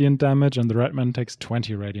 10 radiant damage and the red man takes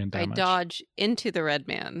 20 radiant damage. I dodge into the red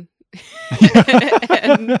man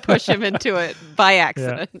and push him into it by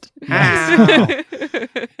accident. Yeah.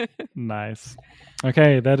 Nice.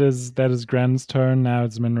 Okay, that is Gren's turn. Now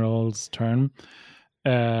it's Mineral's turn.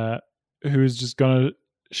 Who's just gonna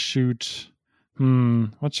shoot?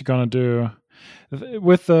 What's she gonna do?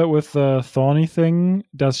 With the thorny thing,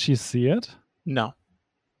 does she see it? No.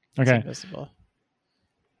 Okay. It's invisible.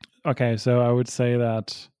 Okay, so I would say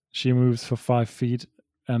that she moves for 5 feet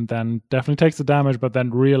and then definitely takes the damage, but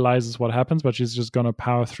then realizes what happens, but she's just going to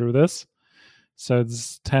power through this. So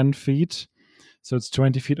it's 10 feet. So it's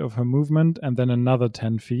 20 feet of her movement and then another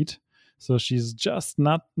 10 feet. So she's just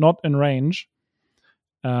not in range.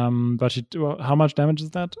 But how much damage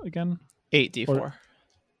is that again? 8d4.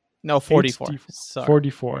 No, 44.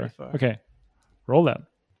 44. Okay. Roll that.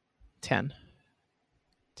 10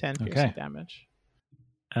 piercing damage.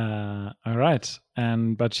 All right.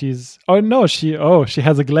 But she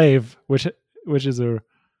has a glaive, which is a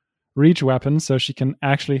reach weapon, so she can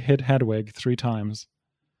actually hit Hedwig 3 times.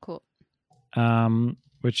 Cool.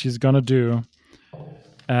 Which she's gonna do.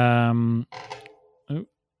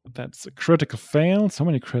 That's a critical fail. So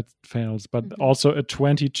many crit fails, but also a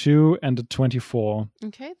 22 and a 24.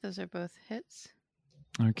 Okay, those are both hits.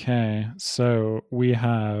 Okay, so we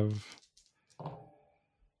have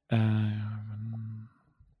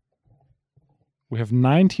we have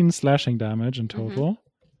 19 slashing damage in total,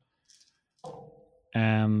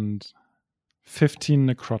 and 15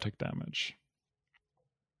 necrotic damage.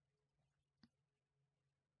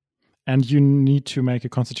 And you need to make a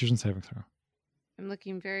Constitution saving throw. I'm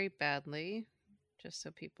looking very badly, just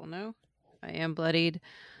so people know. I am bloodied.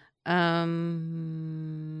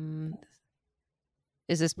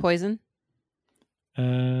 Is this poison?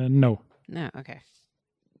 No. No, okay.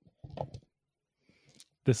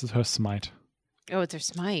 This is her smite. Oh, it's her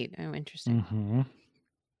smite. Oh, interesting.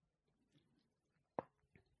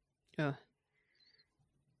 Oh.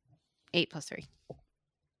 8 plus 3.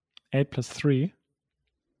 8 plus 3.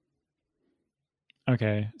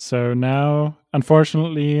 Okay, so now,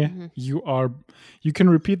 unfortunately, you can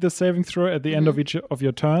repeat the saving throw at the end of each of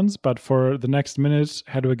your turns, but for the next minute,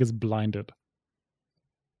 Hedwig is blinded.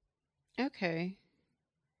 Okay.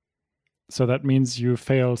 So that means you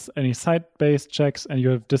fail any side-based checks, and you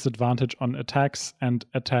have disadvantage on attacks, and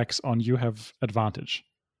attacks on you have advantage.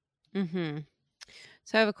 So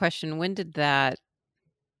I have a question. When did that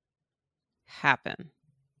happen?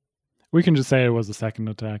 We can just say it was the second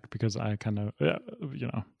attack because I kind of, it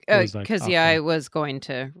was like because after. I was going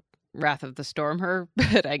to Wrath of the Storm her,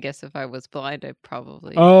 but I guess if I was blind, I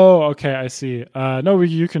probably Oh, okay, I see. No,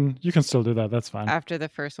 you can still do that. That's fine. after the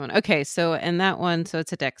first one. Okay, so and that one, so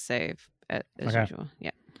it's a dex save as Okay. usual.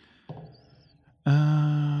 Yeah,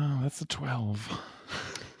 That's a 12.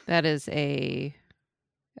 that is a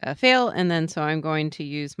fail, and then so I'm going to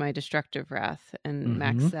use my Destructive Wrath and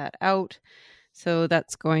max Mhm. that out. So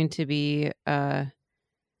that's going to be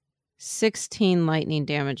 16 lightning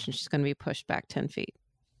damage, and she's going to be pushed back 10 feet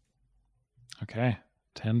Okay,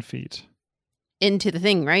 10 feet. into the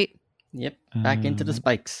thing, right? Yep. Back into the Um,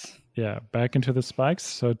 spikes. Yeah, back into the spikes.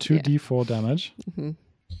 So 2d4 damage. hmm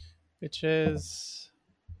Which is,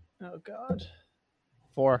 oh god,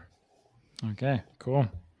 4. Okay, cool.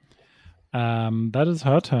 That is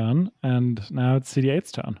her turn, and now it's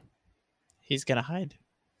CD8's turn. He's gonna hide.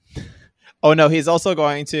 Oh no, he's also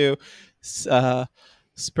going to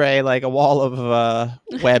spray like a wall of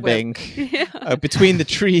webbing Yeah. between the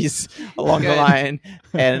trees along the Good. line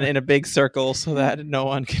and in a big circle so that no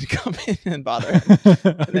one can come in and bother him.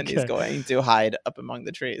 And then he's Okay. going to hide up among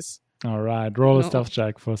the trees. All right, roll a No. stealth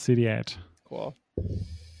check for CD8. Cool.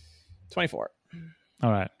 24.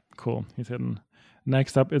 All right, cool. He's hidden.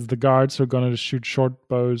 Next up is the guards who are going to shoot short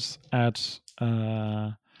bows at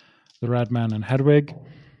the Red Man and Hedwig.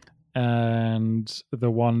 And the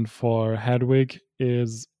one for Hedwig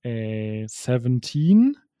is a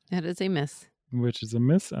 17, That is a miss. which is a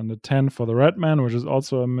miss, and a 10 for the Red Man, which is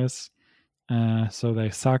also a miss. So they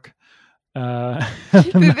suck. Now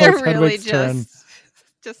it's They're really Hedwig's turn.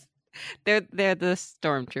 just they're the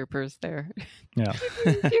stormtroopers there. Yeah.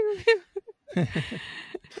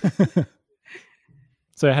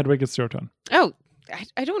 So Hedwig, it's your turn. Oh,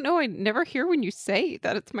 I don't know. I never hear when you say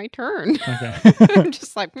that it's my turn. Okay. I'm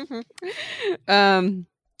just like,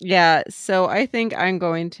 yeah. So I think I'm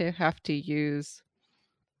going to have to use.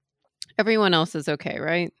 Everyone else is okay,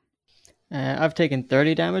 right? I've taken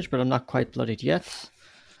 30 damage, but I'm not quite bloodied yet.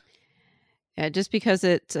 Yeah, just because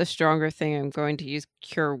it's a stronger thing, I'm going to use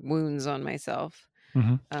Cure Wounds on myself.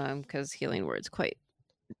 Mhm. Because Healing Word's quite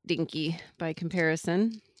dinky by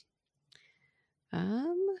comparison.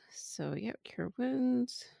 So yeah, Cure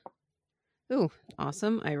Wounds. Ooh,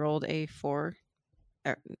 awesome! I rolled an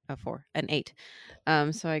 8.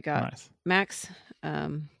 So I got Nice. max.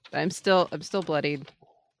 I'm still bloodied.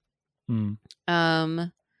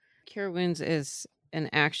 Mm. Cure Wounds is an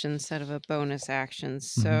action instead of a bonus action.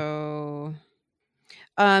 So,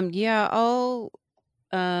 yeah, I'll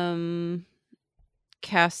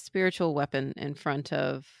cast Spiritual Weapon in front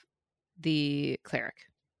of the cleric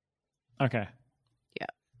Okay.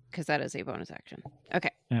 because that is a bonus action.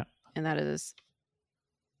 Okay. Yeah. And that is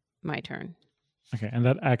my turn. Okay, and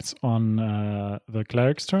that acts on the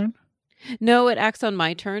cleric's turn? No, it acts on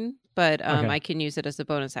my turn, but Okay. I can use it as a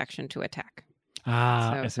bonus action to attack.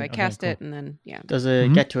 Ah, So I Okay, cast cool. it, and then yeah. Does it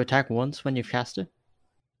Mhm. get to attack once when you've cast it?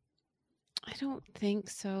 I don't think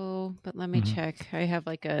so, but let me Mhm. check. I have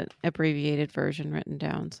like a abbreviated version written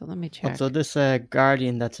down, so let me check. So this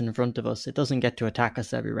guardian that's in front of us, it doesn't get to attack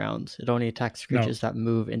us every round. It only attacks No. creatures that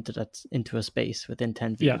move into a space within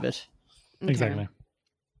 10 feet Yeah. of it. Okay. Exactly.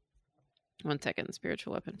 1 second.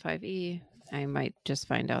 Spiritual Weapon 5e. I might just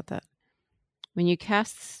find out that when you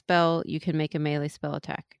cast the spell, you can make a melee spell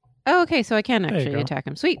attack. Oh, okay. So I can There you actually go. attack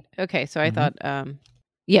him. Sweet. Okay. So I Mhm. thought,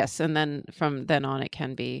 yes. And then from then on, it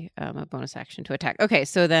can be a bonus action to attack. Okay.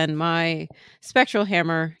 So then my Spectral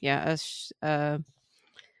Hammer,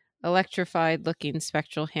 electrified looking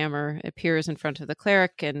Spectral Hammer appears in front of the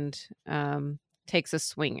cleric and takes a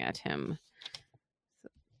swing at him.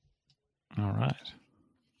 All right.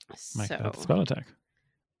 Make So that spell attack.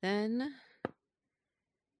 then,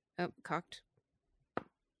 cocked.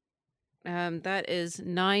 That is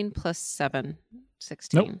 9 plus 7,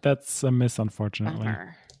 16. Nope, that's a miss, unfortunately.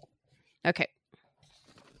 Bummer. Okay.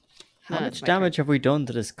 How No, much it's my damage have we done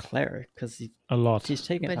to this cleric? Because A lot. he's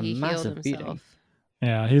taken But a he healed massive beating. himself.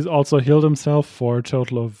 Yeah, he's also healed himself for a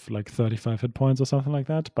total of like 35 hit points or something like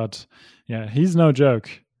that. But yeah, he's no joke.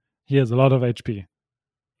 He has a lot of HP.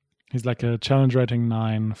 He's like a challenge rating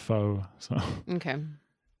 9 foe. So, Okay.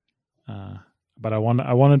 but I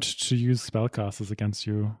wanted to use spellcasters against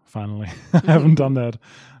you finally. I haven't done that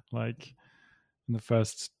like in the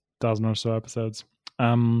first dozen or so episodes.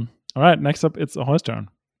 All right, next up it's Ahoy's turn.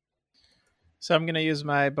 So I'm going to use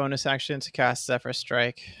my bonus action to cast Zephyr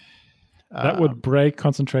Strike. That would break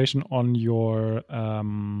concentration on your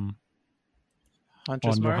Hunter's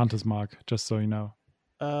your Mark. hunter's mark, just so you know.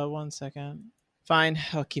 1 second. Fine,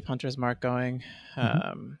 I'll keep Hunter's Mark going.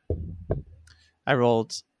 I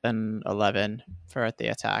rolled an 11 for the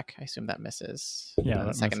attack. I assume that misses. Yeah, And the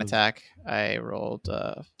that second misses. attack, I rolled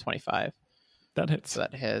 25. That hits. So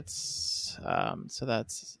that hits. So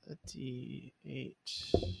that's a D8.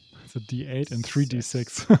 It's a D8 and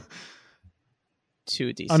 3D6.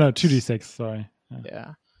 2D6. Oh no, 2D6. Sorry.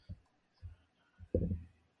 Yeah.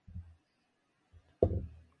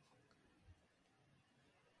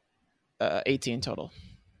 Uh, 18 total.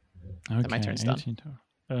 Okay, my turn's done. 18 total.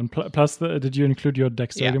 And plus, did you include your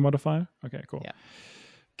dexterity modifier? Okay, cool. Yeah.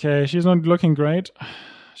 Okay, she's not looking great.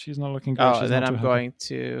 She's not looking great. Oh, She's then not too I'm happy. going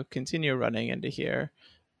to continue running into here,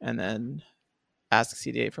 and then ask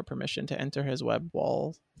CD8 for permission to enter his web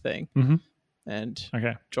wall thing, and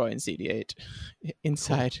Okay. join CD8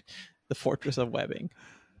 inside the fortress of webbing.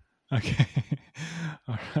 Okay.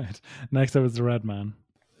 All right. Next up is the red man.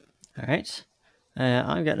 All right.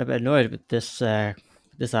 I'm getting a bit annoyed with this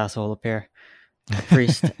asshole up here, the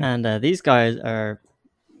priest, and these guys are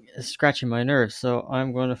scratching my nerves. So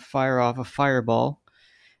I'm going to fire off a fireball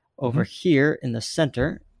over here in the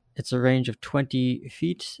center. It's a range of 20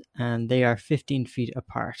 feet, and they are 15 feet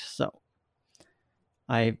apart. So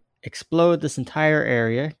I explode this entire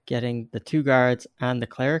area, getting the 2 guards and the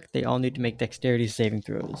cleric. They all need to make dexterity saving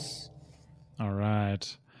throws. All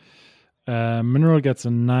right. Mineral gets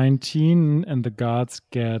a 19, and the guards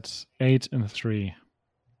get 8 and 3.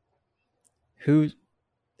 The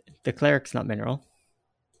cleric's not Mineral.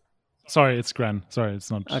 Sorry, it's Gren. Sorry,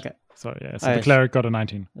 it's not. Okay. Sorry, yeah. So the cleric got a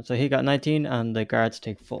 19. So he got 19, and the guards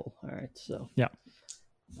take full. All right, so. Yeah.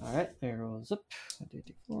 All right, there goes up. 1, 2,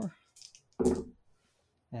 3, 4. So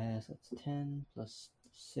that's 10 plus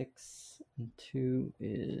 6 and 2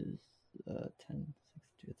 is 10. 6,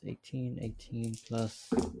 2, it's 18. 18 plus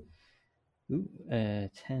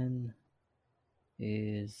 10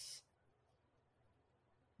 is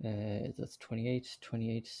that's 28.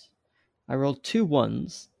 28. I rolled 2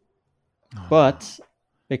 1s, but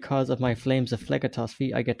because of my Flames of Phlegethos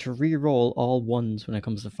feat, I get to re-roll all 1s when it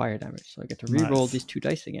comes to fire damage. So I get to re-roll these 2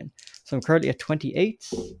 dice again. So I'm currently at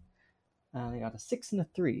 28. And I got a 6 and a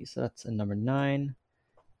 3, so that's a number 9.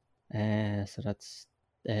 So that's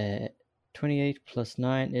 28 plus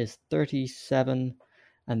 9 is 37.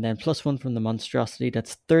 And then plus 1 from the monstrosity,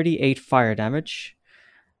 that's 38 fire damage.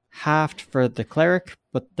 Halved for the cleric,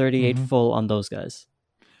 but 38 full on those guys.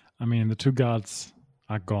 I mean, the 2 guards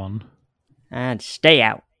are gone. And stay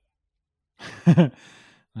out.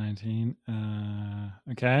 19.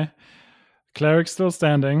 Okay. Cleric's still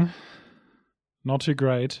standing. Not too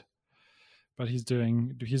great, but he's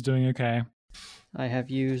doing okay. I have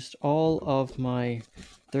used all of my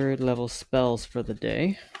 3rd level spells for the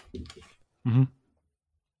day. All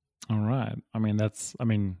right. I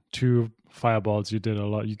mean, 2 fireballs. You did a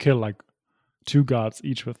lot. You killed like 2 guards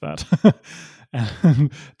each with that,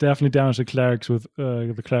 and definitely damaged the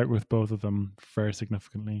cleric with both of them very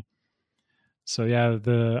significantly. So yeah,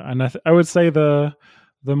 I would say the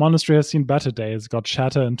monastery has seen better days. Got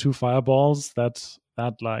shatter and 2 fireballs. That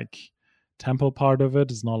like temple part of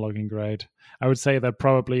it is not looking great. I would say that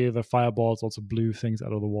probably the fireballs also blew things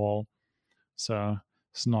out of the wall, so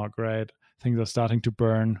it's not great. Things are starting to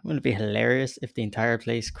burn. Wouldn't it be hilarious if the entire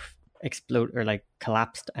place exploded or like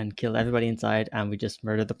collapsed and killed everybody inside, and we just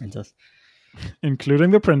murdered the princess, including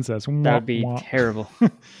the princess? That would be terrible.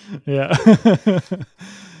 Yeah.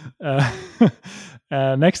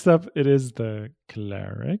 Next up, it is the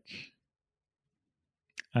cleric.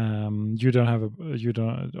 You don't have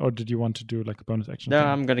or did you want to do like a bonus action? No,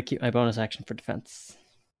 I'm going to keep my bonus action for defense.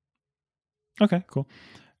 Okay, cool.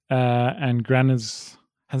 And Gran has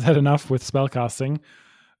had enough with spellcasting.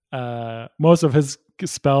 Most of his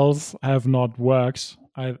spells have not worked,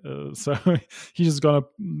 so he's just gonna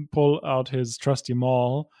pull out his trusty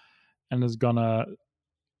maul and is gonna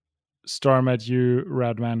storm at you.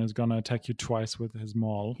 Redman is gonna attack you twice with his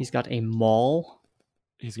maul. He's got a maul.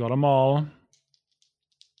 He's got a maul.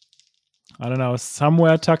 I don't know,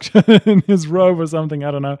 somewhere tucked in his robe or something.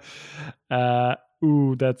 I don't know.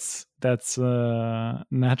 That's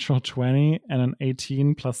natural 20 and an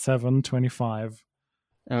 18 plus 7, 25.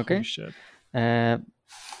 Okay. Holy shit.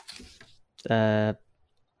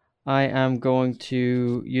 I am going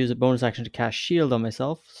to use a bonus action to cast shield on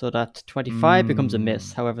myself, so that 25 becomes a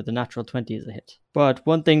miss. However, the natural 20 is a hit. But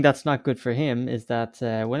one thing that's not good for him is that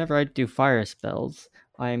whenever I do fire spells,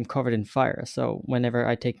 I am covered in fire. So whenever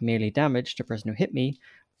I take melee damage, the person who hit me,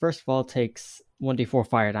 first of all, takes 1d4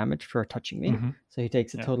 fire damage for touching me. So he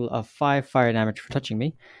takes a total of 5 fire damage for touching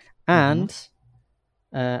me. And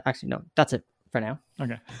actually, no, that's it for now.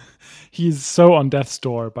 Okay. He's so on death's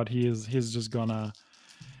door, but he's just gonna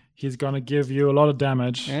give you a lot of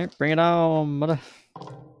damage. All right, bring it on, mother.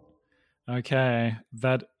 Okay,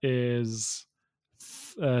 that is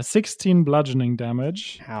 16 bludgeoning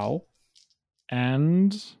damage. How?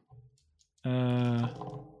 And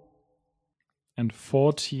and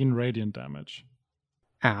 14 radiant damage.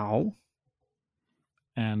 Ow.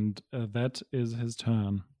 And that is his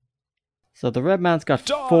turn. So the red man's got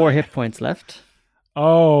Die! 4 hit points left.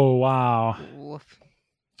 Oh, wow. Woof.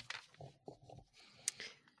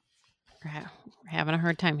 We're having a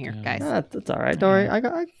hard time here, Yeah. guys. That's all right. Don't worry.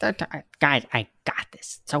 Guys, I got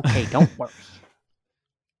this. It's okay. Don't worry.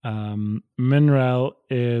 Minrel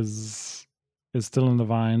is still in the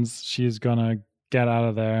vines. She's gonna get out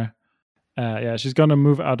of there. She's gonna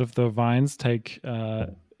move out of the vines, take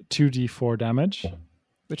 2d4 damage,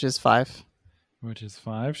 Which is 5. which is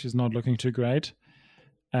 5. She's not looking too great.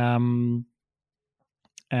 And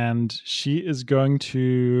she is going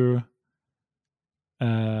to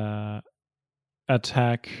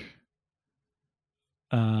attack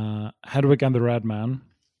Hedwig and the Red Man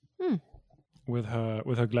with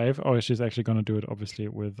her glaive. Oh, she's actually going to do it obviously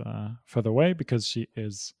with further away because she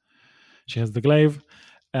has the glaive.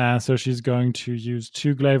 So she's going to use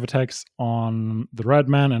 2 glaive attacks on the Red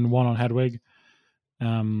Man and 1 on Hedwig.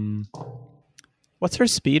 What's her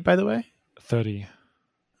speed, by the way? 30.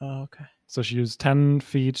 Oh, okay. So she used 10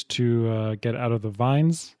 feet to get out of the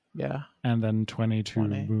vines, Yeah. and then 20 to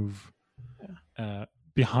 20. move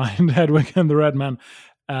behind Hedwig and the Red Man.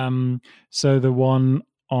 So the one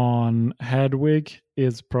on Hedwig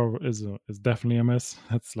is definitely a miss.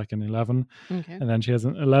 That's like an 11. Okay. And then she has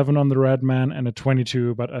an 11 on the Red Man and a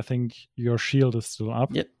 22, but I think your shield is still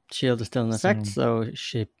up. Yep. Shield is still in effect, so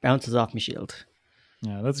she bounces off my shield.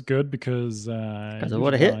 Yeah, that's good because Because you it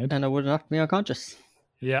would have hit died. and it would have knocked me unconscious.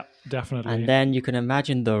 Yeah, definitely. And then you can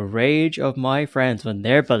imagine the rage of my friends when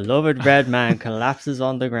their beloved red man collapses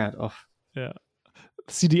on the ground. Oh, Yeah.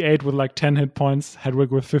 CD8 with like 10 hit points,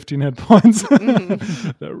 Hedwig with 15 hit points.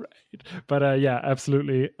 The raid. But yeah,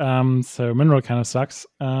 absolutely. So Minrel kind of sucks.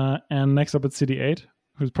 And next up it's CD8,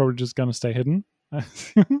 who's probably just going to stay hidden.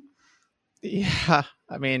 Yeah.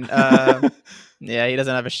 I mean, yeah, he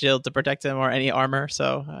doesn't have a shield to protect him or any armor,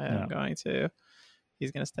 so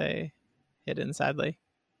he's going to stay hidden, sadly.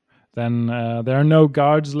 Then there are no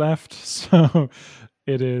guards left, so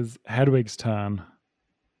it is Hedwig's turn.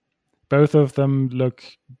 Both of them look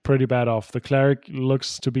pretty bad off. The cleric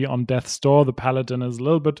looks to be on death's door. The paladin is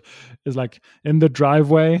like in the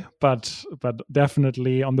driveway, but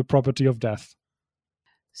definitely on the property of death.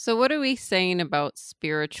 So what are we saying about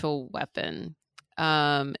spiritual weapon?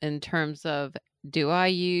 In terms of, do I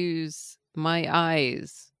use my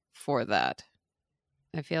eyes for that?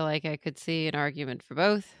 I feel like I could see an argument for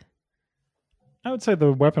both. I would say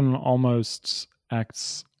the weapon almost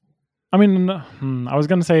acts. I mean, I was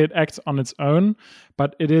going to say it acts on its own,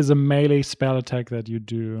 but it is a melee spell attack that you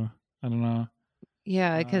do. I don't know.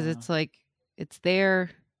 Yeah, because it's like, it's there.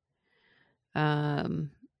 And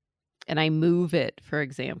I move it, for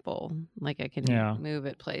example. Like I can move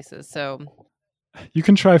it places. So you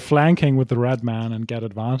can try flanking with the Red Man and get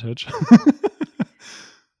advantage.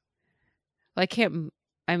 I can't.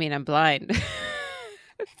 I mean, I'm blind.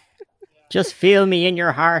 just feel me in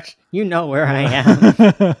your heart. You know where I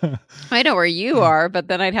am. I know where you are, but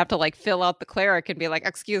then I'd have to like fill out the cleric and be like,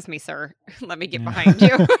 "Excuse me, sir, let me get behind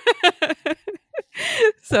you."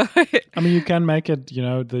 So, I mean, you can make it. You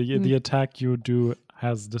know, the attack you do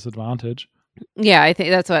has disadvantage. Yeah, I think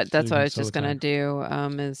that's what you I can was still just gonna attack. do.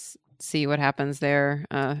 Is see what happens there.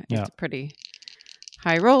 Yeah. It's a pretty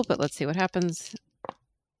high roll, but let's see what happens.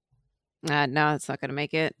 No, it's not gonna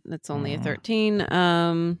make it. It's only a 13.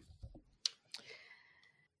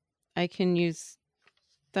 I can use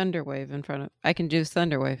Thunderwave in front of. I can do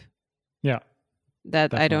Thunderwave. Yeah,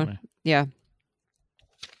 That definitely. I don't. Yeah.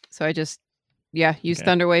 So I just use Okay.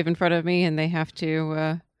 Thunderwave in front of me, and they have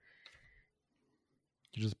to.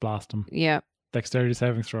 You just blast them. Yeah. Dexterity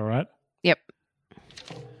saving throw, right? Yep.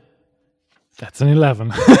 That's an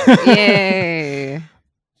 11. Yay.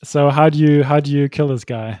 So how do you kill this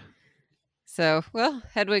guy? So, well,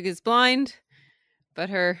 Hedwig is blind, but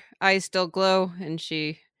her eyes still glow, and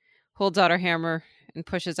she holds out her hammer and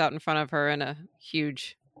pushes out in front of her, and a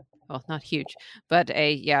huge, well, not huge, but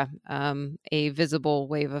a visible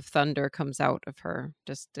wave of thunder comes out of her.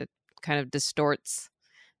 Just it kind of distorts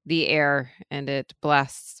the air, and it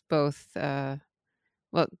blasts both. The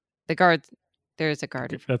guards. There is a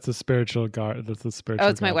guard. That's a spiritual guard. That's a spiritual. Oh,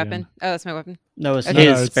 it's my guardian. weapon. Oh, it's my weapon. No, it's Okay.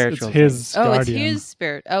 his No, spiritual. It's his Oh, guardian. it's his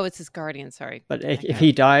spirit. Oh, it's his guardian. Sorry. But if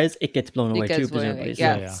he dies, it gets blown away It too, goes away. presumably.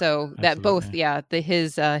 Yeah. Yeah, So that both, absolutely.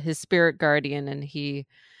 his spirit guardian and he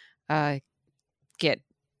get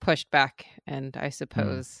pushed back, and I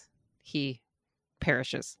suppose he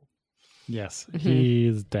perishes. Yes, Mhm.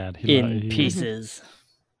 he's dead. In pieces.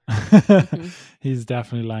 He's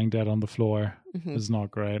definitely lying dead on the floor. Mhm. It's not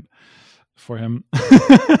great. for him.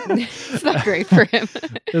 It's not great for him.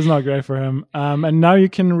 It's not great for him. And now you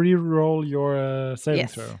can re-roll your saving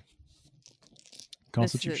Yes. throw.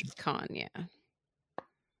 Constitution. This is con, yeah.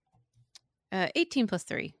 18 plus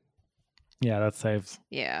 3. Yeah, that saves.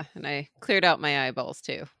 Yeah, and I cleared out my eyeballs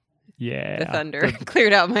too. Yeah. The thunder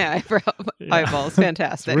cleared out my Yeah. eyeballs. It's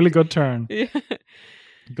Fantastic. a really good turn. Yeah.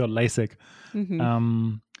 You got LASIK.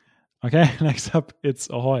 Mhm. Okay, next up it's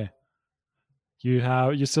Ahoy.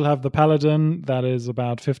 You still have the paladin that is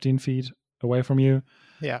about 15 feet away from you.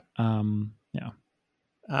 Yeah. Yeah.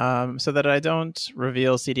 So that I don't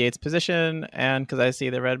reveal CD8's position, and because I see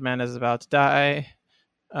the red man is about to die,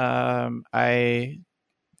 I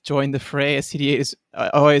join the fray as CD8 is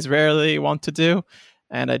always rarely want to do,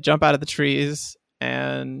 and I jump out of the trees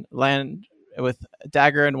and land with a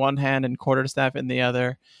dagger in one hand and quarterstaff in the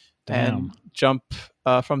other, Damn. and jump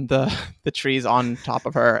from the trees on top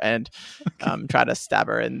of her and try to stab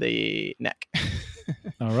her in the neck.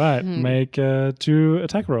 All right. Mhm. Make 2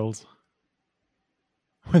 attack rolls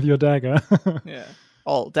with your dagger. Yeah.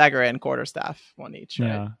 Oh, dagger and quarterstaff, one each. Right?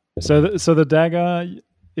 Yeah. So the dagger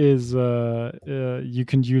is you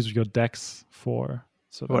can use your dex for.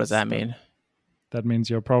 So What does that that's mean? That means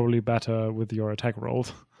you're probably better with your attack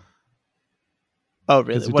rolls. Oh,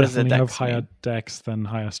 Because really? you What does the definitely dex have higher mean? dex than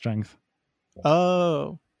higher strength.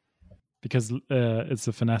 Oh. Because it's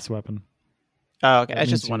a finesse weapon. Oh, okay. That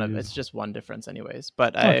It's just means one you of use- it's just one difference, anyways.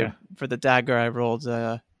 But Okay. for the dagger, I rolled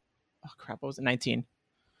oh crap, what was it? 19,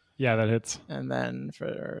 Yeah, that hits. and then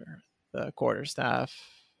for the quarterstaff,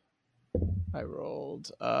 I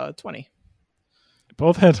rolled 20.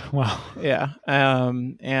 Both hit. Wow. Yeah.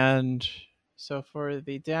 And so for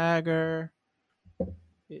the dagger,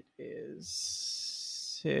 it is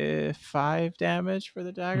 5 damage for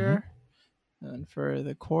the dagger, and for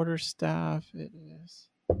the quarterstaff, it is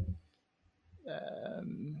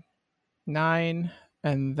 9.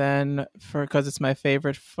 And then because it's my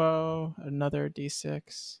favorite foe, another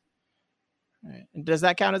d6. Right. And does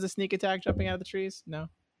that count as a sneak attack jumping out of the trees? No.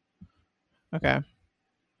 Okay.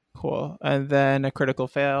 Cool. And then a critical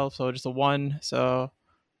fail, so just a 1. So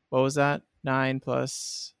what was that? 9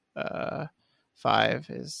 plus 5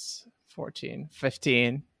 is 14.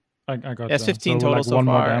 15. I got Yes, 15 so total like so one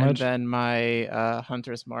more far. And damage. then my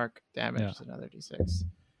Hunter's Mark damage Yeah. is another d6.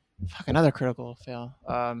 Fuck, another critical fail.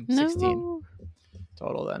 16 No.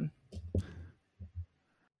 total then.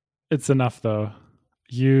 It's enough though.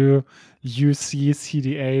 You see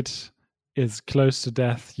CD8 is close to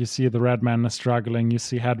death. You see the red man is struggling. You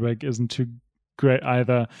see Hedwig isn't too great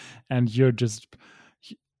either, and you're just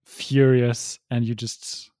furious. And you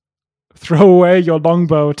just throw away your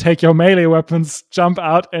longbow, take your melee weapons, jump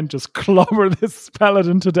out, and just clobber this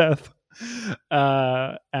paladin to death.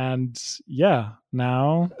 And yeah,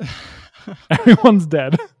 now everyone's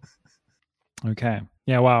dead. Okay.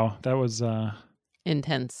 Yeah. Wow. That was.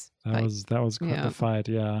 Intense. That was quite Yeah. the fight,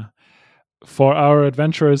 yeah. For our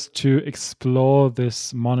adventurers to explore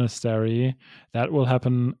this monastery, that will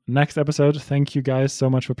happen next episode. Thank you guys so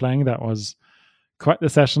much for playing. That was quite the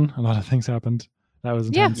session. A lot of things happened. That was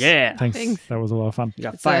Yeah. intense. Yeah. Thanks. That was a lot of fun. You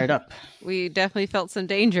got It's, fired up. We definitely felt some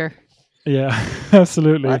danger. Yeah,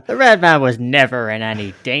 absolutely. But the red man was never in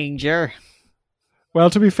any danger.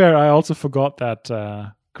 Well, to be fair, I also forgot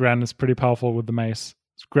that Gran is pretty powerful with the mace.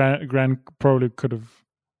 Gran probably could have.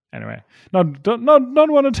 Anyway, don't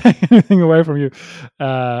want to take anything away from you.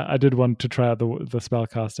 I did want to try out the spell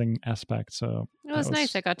casting aspect. So It was that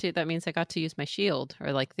nice. That means I got to use my shield,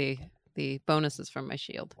 or like the bonuses from my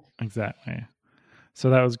shield. Exactly. So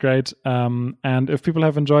that was great. And if people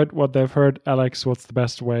have enjoyed what they've heard, Alex, what's the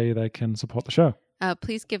best way they can support the show?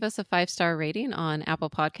 Please give us a 5-star rating on Apple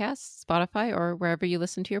Podcasts, Spotify, or wherever you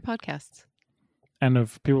listen to your podcasts. And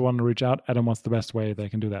if people want to reach out, Adam, what's the best way they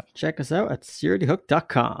can do that? Check us out at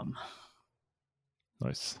seriallyhooked.com.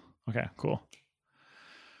 Nice. Okay, cool.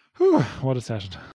 Whew, what a session.